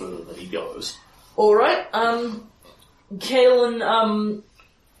could go further than he goes. Alright, Kalen,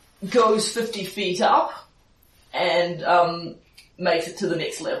 goes 50 feet up and, makes it to the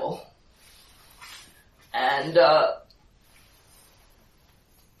next level. And,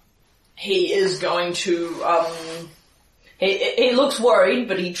 he is going to, he looks worried,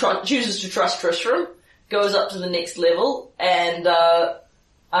 but he chooses to trust Tristram, goes up to the next level, and,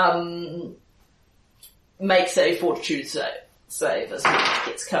 makes a fortitude save as he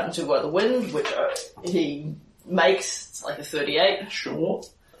gets cut into by the wind, which he makes. It's like a 38. Sure.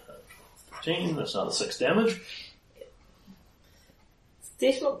 15, that's another 6 damage. It's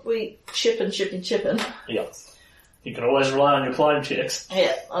definitely chipping. Yeah. You can always rely on your climb checks.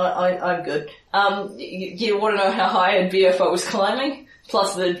 Yeah, I'm good. You want to know how high I'd be if I was climbing?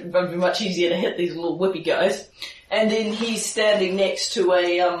 Plus, it'd be much easier to hit these little whippy guys. And then he's standing next to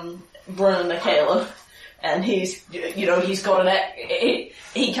a Bryn and Michaela. And he's got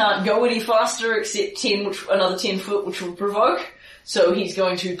he can't go any faster except another 10 foot, which will provoke. So he's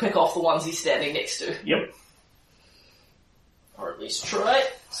going to pick off the ones he's standing next to. Yep. Or at least try.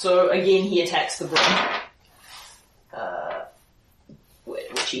 So again, he attacks the Bryn.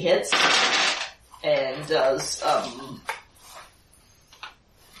 Which he hits. And does,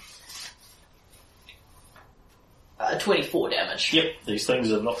 24 damage. Yep, these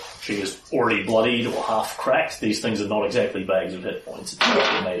things are not... She is already bloodied or half cracked. These things are not exactly bags of hit points. It's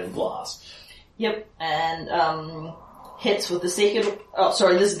actually made of glass. Yep, and hits with the second... Oh,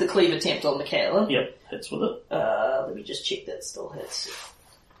 sorry, this is the cleave attempt on Michaela. Yep, hits with it. Let me just check that still hits.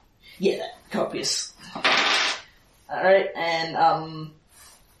 Yeah, that copious. Alright, and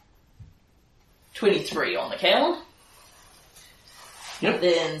 23 on Michaela. Yep.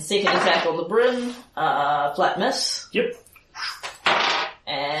 Then second attack on the Bryn, flat miss. Yep.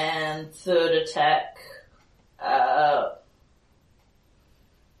 And third attack,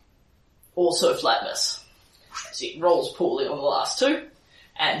 also flat miss. So it rolls poorly on the last two,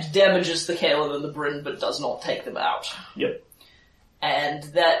 and damages the Kalen and the Bryn, but does not take them out. Yep. And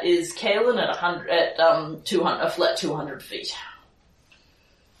that is Kalen at a flat 200 feet.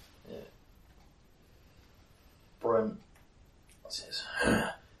 Yeah. Bryn says,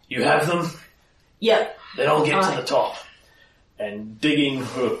 "You have them? Yep. Then I'll get to the top." And digging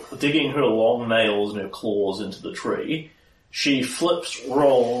her long nails and her claws into the tree, she flips,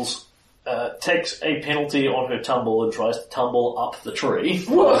 rolls, takes a penalty on her tumble and tries to tumble up the tree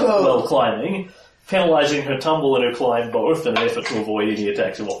while climbing, penalising her tumble and her climb both in an effort to avoid any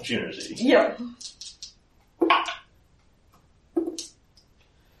attacks of opportunity. Yep.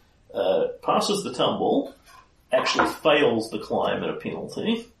 Passes the tumble, actually fails the climb at a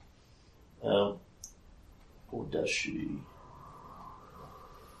penalty. Or does she?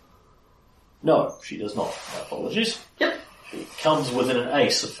 No, she does not. My apologies. Yep. She comes within an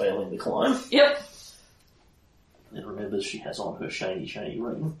ace of failing the climb. Yep. And remembers she has on her shiny, shiny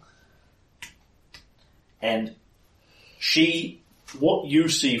ring. And what you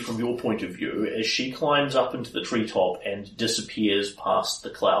see from your point of view is she climbs up into the treetop and disappears past the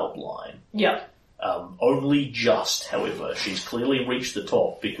cloud line. Yep. Only just, however. She's clearly reached the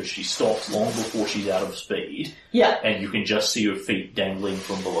top because she stops long before she's out of speed. Yeah. And you can just see her feet dangling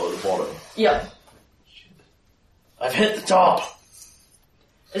from below the bottom. Yep. I've hit the top!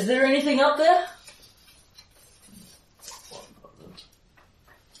 Is there anything up there? One moment.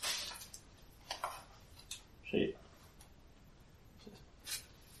 She...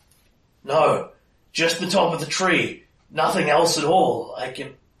 No, just the top of the tree. Nothing else at all. I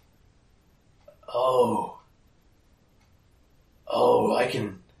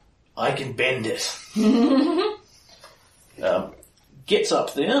can bend it. Gets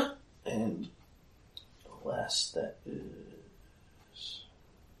up there, and alas, that is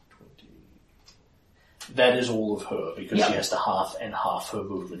 20. That is all of her, because she has to half her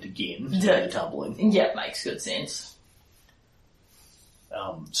movement again to do the tumbling. Yeah, makes good sense.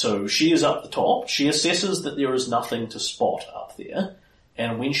 So she is up the top. She assesses that there is nothing to spot up there.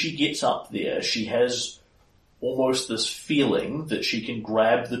 And when she gets up there, she has almost this feeling that she can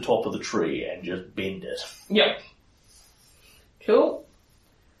grab the top of the tree and just bend it. Yep. Cool.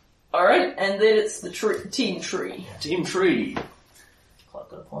 Alright, and then it's the team tree. Team tree. Climb,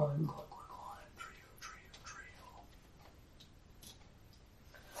 climb, climb, climb, climb, tree.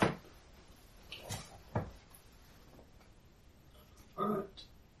 Alright.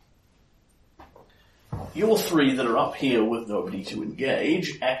 Your three that are up here with nobody to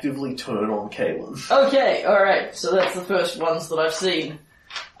engage actively turn on Kalen. Okay, alright, so that's the first ones that I've seen.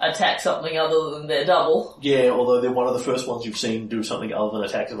 attack something other than their double. Yeah, although they're one of the first ones you've seen do something other than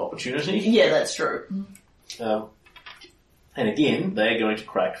attacks of opportunity. Yeah, that's true. And again, they're going to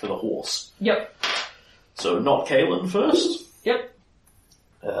crack for the horse. Yep. So not Kalen first. Yep.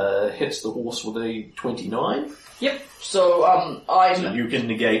 Hits the horse with a 29. Yep. So, So you can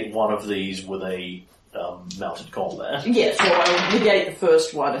negate one of these with a mounted combat. Yeah, so I'll negate the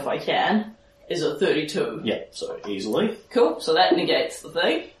first one if I can. Is a 32. Yeah, so easily. Cool, so that negates the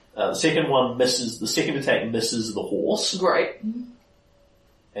thing. The second one misses, the second attack misses the horse. Great.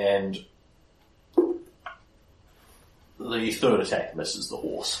 And the third attack misses the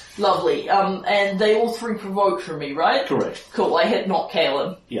horse. Lovely. And they all three provoke from me, right? Correct. Cool, I hit not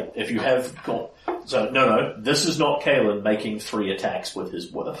Kalen. Yeah, if you have got... So, no, this is not Kalen making 3 attacks with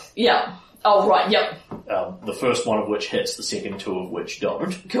his whip. Yeah. Oh, right, yep. The first one of which hits, the second 2 of which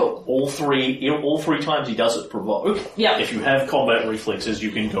don't. Cool. All three times he does it provoke. Yeah. If you have combat reflexes, you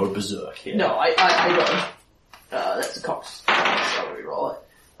can go berserk here. No, I don't. That's a cost. So we roll it.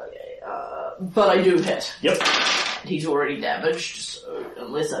 Okay, but I do hit. Yep. He's already damaged, so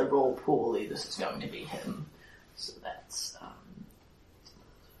unless I roll poorly, this is going to be him. So that's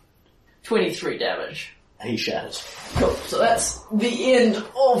 23 damage. He shatters. Cool. So that's the end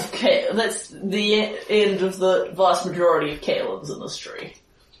of that's the end of the vast majority of Kalens in this tree.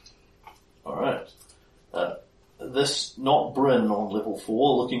 Alright. This, not Bryn on level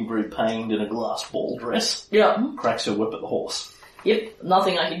 4, looking very pained in a glass ball dress, Yeah. cracks her whip at the horse. Yep.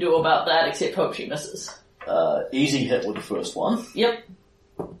 Nothing I can do about that except hope she misses. Easy hit with the first one. Yep.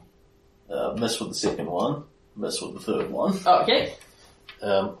 Miss with the second one. Miss with the third one. Okay.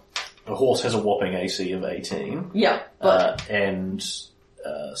 The horse has a whopping AC of 18. Yeah, but... and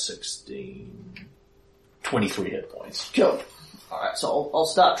 16... 23 hit points. Cool. Alright, so I'll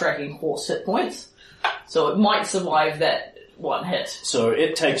start tracking horse hit points. So it might survive that one hit. So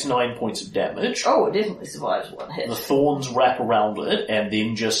it takes 9 points of damage. Oh, it definitely survives one hit. The thorns wrap around it and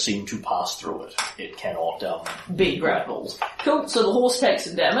then just seem to pass through it. It cannot be grappled. Cool, so the horse takes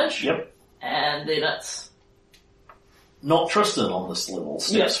some damage. Yep. And then it's... Not Tristan on this level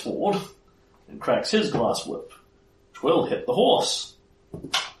steps forward and cracks his glass whip, which will hit the horse.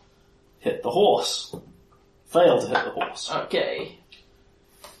 Hit the horse. Fail to hit the horse. Okay.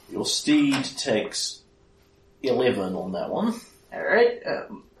 Your steed takes 11 on that one. Alright,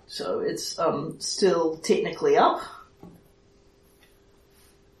 so it's still technically up.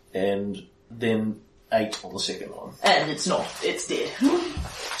 And then 8 on the second one. And it's not, it's dead.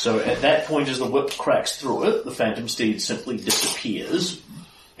 So at that point, as the whip cracks through it, the phantom steed simply disappears,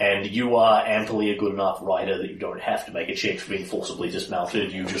 and you are amply a good enough rider that you don't have to make a check for being forcibly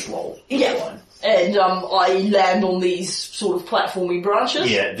dismounted, you just roll. Yeah. Fine. And I land on these sort of platformy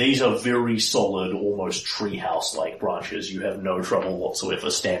branches. Yeah, these are very solid, almost treehouse-like branches. You have no trouble whatsoever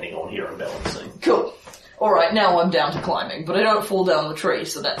standing on here and balancing. Cool. Alright, now I'm down to climbing, but I don't fall down the tree,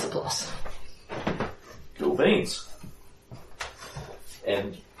 so that's a plus. Cool beans.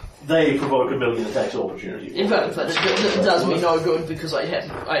 And they provoke a million attacks of opportunity. In fact, it does me no good because I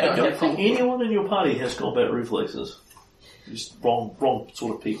don't have think anyone in your party has combat reflexes. Just wrong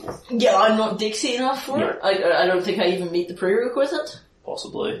sort of people. Yeah, I'm not Dixie enough for it. I don't think I even meet the prerequisite.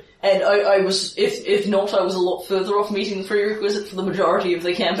 Possibly. And I was, if not, I was a lot further off meeting the prerequisite for the majority of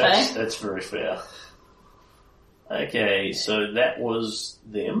the campaign. That's very fair. Okay, so that was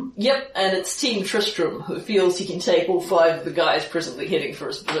them. Yep, and it's Team Tristram, who feels he can take all 5 of the guys presently heading for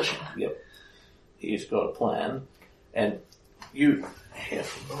his position. Yep. He's got a plan. And you hear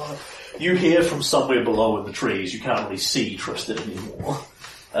from somewhere below in the trees. You can't really see Tristan anymore.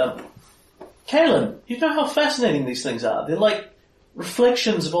 Kalen, you know how fascinating these things are. They're like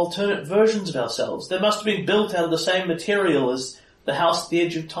reflections of alternate versions of ourselves. They must have been built out of the same material as the house at the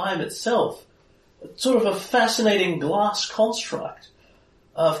edge of time itself. Sort of a fascinating glass construct.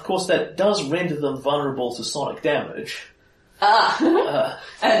 Of course, that does render them vulnerable to sonic damage. And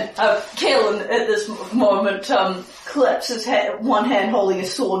Kalen, at this moment, claps his hand, one hand holding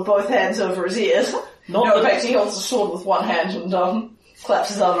his sword, both hands over his ears. In fact, he holds the sword with one hand and claps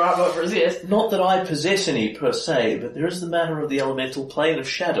his other arm over his ears. Not that I possess any, per se, but there is the matter of the elemental plane of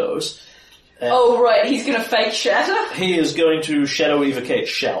shadows. Oh, right, he's gonna fake shatter? He is going to shadow evocate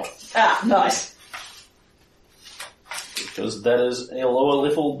shout. Ah, nice. Because that is a lower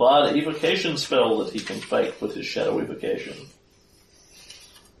level bard evocation spell that he can fake with his shadow evocation.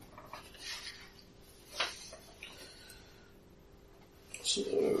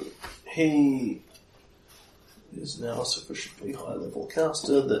 So, he is now a sufficiently high level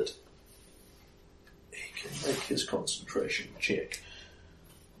caster that he can make his concentration check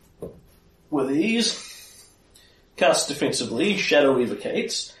with ease. Cast defensively, Shadow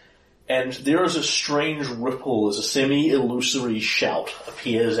evocates, and there is a strange ripple as a semi-illusory shout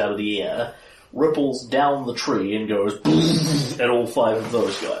appears out of the air, ripples down the tree and goes at all 5 of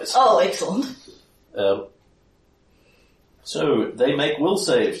those guys. Oh, excellent. So, they make will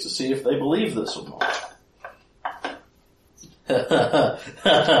saves to see if they believe this or not.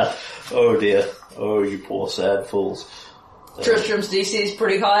 Oh dear. Oh, you poor sad fools. Tristram's DC is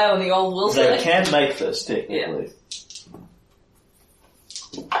pretty high on the old will They save. can make this, technically.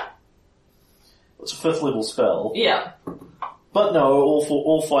 It's a 5th level spell. Yeah. But no,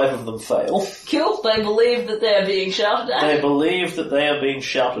 all 5 of them fail. Cool. They believe that they're being shouted at. They believe that they are being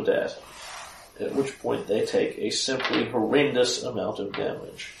shouted at which point they take a simply horrendous amount of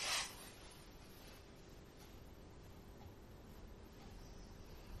damage.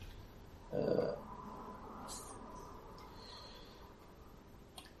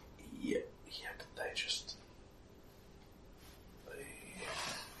 But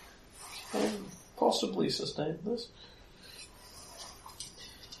they can possibly sustain this.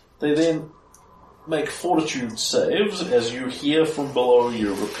 They then make fortitude saves as you hear from below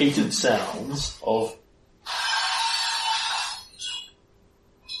you repeated sounds of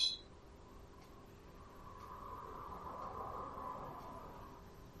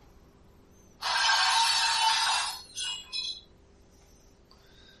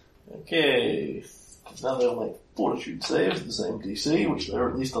okay. Now they'll make fortitude saves at the same DC, which they're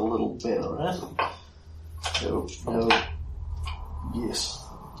at least a little better at. No. Yes.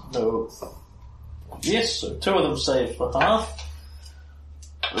 No. Yes, so 2 of them save for half.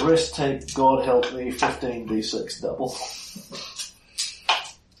 The rest take, God help me, 15d6 double.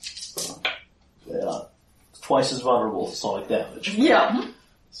 They are twice as vulnerable to sonic damage. Yeah.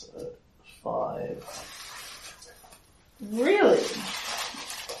 So, 5. Really?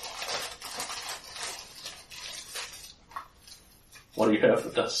 What do you have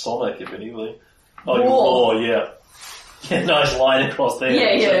for sonic, if anything? Oh, Roar. yeah. Yeah, nice line across there.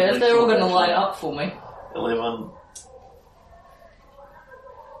 Yeah, they're all going to line up for me. 11.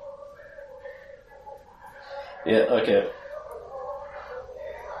 Yeah, okay.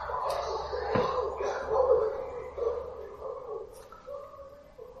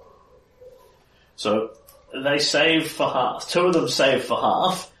 So, they save for half. 2 of them save for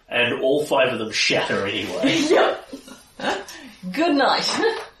half, and all 5 of them shatter anyway. Yep. Good night.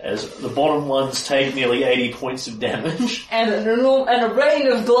 As the bottom ones take nearly 80 points of damage. And a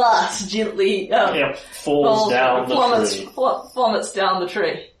rain of glass gently falls down the tree. Plummets down the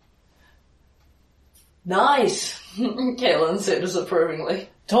tree. Nice. Kaelin said disapprovingly.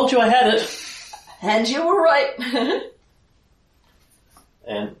 Told you I had it. And you were right.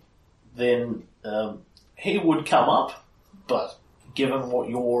 And then he would come up, but given what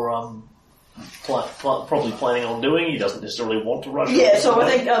you're probably planning on doing, he doesn't necessarily want to rush. Yeah, so I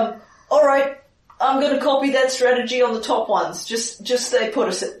think, alright, I'm going to copy that strategy on the top ones. Just stay put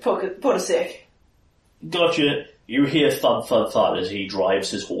a sec. Gotcha. You hear thud, thud, thud as he drives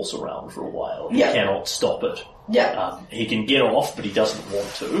his horse around for a while. He cannot stop it. Yeah. He can get off, but he doesn't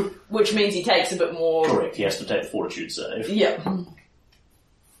want to. Which means he takes a bit more... Correct, he has to take fortitude save. Yeah.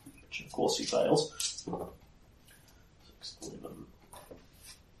 Which of course he fails. 6, 11.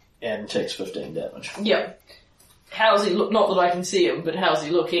 And takes 15 damage. Yeah. How's he look? Not that I can see him, but how's he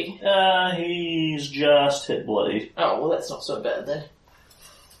looking? He's just hit bloody. Oh, well that's not so bad then.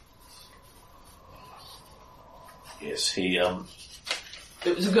 Yes, he,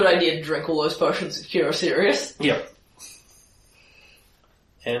 It was a good idea to drink all those potions of cure serious. Yep.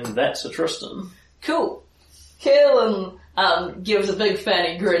 And that's a Tristan. Cool. Kaelin gives a big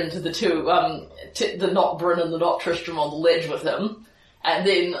fanny grin to the 2, the not Bryn and the not Tristram on the ledge with him, and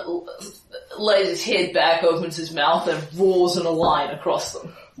then lays his head back, opens his mouth, and roars in a line across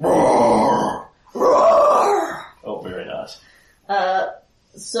them. Roar! Roar! Oh, very nice.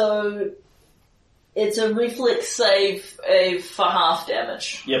 So it's a reflex save for half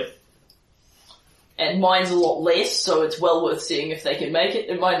damage. Yep. And mine's a lot less, so it's well worth seeing if they can make it.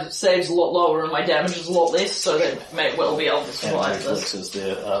 And mine saves a lot lower and my damage is a lot less, so they may well be able to survive and this. reflexes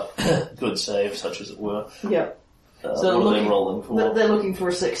their good save, such as it were. Yeah. So what are they rolling for? They're looking for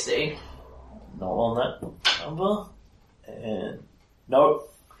a 16. Not on that number. And no,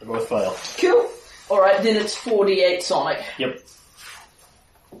 they both fail. Cool. Alright, then it's 48 Sonic. Yep.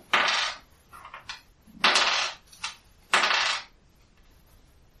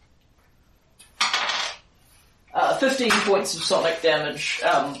 15 points of sonic damage,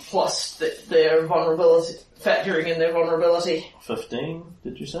 plus their vulnerability, factoring in their vulnerability. 15,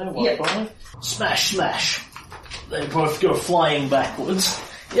 did you say? 1, Yep. 5? Smash, smash. They both go flying backwards.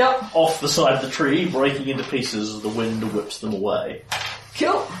 Yep. off the side of the tree, breaking into pieces as the wind whips them away.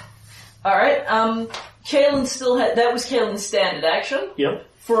 Cool. Alright, Kalen still had... That was Kalen's standard action. Yep.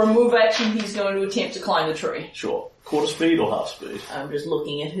 For a move action, he's going to attempt to climb the tree. Sure. Quarter speed or half speed? I'm just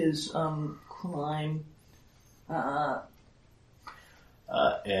looking at his, climb.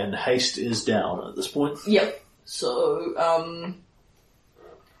 And haste is down at this point. Yep. So,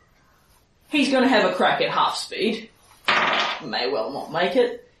 he's going to have a crack at half speed. May well not make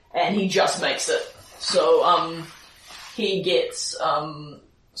it. And he just makes it. So, he gets,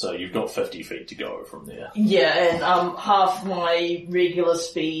 So you've got 50 feet to go from there. yeah, and, half my regular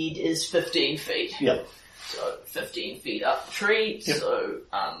speed is 15 feet. Yep. So, 15 feet up the tree, Yep. so,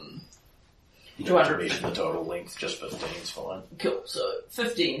 You don't have to 200. measure the total length, just 15 is fine. cool. So,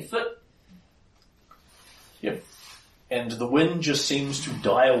 15 foot. Yep. And the wind just seems to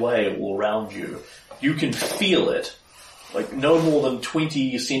die away all around you. You can feel it, like no more than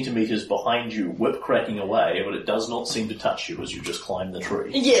 20 centimetres behind you, whip cracking away, but it does not seem to touch you as you just climb the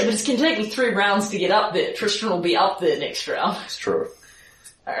tree. Yeah, but it's going to take me 3 rounds to get up there. Tristan will be up there next round. It's true.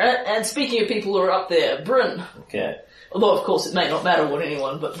 Alright, and speaking of people who are up there, Bryn. Okay. Although, of course, it may not matter what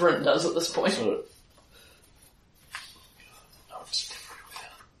anyone but Bryn does at this point. So,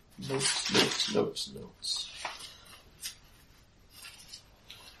 notes.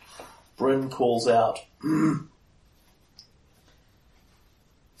 Bryn calls out,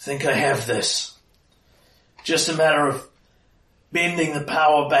 Think I have this. Just a matter of bending the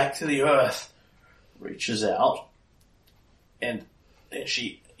power back to the earth. reaches out, and then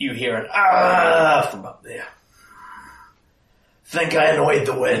you hear an Ah, from up there. Think I annoyed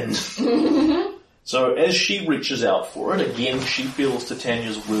the wind. So as she reaches out for it, again she feels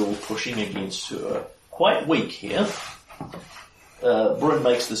Titania's will pushing against her. Quite weak here. Bryn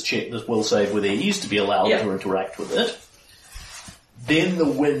makes this will save with ease to be allowed to interact with it. Then the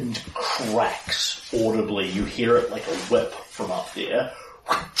wind cracks audibly. You hear it like a whip from up there.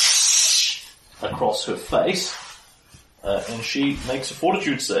 Across her face. And she makes a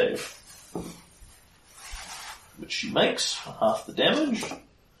fortitude save. Which she makes, half the damage.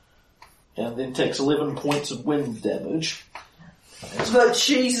 And then takes 11 points of wind damage. But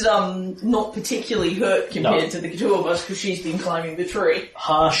she's not particularly hurt compared to the two of us because she's been climbing the tree.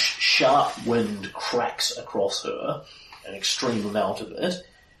 Harsh, sharp wind cracks across her, an extreme amount of it,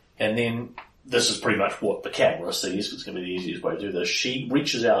 and then this is pretty much what the camera sees, because it's going to be the easiest way to do this. She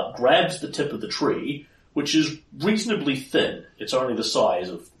reaches out, grabs the tip of the tree, which is reasonably thin. It's only the size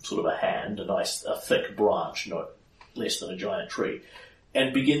of sort of a hand, a thick branch, no less than a giant tree,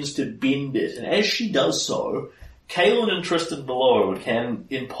 and begins to bend it. And as she does so, Kaelin and Tristan below can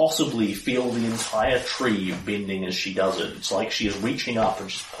impossibly feel the entire tree bending as she does it. It's like she is reaching up and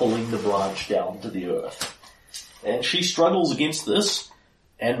just pulling the branch down to the earth. And she struggles against this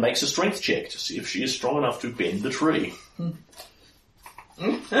and makes a strength check to see if she is strong enough to bend the tree.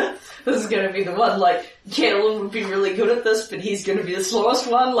 This is going to be the one, like, Kaelin would be really good at this, but he's going to be the slowest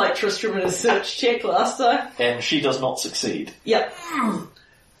one, like Tristram in his search check last time. And she does not succeed. Yep.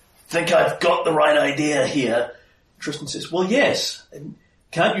 Think I've got the right idea here. Tristan says, well, yes.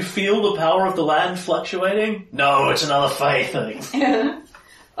 Can't you feel the power of the land fluctuating? No, it's another Fae thing.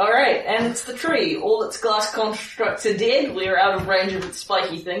 Alright, and it's the tree. All its glass constructs are dead. We're out of range of its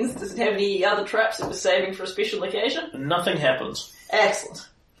spiky things. Does it have any other traps it was saving for a special occasion? Nothing happens. Excellent.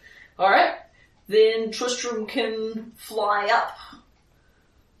 Alright, then Tristram can fly up.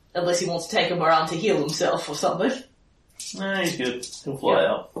 Unless he wants to take him around to heal himself or something. Nah, he's good. He'll fly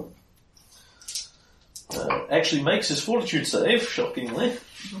out. Actually makes his fortitude save, shockingly.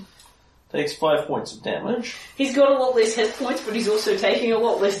 Takes 5 points of damage. He's got a lot less hit points, but he's also taking a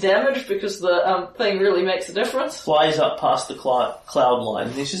lot less damage because the thing really makes a difference. Flies up past the cloud line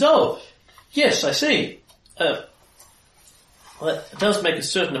and he says, oh, yes, I see. Well, that does make a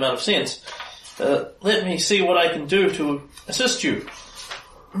certain amount of sense. Let me see what I can do to assist you.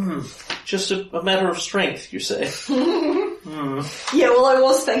 Just a matter of strength, you say. Yeah, well, I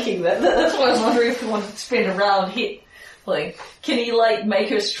was thinking that. That's why I was wondering if he wanted to spend a round hit. Like, can he, like, make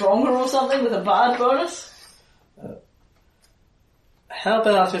her stronger or something with a bard bonus? How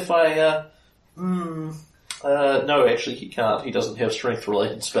about if I, no, actually he can't. He doesn't have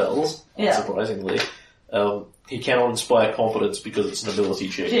strength-related spells, surprisingly. He cannot inspire confidence because it's an ability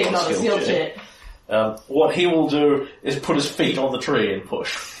check, not a skill check. What he will do is put his feet on the tree and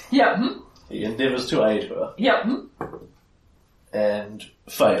push. Yep. He endeavours to aid her. Yep. And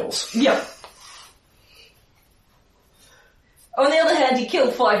fails. Yep. On the other hand, you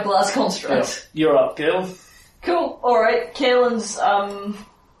killed 5 glass constructs. You're up, Gil. Cool. Alright, Kaelin's,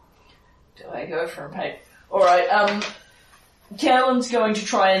 do I go for a pay? Alright, Kalen's going to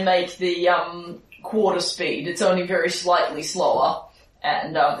try and make the quarter speed. It's only very slightly slower,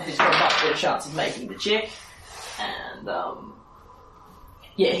 and he's got a much better chance of making the check. And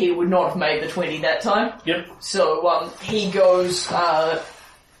yeah, he would not have made the 20 that time. Yep. So he goes.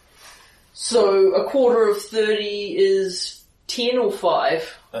 So a quarter of 30 is 10 or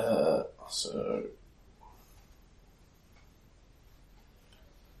 5. So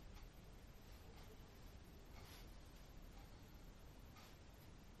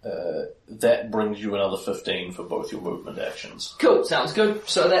that brings you another 15 for both your movement actions. Cool, sounds good.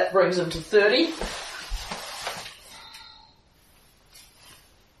 So that brings him to 30.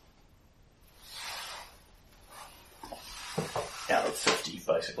 Out of 50,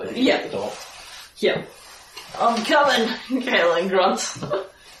 basically. Yeah. At the top. Yeah. I'm coming, Kalen grunts.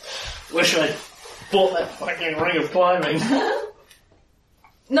 Wish I bought that fucking ring of climbing.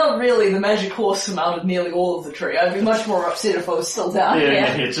 Not really, the magic horse surmounted nearly all of the tree. I'd be much more upset if I was still down here.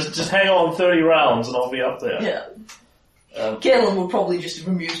 Yeah, just hang on 30 rounds and I'll be up there. Yeah. Kalen would probably just have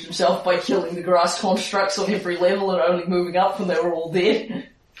amused himself by killing the grass constructs on every level and only moving up when they were all dead.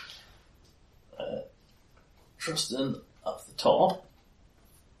 Tristan up the top.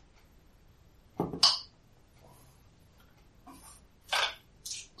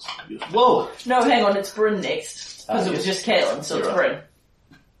 Whoa! No, hang on, it's Bryn next. Because it was yes. just Kalen, so You're it's right.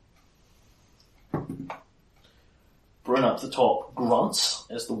 Bryn. Bryn up the top grunts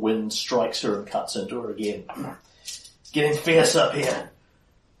as the wind strikes her and cuts into her again. Getting fierce up here.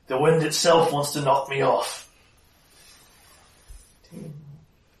 The wind itself wants to knock me off. 10,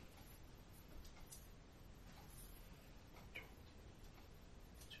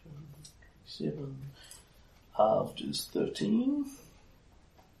 7, halved is 13.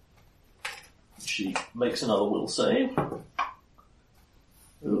 She makes another will save.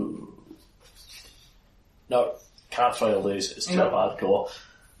 Ooh. No, can't fail these, it's too hardcore.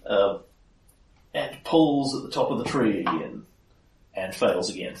 And pulls at the top of the tree again. And fails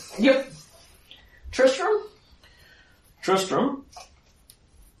again. Yep. Tristram? Tristram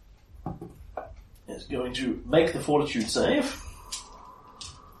is going to make the fortitude save.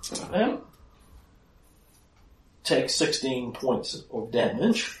 Take 16 points of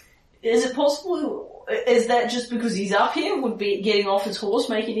damage. Is it possible, is that just because he's up here? Would be getting off his horse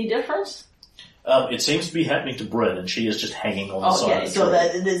make any difference? It seems to be happening to Bryn, and she is just hanging on the side Okay, of the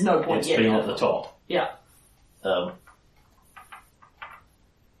so tree. there's no point It's getting being off. at the top. Yeah.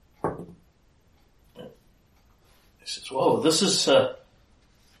 He says, whoa, this is, that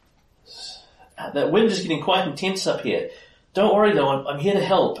wind is getting quite intense up here. Don't worry though, I'm here to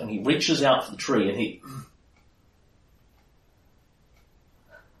help. And he reaches out for the tree and he...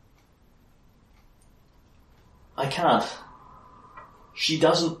 I can't. She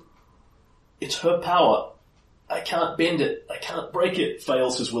doesn't... It's her power. I can't bend it. I can't break it.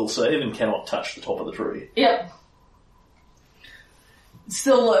 Fails his will save and cannot touch the top of the tree. Yep.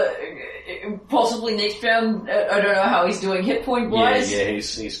 Still, possibly next round, I don't know how he's doing hit point wise. Yeah,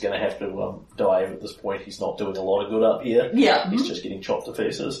 he's going to have to dive at this point. He's not doing a lot of good up here. Yeah. He's just getting chopped to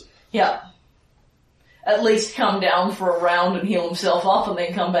pieces. Yeah. At least come down for a round and heal himself up and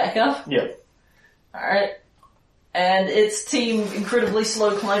then come back up. Yep. Alright. And it's team incredibly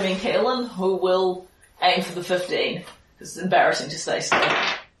slow climbing Kalen, who will aim for the 15. It's embarrassing to stay slow.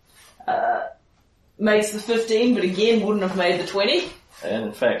 Makes the 15, but again wouldn't have made the 20. And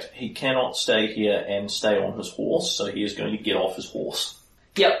in fact, he cannot stay here and stay on his horse, so he is going to get off his horse.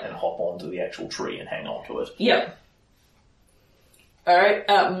 Yep. And hop onto the actual tree and hang on to it. Yep. Alright,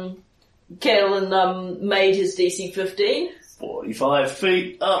 Kalen made his DC 15. 45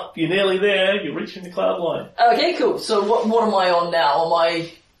 feet up, you're nearly there, you're reaching the cloud line. Okay, cool. So what am I on now? Am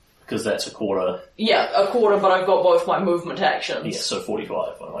I... Because that's a quarter. Yeah, a quarter, but I've got both my movement actions. Yeah, so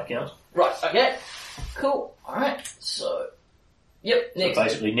 45 on my count. Right, okay. Cool. Alright, so... Yep, next. So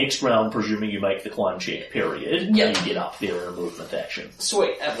basically, next round, presuming you make the climb check, period, Yep. you get up there in a movement action.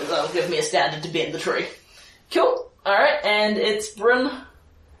 Sweet, that'll give me a standard to bend the tree. Cool. Alright, and it's Bryn.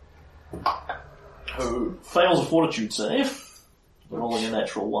 Who fails a fortitude save, rolling a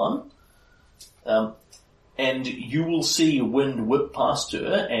natural 1. And you will see wind whip past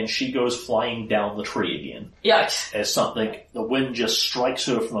her, and she goes flying down the tree again. Yikes. As the wind just strikes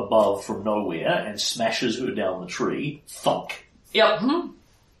her from above, from nowhere, and smashes her down the tree. Thunk. Yep.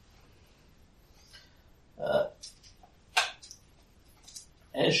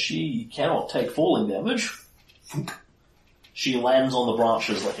 As she cannot take falling damage, she lands on the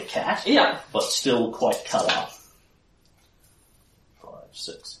branches like a cat, Yeah. but still quite cut up. 5,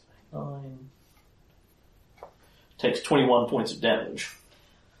 6, 9. Takes 21 points of damage.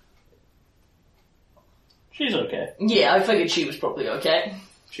 She's okay. Yeah, I figured she was probably okay.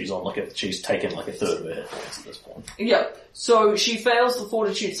 She's taken like a third of her hit points at this point. Yep. So she fails the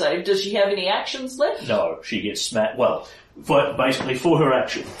fortitude save. Does she have any actions left? No, she gets smacked. Well, for her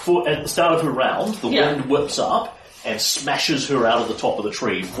action, at the start of her round, the wind whips up and smashes her out of the top of the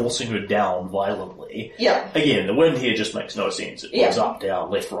tree, forcing her down violently. Yeah. Again, the wind here just makes no sense. It goes up, down,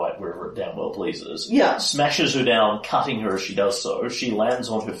 left, right, wherever it damn well pleases. Yeah. Smashes her down, cutting her as she does so. She lands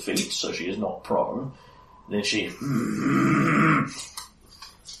on her feet, so she is not prone. Then she...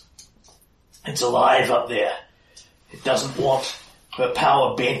 It's alive up there. It doesn't want her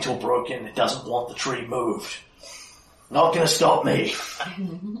power bent or broken. It doesn't want the tree moved. Not gonna stop me.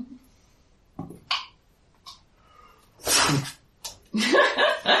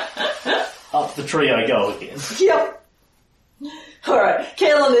 Up the tree I go again. Yep. Alright,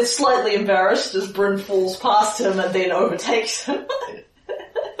 Kaelin is slightly embarrassed as Bryn falls past him and then overtakes him.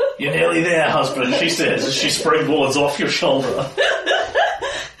 You're nearly there, husband, she says as she springboards off your shoulder.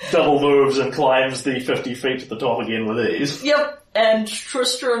 Double moves and climbs the 50 feet to the top again with ease. Yep, and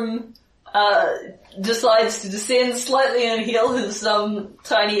Tristram decides to descend slightly and heal his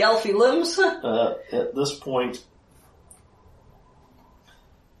tiny elfy limbs. At this point...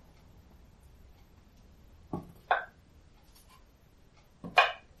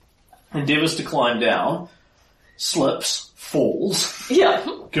 endeavours to climb down, slips, falls,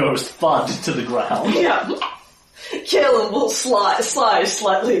 goes thud to the ground. Yeah. Kaelin will slide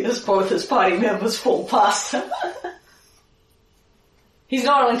slightly as both his party members fall past him. He's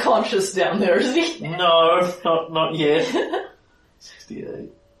not unconscious down there, is he? No, not yet.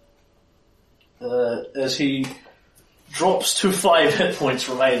 68. As he drops to 5 hit points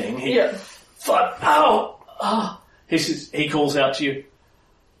remaining, ow! Oh. He calls out to you,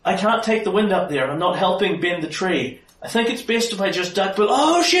 I can't take the wind up there. I'm not helping bend the tree. I think it's best if I just duck, but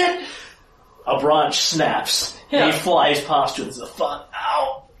oh shit! A branch snaps. Yeah. He flies past you and says,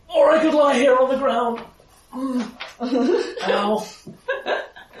 ow! Or I could lie here on the ground. Ow.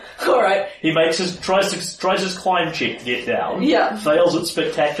 Alright. He tries his climb check to get down. Yeah. Fails it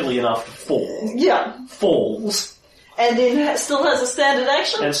spectacularly enough to fall. Yeah. Falls. And then still has a standard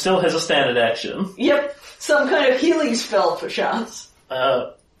action? Yep. Some kind of healing spell, perchance.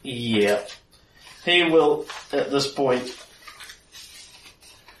 Yeah. He will, at this point...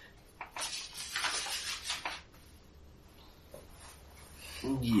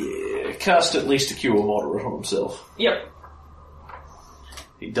 yeah, cast at least a cure moderate on himself. Yep.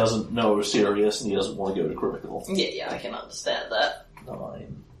 He doesn't know serious and he doesn't want to go to critical. Yeah, I can understand that.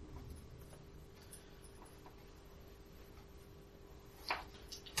 9.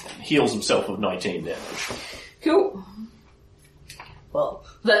 Heals himself with 19 damage. Cool. Well,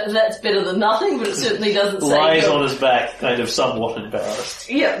 that's better than nothing, but it certainly doesn't say... lies on his back, kind of somewhat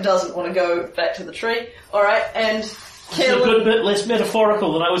embarrassed. Yep, doesn't want to go back to the tree. Alright, and... It's a good bit less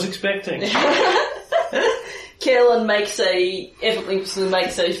metaphorical than I was expecting. Kaelin effortlessly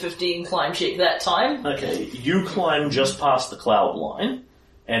makes a 15 climb check that time. Okay, you climb just past the cloud line,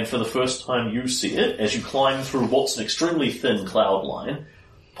 and for the first time you see it, as you climb through what's an extremely thin cloud line,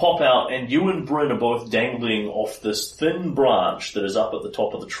 pop out, and you and Bryn are both dangling off this thin branch that is up at the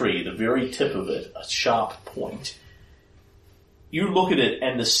top of the tree, the very tip of it, a sharp point. You look at it,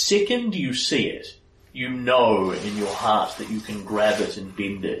 and the second you see it, you know in your heart that you can grab it and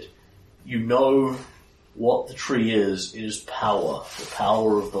bend it. You know what the tree is. It is power, the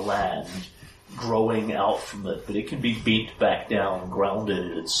power of the land, growing out from it, but it can be bent back down, grounded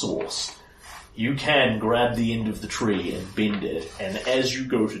at its source. You can grab the end of the tree and bend it, and as you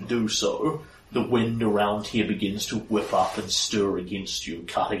go to do so, the wind around here begins to whip up and stir against you,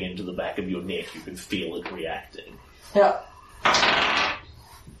 cutting into the back of your neck. You can feel it reacting. Yeah.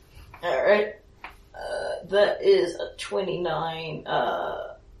 Alright. That is a 29,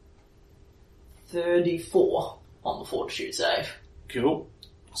 34 on the fortitude save. Cool.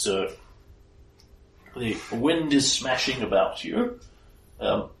 So, the wind is smashing about you.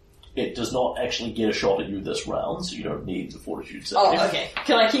 It does not actually get a shot at you this round, so you don't need the fortitude save. Oh, okay.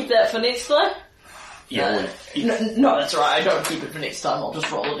 Can I keep that for next time? Yeah. No, that's right. I don't keep it for next time. I'll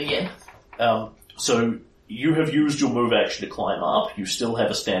just roll it again. So, you have used your move action to climb up. You still have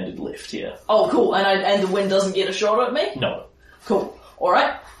a standard left here. Oh, cool. And the wind doesn't get a shot at me? No. Cool.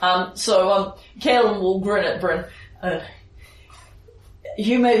 Alright. Kaelin will grin at Bryn.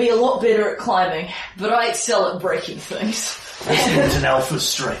 You may be a lot better at climbing, but I excel at breaking things. It's an alpha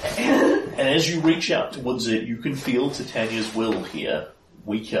strength. And as you reach out towards it, you can feel Titania's will here,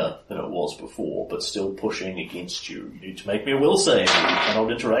 weaker than it was before, but still pushing against you. You need to make me a will save. You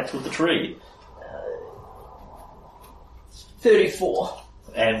cannot interact with the tree. 34.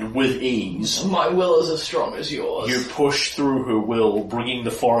 And with ease, My will is as strong as yours. you push through her will, bringing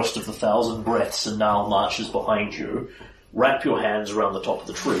the forest of the thousand breaths and now marches behind you. Wrap your hands around the top of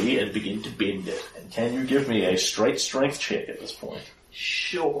the tree and begin to bend it. And can you give me a straight strength check at this point?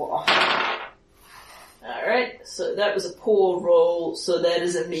 Sure. Alright, so that was a poor roll, so that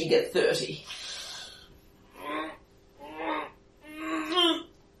is a meager 30.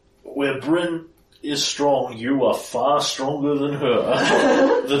 Where Bryn is strong, you are far stronger than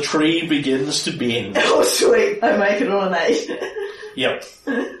her. The tree begins to bend. Oh sweet, I make it on an 8. Yep.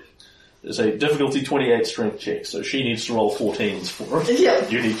 There's a difficulty 28 strength check, so she needs to roll 14s for it.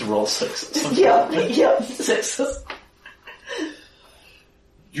 Yep. You need to roll 6s. Yep, 6s.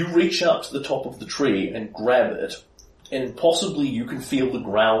 You reach up to the top of the tree and grab it, and possibly you can feel the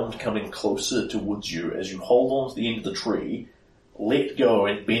ground coming closer towards you as you hold on to the end of the tree, let go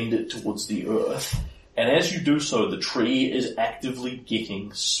and bend it towards the earth, and as you do so, the tree is actively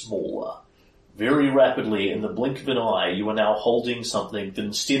getting smaller. Very rapidly, in the blink of an eye, you are now holding something that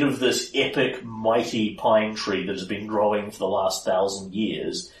instead of this epic, mighty pine tree that has been growing for the last 1,000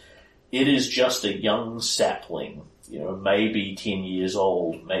 years, it is just a young sapling, maybe 10 years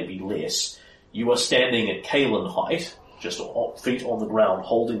old, maybe less. You are standing at Kalen height, just feet on the ground,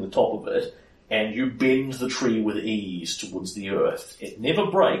 holding the top of it, and you bend the tree with ease towards the earth. It never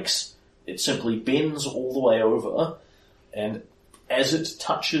breaks, it simply bends all the way over, and as it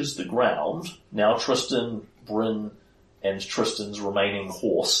touches the ground, now Tristan, Bryn, and Tristan's remaining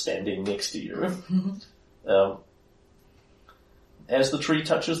horse standing next to you, as the tree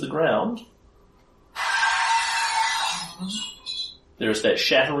touches the ground, there's that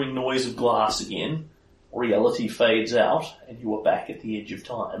shattering noise of glass again, reality fades out, and you are back at the edge of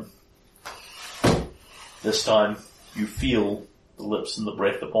time. This time, you feel the lips and the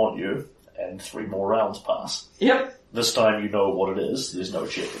breath upon you, and 3 more rounds pass. Yep. This time you know what it is, there's no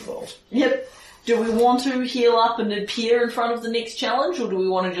check involved. Yep. Do we want to heal up and appear in front of the next challenge, or do we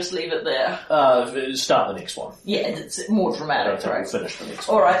want to just leave it there? Start the next one. Yeah, it's more dramatic, right? We'll finish the next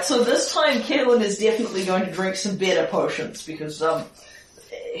one. Alright, so this time Kalen is definitely going to drink some better potions, because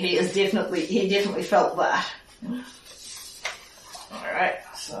he definitely felt that. Alright,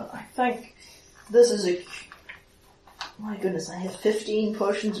 so I think this is my goodness, I had 15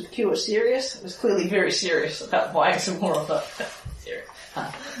 potions of Cure Serious. I was clearly very serious about buying some more of that. Serious.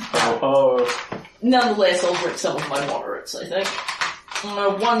 Nonetheless, I'll drink some of my moderates, I think.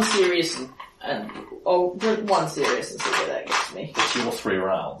 1 serious and I'll drink 1 serious and see where that gets me. It's your 3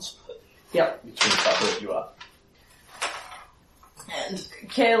 rounds. Yep. Between cover you up. And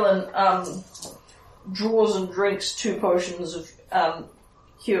Kalen draws and drinks 2 potions of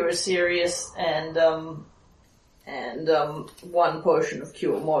Cure Serious and 1 potion of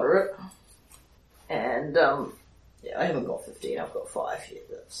Cure Moderate. And I haven't got 15, I've got 5 here.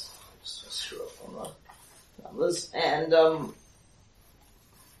 That's just a screw up on the numbers. And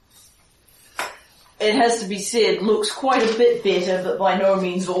it has to be said, looks quite a bit better, but by no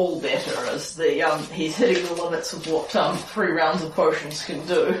means all better, as he's hitting the limits of what 3 rounds of potions can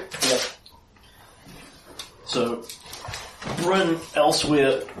do. Yep. So, Bryn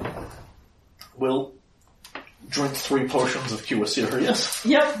elsewhere will drink 3 potions of Cure Serious.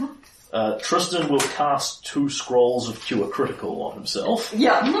 Yep. Tristan will cast 2 scrolls of Cure Critical on himself.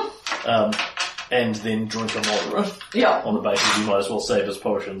 Yeah. And then drink a moderate. Yeah. On the basis he might as well save his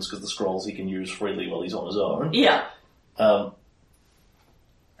potions because the scrolls he can use freely while he's on his own. Yeah. And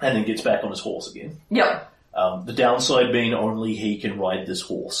then gets back on his horse again. Yeah. The downside being only he can ride this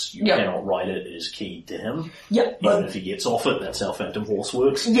horse. You cannot ride it, it is keyed to him. Yeah. Even if he gets off it, that's how Phantom Horse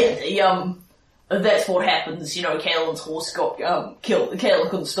works. Yeah, that's what happens, Kalen's horse got killed. Kalen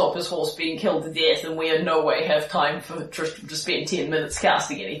couldn't stop his horse being killed to death, and we in no way have time for Tristan to spend 10 minutes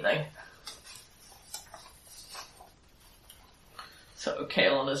casting anything. So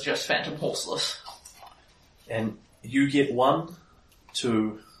Kalen is just Phantom Horseless. And you get 1,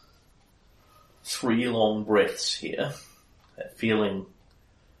 2, 3 long breaths here. That feeling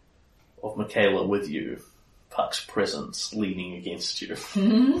of Michaela with you. Puck's presence leaning against you,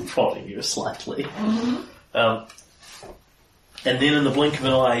 prodding you slightly. And then in the blink of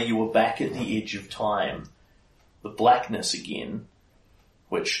an eye, you are back at the edge of time. The blackness again,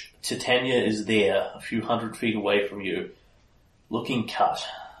 which Titania is there, a few 100 feet away from you, looking cut,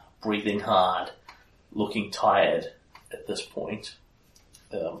 breathing hard, looking tired at this point.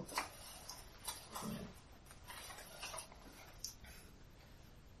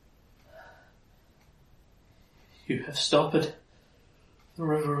 You have stopped the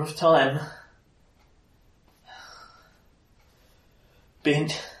river of time.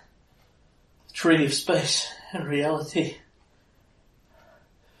 Bent the tree of space and reality.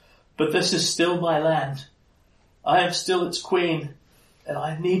 But this is still my land. I am still its queen, and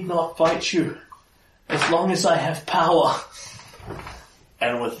I need not fight you, as long as I have power.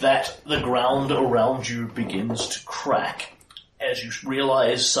 And with that, the ground around you begins to crack, as you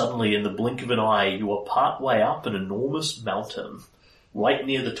realise suddenly in the blink of an eye you are part way up an enormous mountain. Right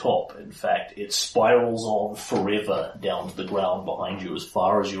near the top, in fact, it spirals on forever down to the ground behind you as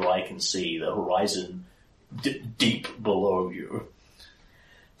far as your eye can see, the horizon deep below you.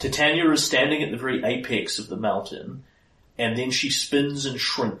 Titania is standing at the very apex of the mountain, and then she spins and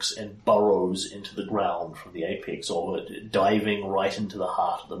shrinks and burrows into the ground from the apex of it, diving right into the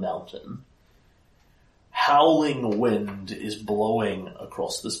heart of the mountain. Howling wind is blowing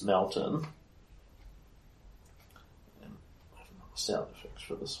across this mountain. And I have another sound effects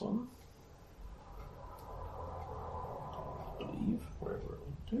for this one. I believe, wherever it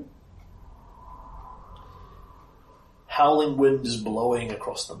went to. Howling wind is blowing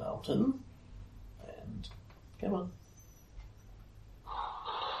across the mountain. And, come on.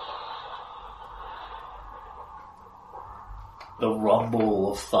 The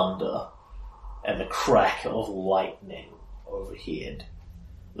rumble of thunder and the crack of lightning overhead.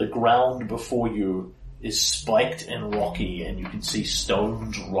 The ground before you is spiked and rocky, and you can see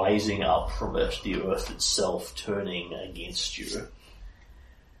stones rising up from it, the earth itself turning against you.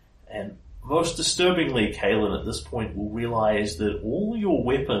 And most disturbingly, Kaelin at this point will realise that all your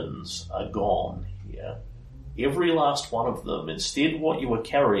weapons are gone here. Every last one of them. Instead, what you are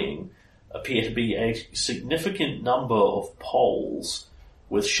carrying appear to be a significant number of poles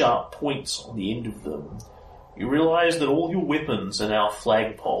with sharp points on the end of them. You realise that all your weapons are now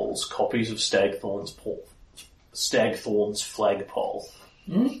flagpoles, copies of Stagthorn's flagpole.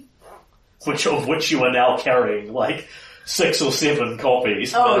 Which you are now carrying, like 6 or 7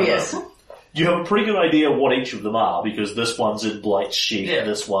 copies. Oh, yes. You have a pretty good idea what each of them are, because this one's in Blight's sheet, Yeah.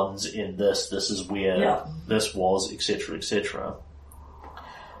 this one's in this is where this was, etc., etc.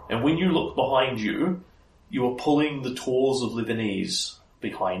 And when you look behind you, you are pulling the tors of Lebanese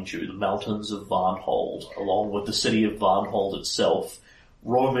behind you, the mountains of Varnhold, along with the city of Varnhold itself,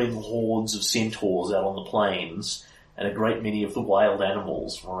 roaming hordes of centaurs out on the plains, and a great many of the wild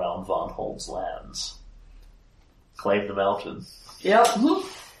animals from around Varnhold's lands. Claim the mountain. Yep.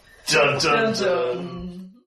 Dun dun Dun, dun! dun.